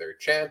like their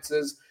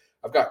chances.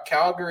 I've got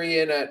Calgary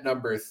in at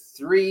number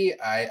 3.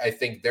 I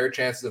think their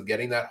chances of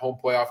getting that home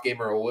playoff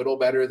game are a little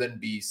better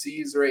than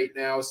BC's right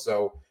now,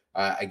 so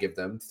I give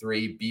them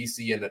 3.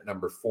 BC in at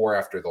number 4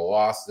 after the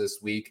loss this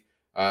week.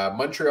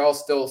 Montreal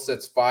still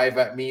sits 5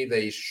 at me.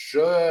 They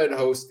should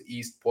host the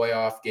East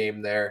playoff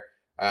game there.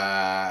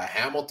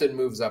 Hamilton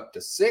moves up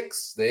to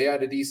 6. They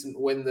had a decent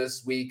win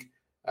this week.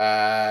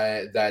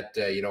 That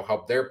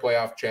helped their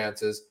playoff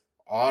chances.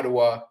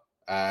 Ottawa,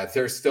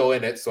 they're still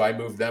in it, so I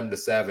moved them to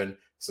 7.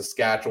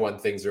 Saskatchewan,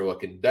 things are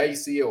looking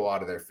dicey. A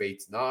lot of their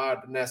fate's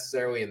not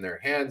necessarily in their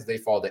hands. They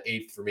fall to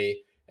 8th for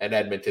me. And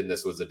Edmonton,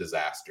 this was a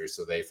disaster,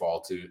 so they fall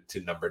to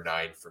number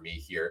 9 for me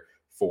here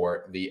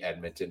for the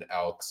Edmonton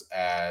Elks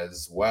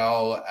as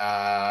well.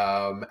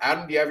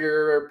 Adam, do you have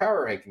your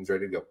power rankings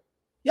ready to go?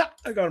 Yeah,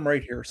 I got them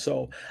right here.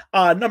 So,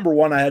 number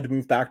 1, I had to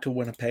move back to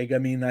Winnipeg. I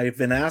mean, I've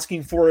been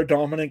asking for a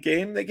dominant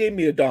game. They gave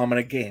me a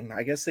dominant game.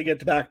 I guess they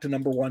get back to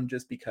number 1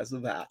 just because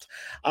of that.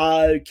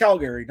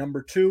 Calgary,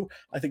 number 2.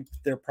 I think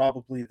they're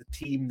probably the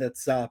team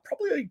that's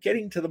probably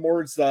getting to the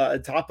more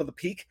top of the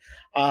peak.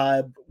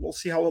 We'll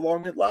see how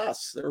long it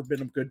lasts. They've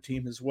been a good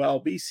team as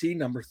well. BC,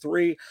 number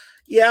 3.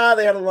 Yeah,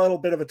 they had a little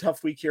bit of a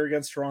tough week here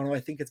against Toronto. I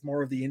think it's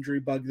more of the injury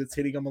bug that's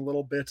hitting them a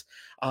little bit,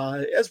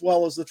 as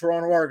well as the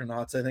Toronto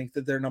Argonauts. I think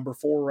that they're number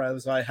 4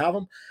 as I have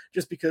them,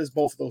 just because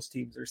both of those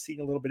teams are seeing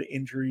a little bit of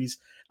injuries,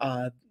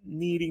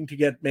 needing to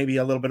get maybe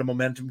a little bit of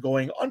momentum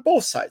going on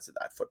both sides of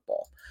that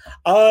football.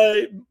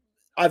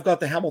 I've got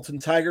the Hamilton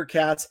Tiger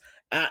Cats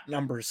at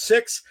number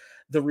 6.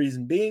 The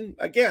reason being,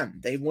 again,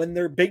 they win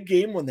their big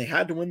game when they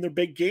had to win their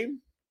big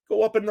game,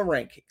 go up in the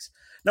rankings.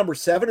 Number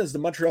 7 is the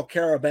Montreal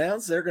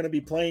Carabins. They're going to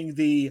be playing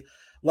the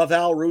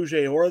Laval Rouge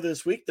et Or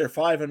this week. They're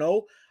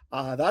 5-0.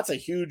 That's a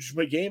huge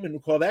game in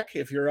Quebec.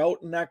 If you're out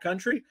in that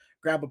country,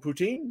 grab a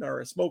poutine or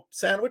a smoked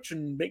sandwich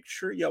and make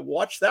sure you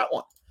watch that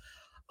one.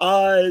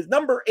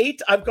 Number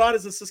 8 I've got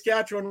is the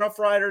Saskatchewan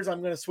Roughriders. I'm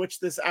going to switch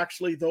this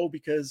actually, though,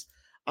 because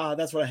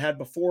that's what I had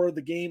before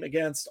the game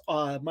against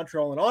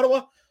Montreal and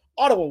Ottawa.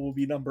 Ottawa will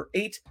be number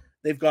 8.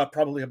 They've got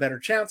probably a better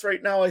chance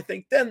right now, I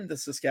think, than the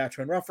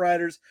Saskatchewan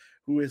Roughriders.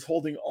 who is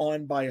holding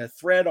on by a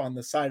thread on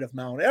the side of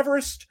Mount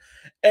Everest.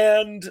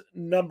 And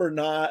number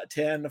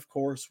 10, of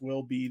course,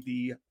 will be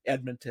the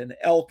Edmonton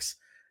Elks.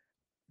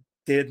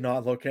 Did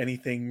not look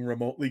anything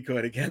remotely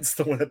good against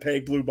the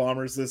Winnipeg Blue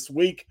Bombers this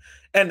week,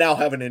 and now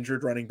have an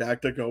injured running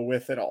back to go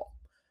with it all.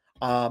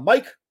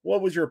 Mike,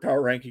 what was your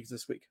power rankings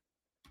this week?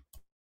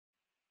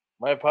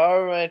 My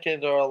power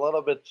rankings are a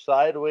little bit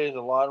sideways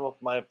along with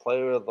my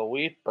player of the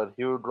week, but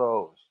here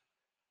goes.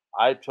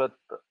 I took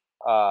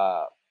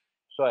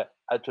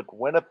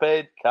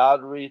Winnipeg,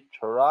 Calgary,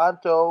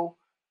 Toronto,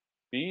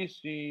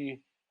 BC,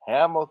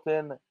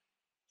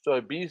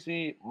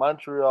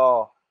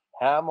 Montreal,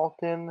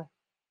 Hamilton,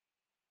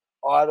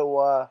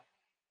 Ottawa,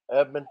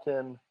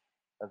 Edmonton,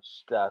 and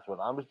Saskatchewan.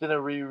 I'm just going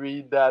to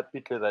reread that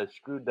because I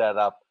screwed that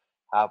up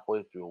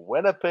halfway through.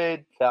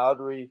 Winnipeg,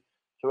 Calgary,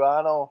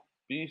 Toronto,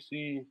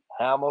 BC,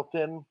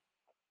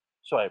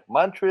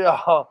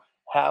 Montreal,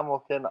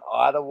 Hamilton,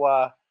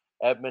 Ottawa,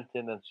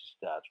 Edmonton, and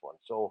Saskatchewan.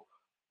 So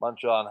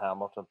Montreal and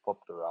Hamilton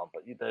flipped around,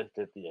 but you guys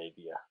get the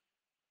idea.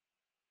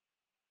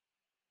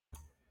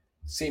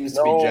 Seems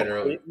to be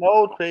general.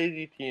 No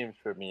crazy teams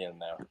for me in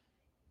there.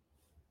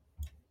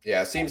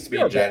 Yeah, seems to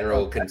be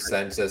general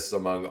consensus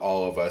among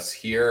all of us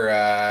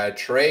here.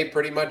 Trey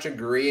pretty much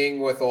agreeing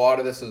with a lot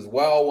of this as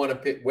well.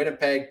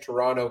 Winnipeg,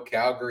 Toronto,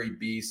 Calgary,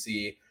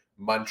 BC,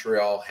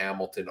 Montreal,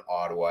 Hamilton,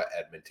 Ottawa,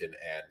 Edmonton,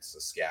 and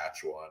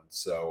Saskatchewan.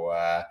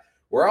 So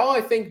we're all, I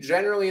think,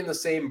 generally in the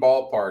same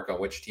ballpark on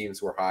which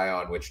teams we're high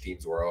on, which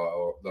teams we're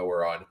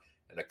lower on,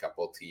 and a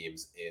couple of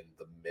teams in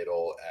the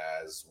middle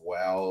as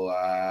well.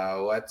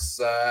 I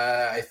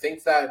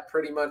think that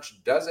pretty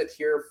much does it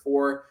here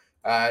for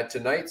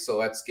tonight. So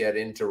let's get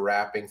into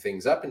wrapping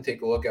things up and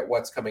take a look at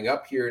what's coming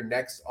up here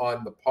next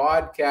on the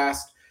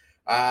podcast.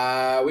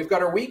 We've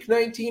got our Week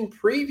 19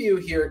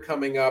 preview here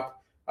coming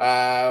up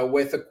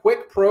with a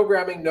quick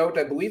programming note.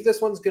 I believe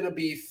this one's going to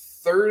be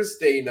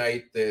Thursday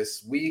night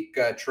this week.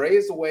 Trey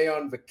is away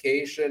on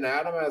vacation.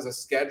 Adam has a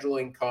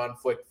scheduling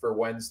conflict for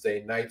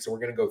Wednesday night, so we're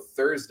going to go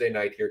Thursday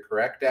night here,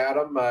 correct,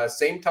 Adam?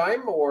 Same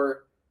time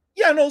or...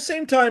 Yeah, no,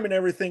 same time and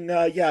everything.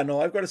 I've got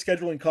a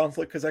scheduling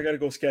conflict because I got to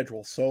go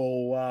schedule.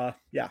 So,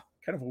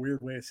 kind of a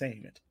weird way of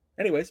saying it.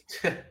 Anyways.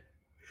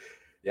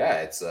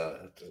 Yeah, it's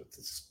a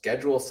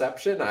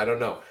scheduleception. I don't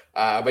know.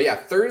 But yeah,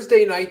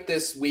 Thursday night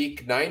this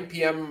week, 9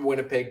 p.m.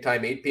 Winnipeg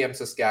time, 8 p.m.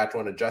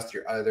 Saskatchewan. Adjust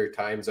your other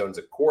time zones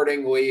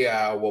accordingly.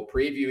 We'll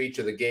preview each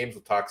of the games.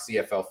 We'll talk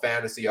CFL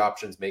fantasy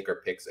options, make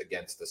our picks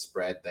against the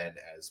spread then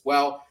as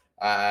well.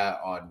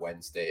 On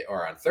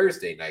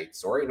Thursday night.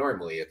 Sorry,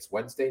 normally it's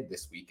Wednesday.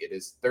 This week it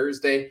is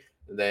Thursday.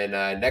 And then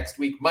next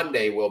week,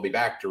 Monday, we'll be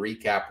back to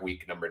recap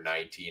week number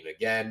 19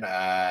 again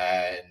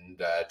and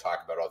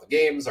talk about all the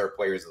games, our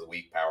players of the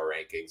week, power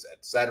rankings,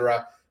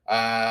 etc.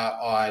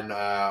 On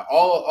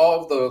all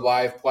of the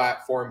live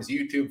platforms,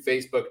 YouTube,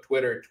 Facebook,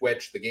 Twitter,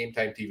 Twitch, the Game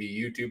Time TV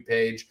YouTube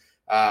page,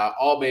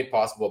 all made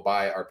possible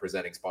by our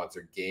presenting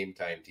sponsor, Game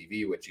Time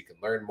TV, which you can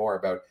learn more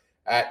about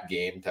at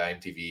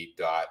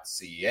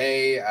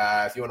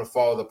GameTimeTV.ca. If you want to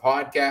follow the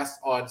podcast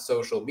on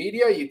social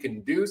media, you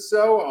can do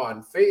so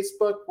on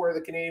Facebook. We're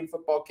the Canadian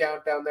Football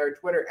Countdown there.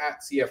 Twitter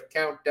at CF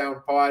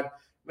Countdown Pod.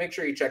 Make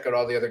sure you check out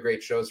all the other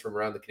great shows from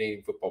around the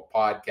Canadian Football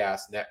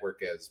Podcast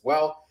Network as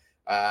well.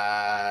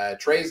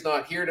 Trey's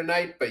not here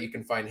tonight, but you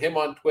can find him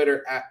on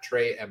Twitter at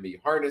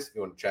TreyMBHarness if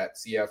you want to chat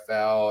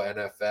CFL,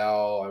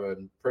 NFL,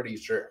 I'm pretty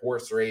sure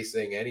horse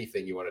racing,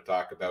 anything you want to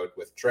talk about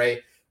with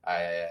Trey.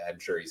 I'm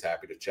sure he's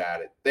happy to chat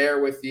it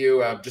there with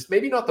you. Just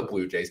maybe not the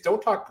Blue Jays. Don't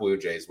talk Blue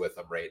Jays with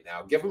him right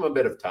now. Give him a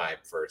bit of time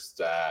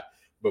first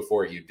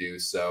before you do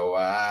so.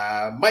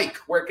 Mike,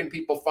 where can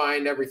people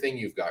find everything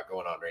you've got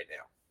going on right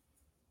now?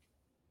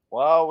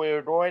 Well,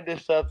 we're going to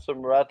set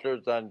some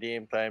records on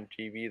Game Time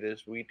TV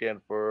this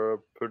weekend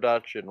for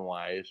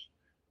production-wise.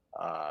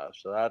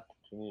 So that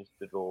continues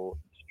to go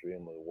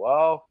extremely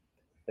well.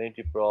 Thank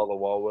you for all the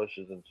well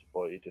wishes and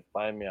support. You can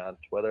find me on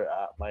Twitter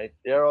at Mike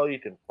Darrell. You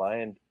can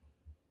find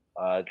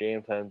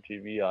Game Time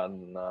TV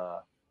on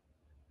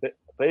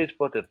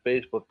Facebook at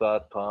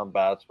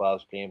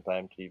facebook.com/Game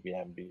Time TV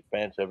MB.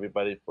 Thanks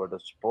everybody for the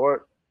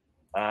support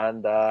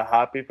and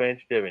happy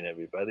Thanksgiving,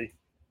 everybody.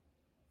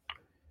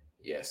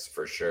 Yes,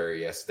 for sure.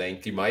 Yes,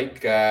 thank you,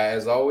 Mike,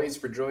 as always,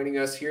 for joining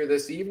us here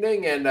this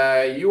evening. And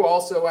you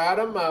also,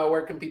 Adam,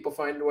 where can people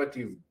find what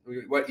you've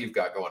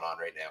got going on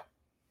right now?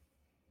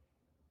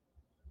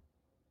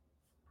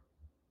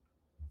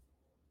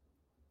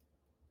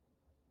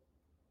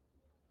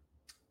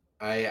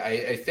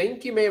 I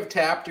think you may have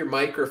tapped your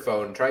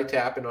microphone. Try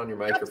tapping on your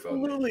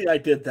microphone. Absolutely, I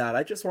did that.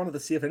 I just wanted to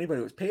see if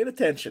anybody was paying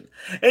attention.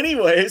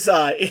 Anyways,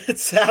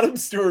 it's Adam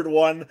Stewart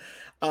 1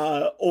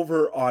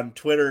 over on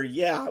Twitter.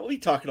 Yeah, we'll be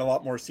talking a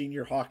lot more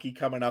senior hockey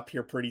coming up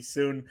here pretty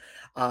soon.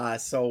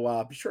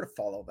 So be sure to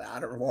follow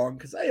that along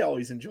because I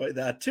always enjoy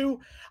that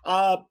too.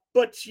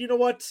 But you know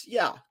what?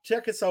 Yeah,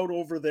 check us out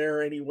over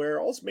there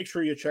anywhere. Also, make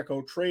sure you check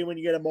out Trey when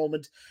you get a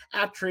moment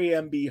at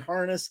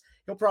TreyMBHarness.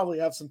 He'll probably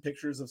have some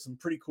pictures of some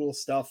pretty cool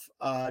stuff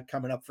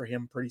coming up for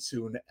him pretty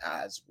soon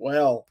as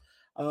well.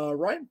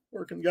 Ryan,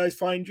 where can guys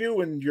find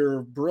you and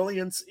your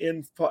brilliance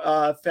in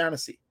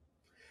fantasy?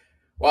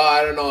 Well,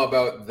 I don't know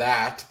about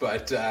that,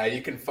 but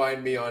you can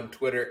find me on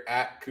Twitter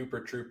at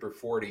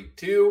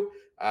CooperTrooper42.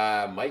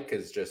 Mike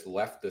has just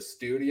left the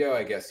studio.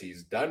 I guess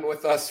he's done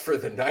with us for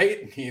the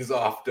night and he's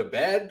off to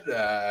bed,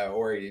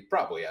 or he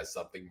probably has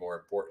something more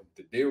important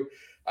to do.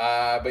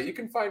 But you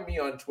can find me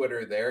on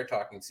Twitter there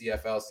talking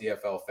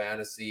CFL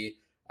fantasy,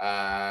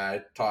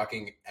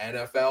 talking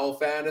NFL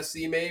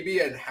fantasy maybe,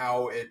 and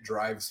how it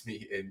drives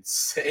me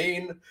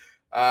insane.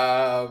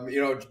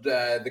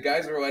 The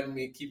guys are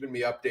keeping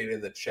me updated in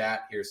the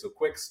chat here. So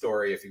quick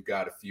story, if you've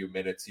got a few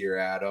minutes here,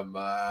 Adam,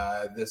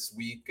 this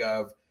week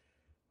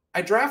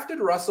I drafted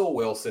Russell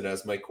Wilson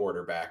as my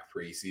quarterback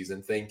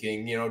preseason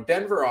thinking,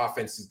 Denver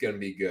offense is going to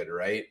be good,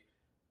 right?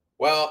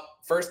 Well,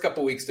 first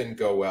couple weeks didn't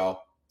go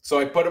well. So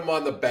I put him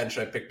on the bench.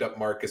 I picked up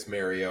Marcus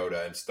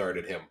Mariota and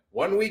started him.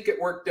 1 week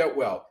it worked out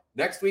well.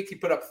 Next week he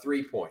put up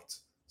 3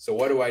 points. So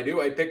what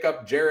do? I pick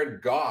up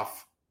Jared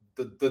Goff,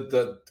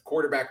 the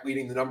quarterback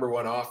leading the number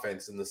one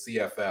offense in the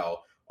CFL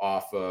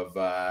off of,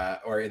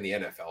 or in the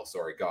NFL,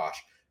 sorry,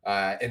 gosh,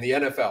 in the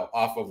NFL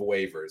off of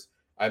waivers.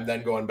 I'm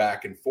then going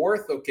back and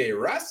forth. Okay,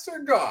 Russ or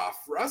Goff?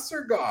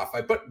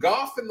 I put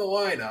Goff in the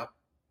lineup.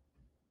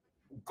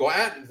 Go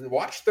out and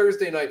watch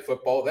Thursday Night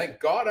Football. Thank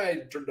God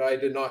I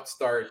did not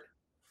start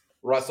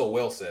Russell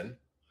Wilson.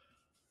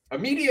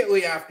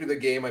 Immediately after the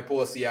game, I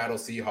pull a Seattle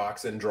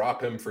Seahawks and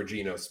drop him for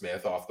Geno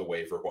Smith off the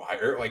waiver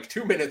wire, like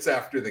 2 minutes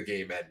after the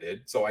game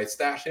ended. So I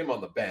stash him on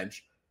the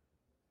bench.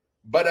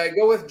 But I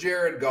go with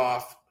Jared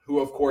Goff, who,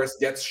 of course,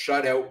 gets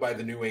shut out by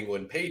the New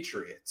England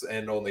Patriots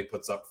and only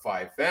puts up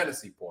 5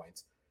 fantasy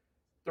points.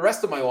 The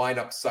rest of my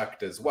lineup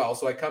sucked as well.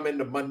 So I come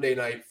into Monday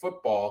Night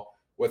Football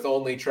with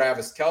only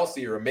Travis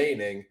Kelce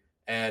remaining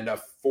and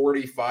a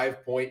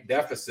 45-point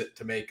deficit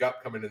to make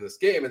up coming in this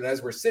game. And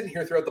as we're sitting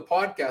here throughout the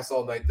podcast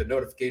all night, the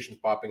notifications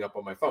popping up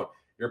on my phone.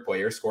 Your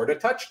player scored a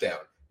touchdown.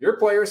 Your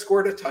player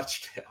scored a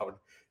touchdown.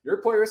 Your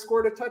player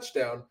scored a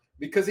touchdown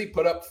because he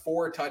put up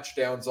 4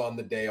 touchdowns on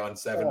the day on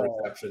 7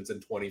 receptions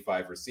and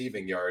 25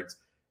 receiving yards.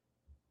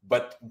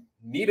 But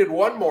needed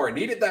one more,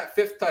 needed that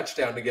 5th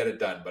touchdown to get it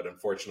done, but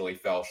unfortunately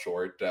fell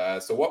short.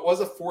 So what was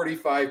a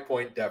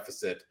 45-point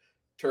deficit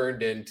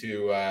turned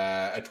into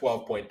a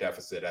 12-point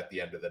deficit at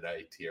the end of the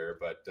night here.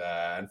 But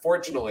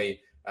unfortunately,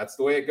 that's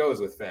the way it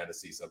goes with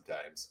fantasy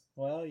sometimes.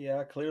 Well,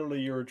 yeah,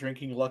 clearly you were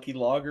drinking Lucky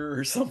Lager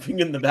or something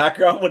in the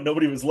background when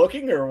nobody was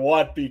looking, or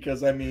what?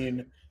 Because, I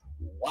mean,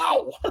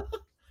 wow.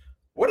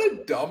 What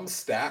a dumb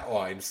stat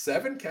line.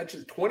 7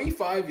 catches,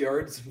 25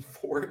 yards, and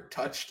 4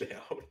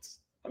 touchdowns.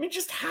 I mean,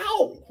 just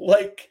how?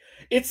 Like,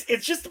 it's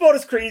just about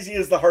as crazy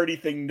as the Hardy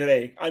thing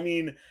today. I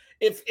mean,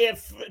 if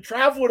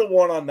Trav would have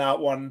won on that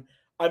one,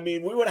 I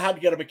mean, we would have had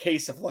to get him a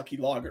case of Lucky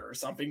Lager or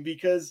something,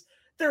 because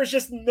there's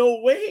just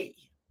no way.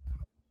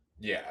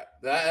 Yeah,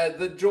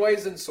 the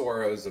joys and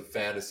sorrows of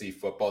fantasy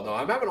football. No,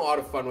 I'm having a lot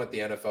of fun with the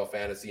NFL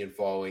fantasy and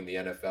following the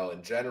NFL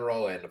in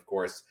general. And of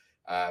course,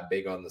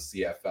 big on the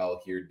CFL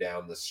here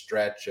down the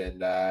stretch.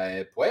 And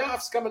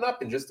playoffs coming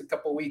up in just a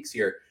couple weeks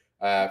here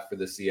for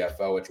the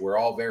CFL, which we're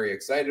all very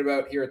excited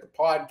about here at the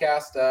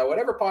podcast.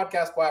 Whatever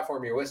podcast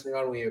platform you're listening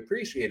on, we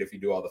appreciate if you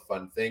do all the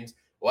fun things.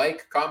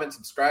 Like, comment,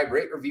 subscribe,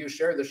 rate, review,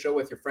 share the show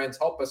with your friends.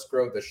 Help us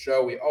grow the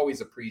show. We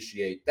always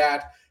appreciate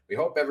that. We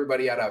hope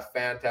everybody had a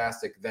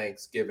fantastic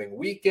Thanksgiving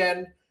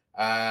weekend.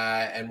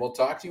 And we'll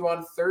talk to you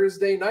on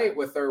Thursday night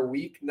with our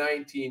Week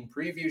 19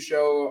 preview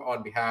show.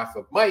 On behalf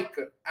of Mike,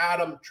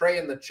 Adam, Trey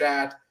in the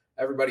chat,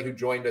 everybody who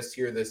joined us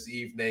here this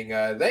evening,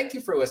 thank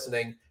you for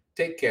listening.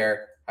 Take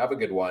care. Have a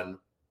good one.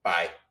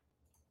 Bye.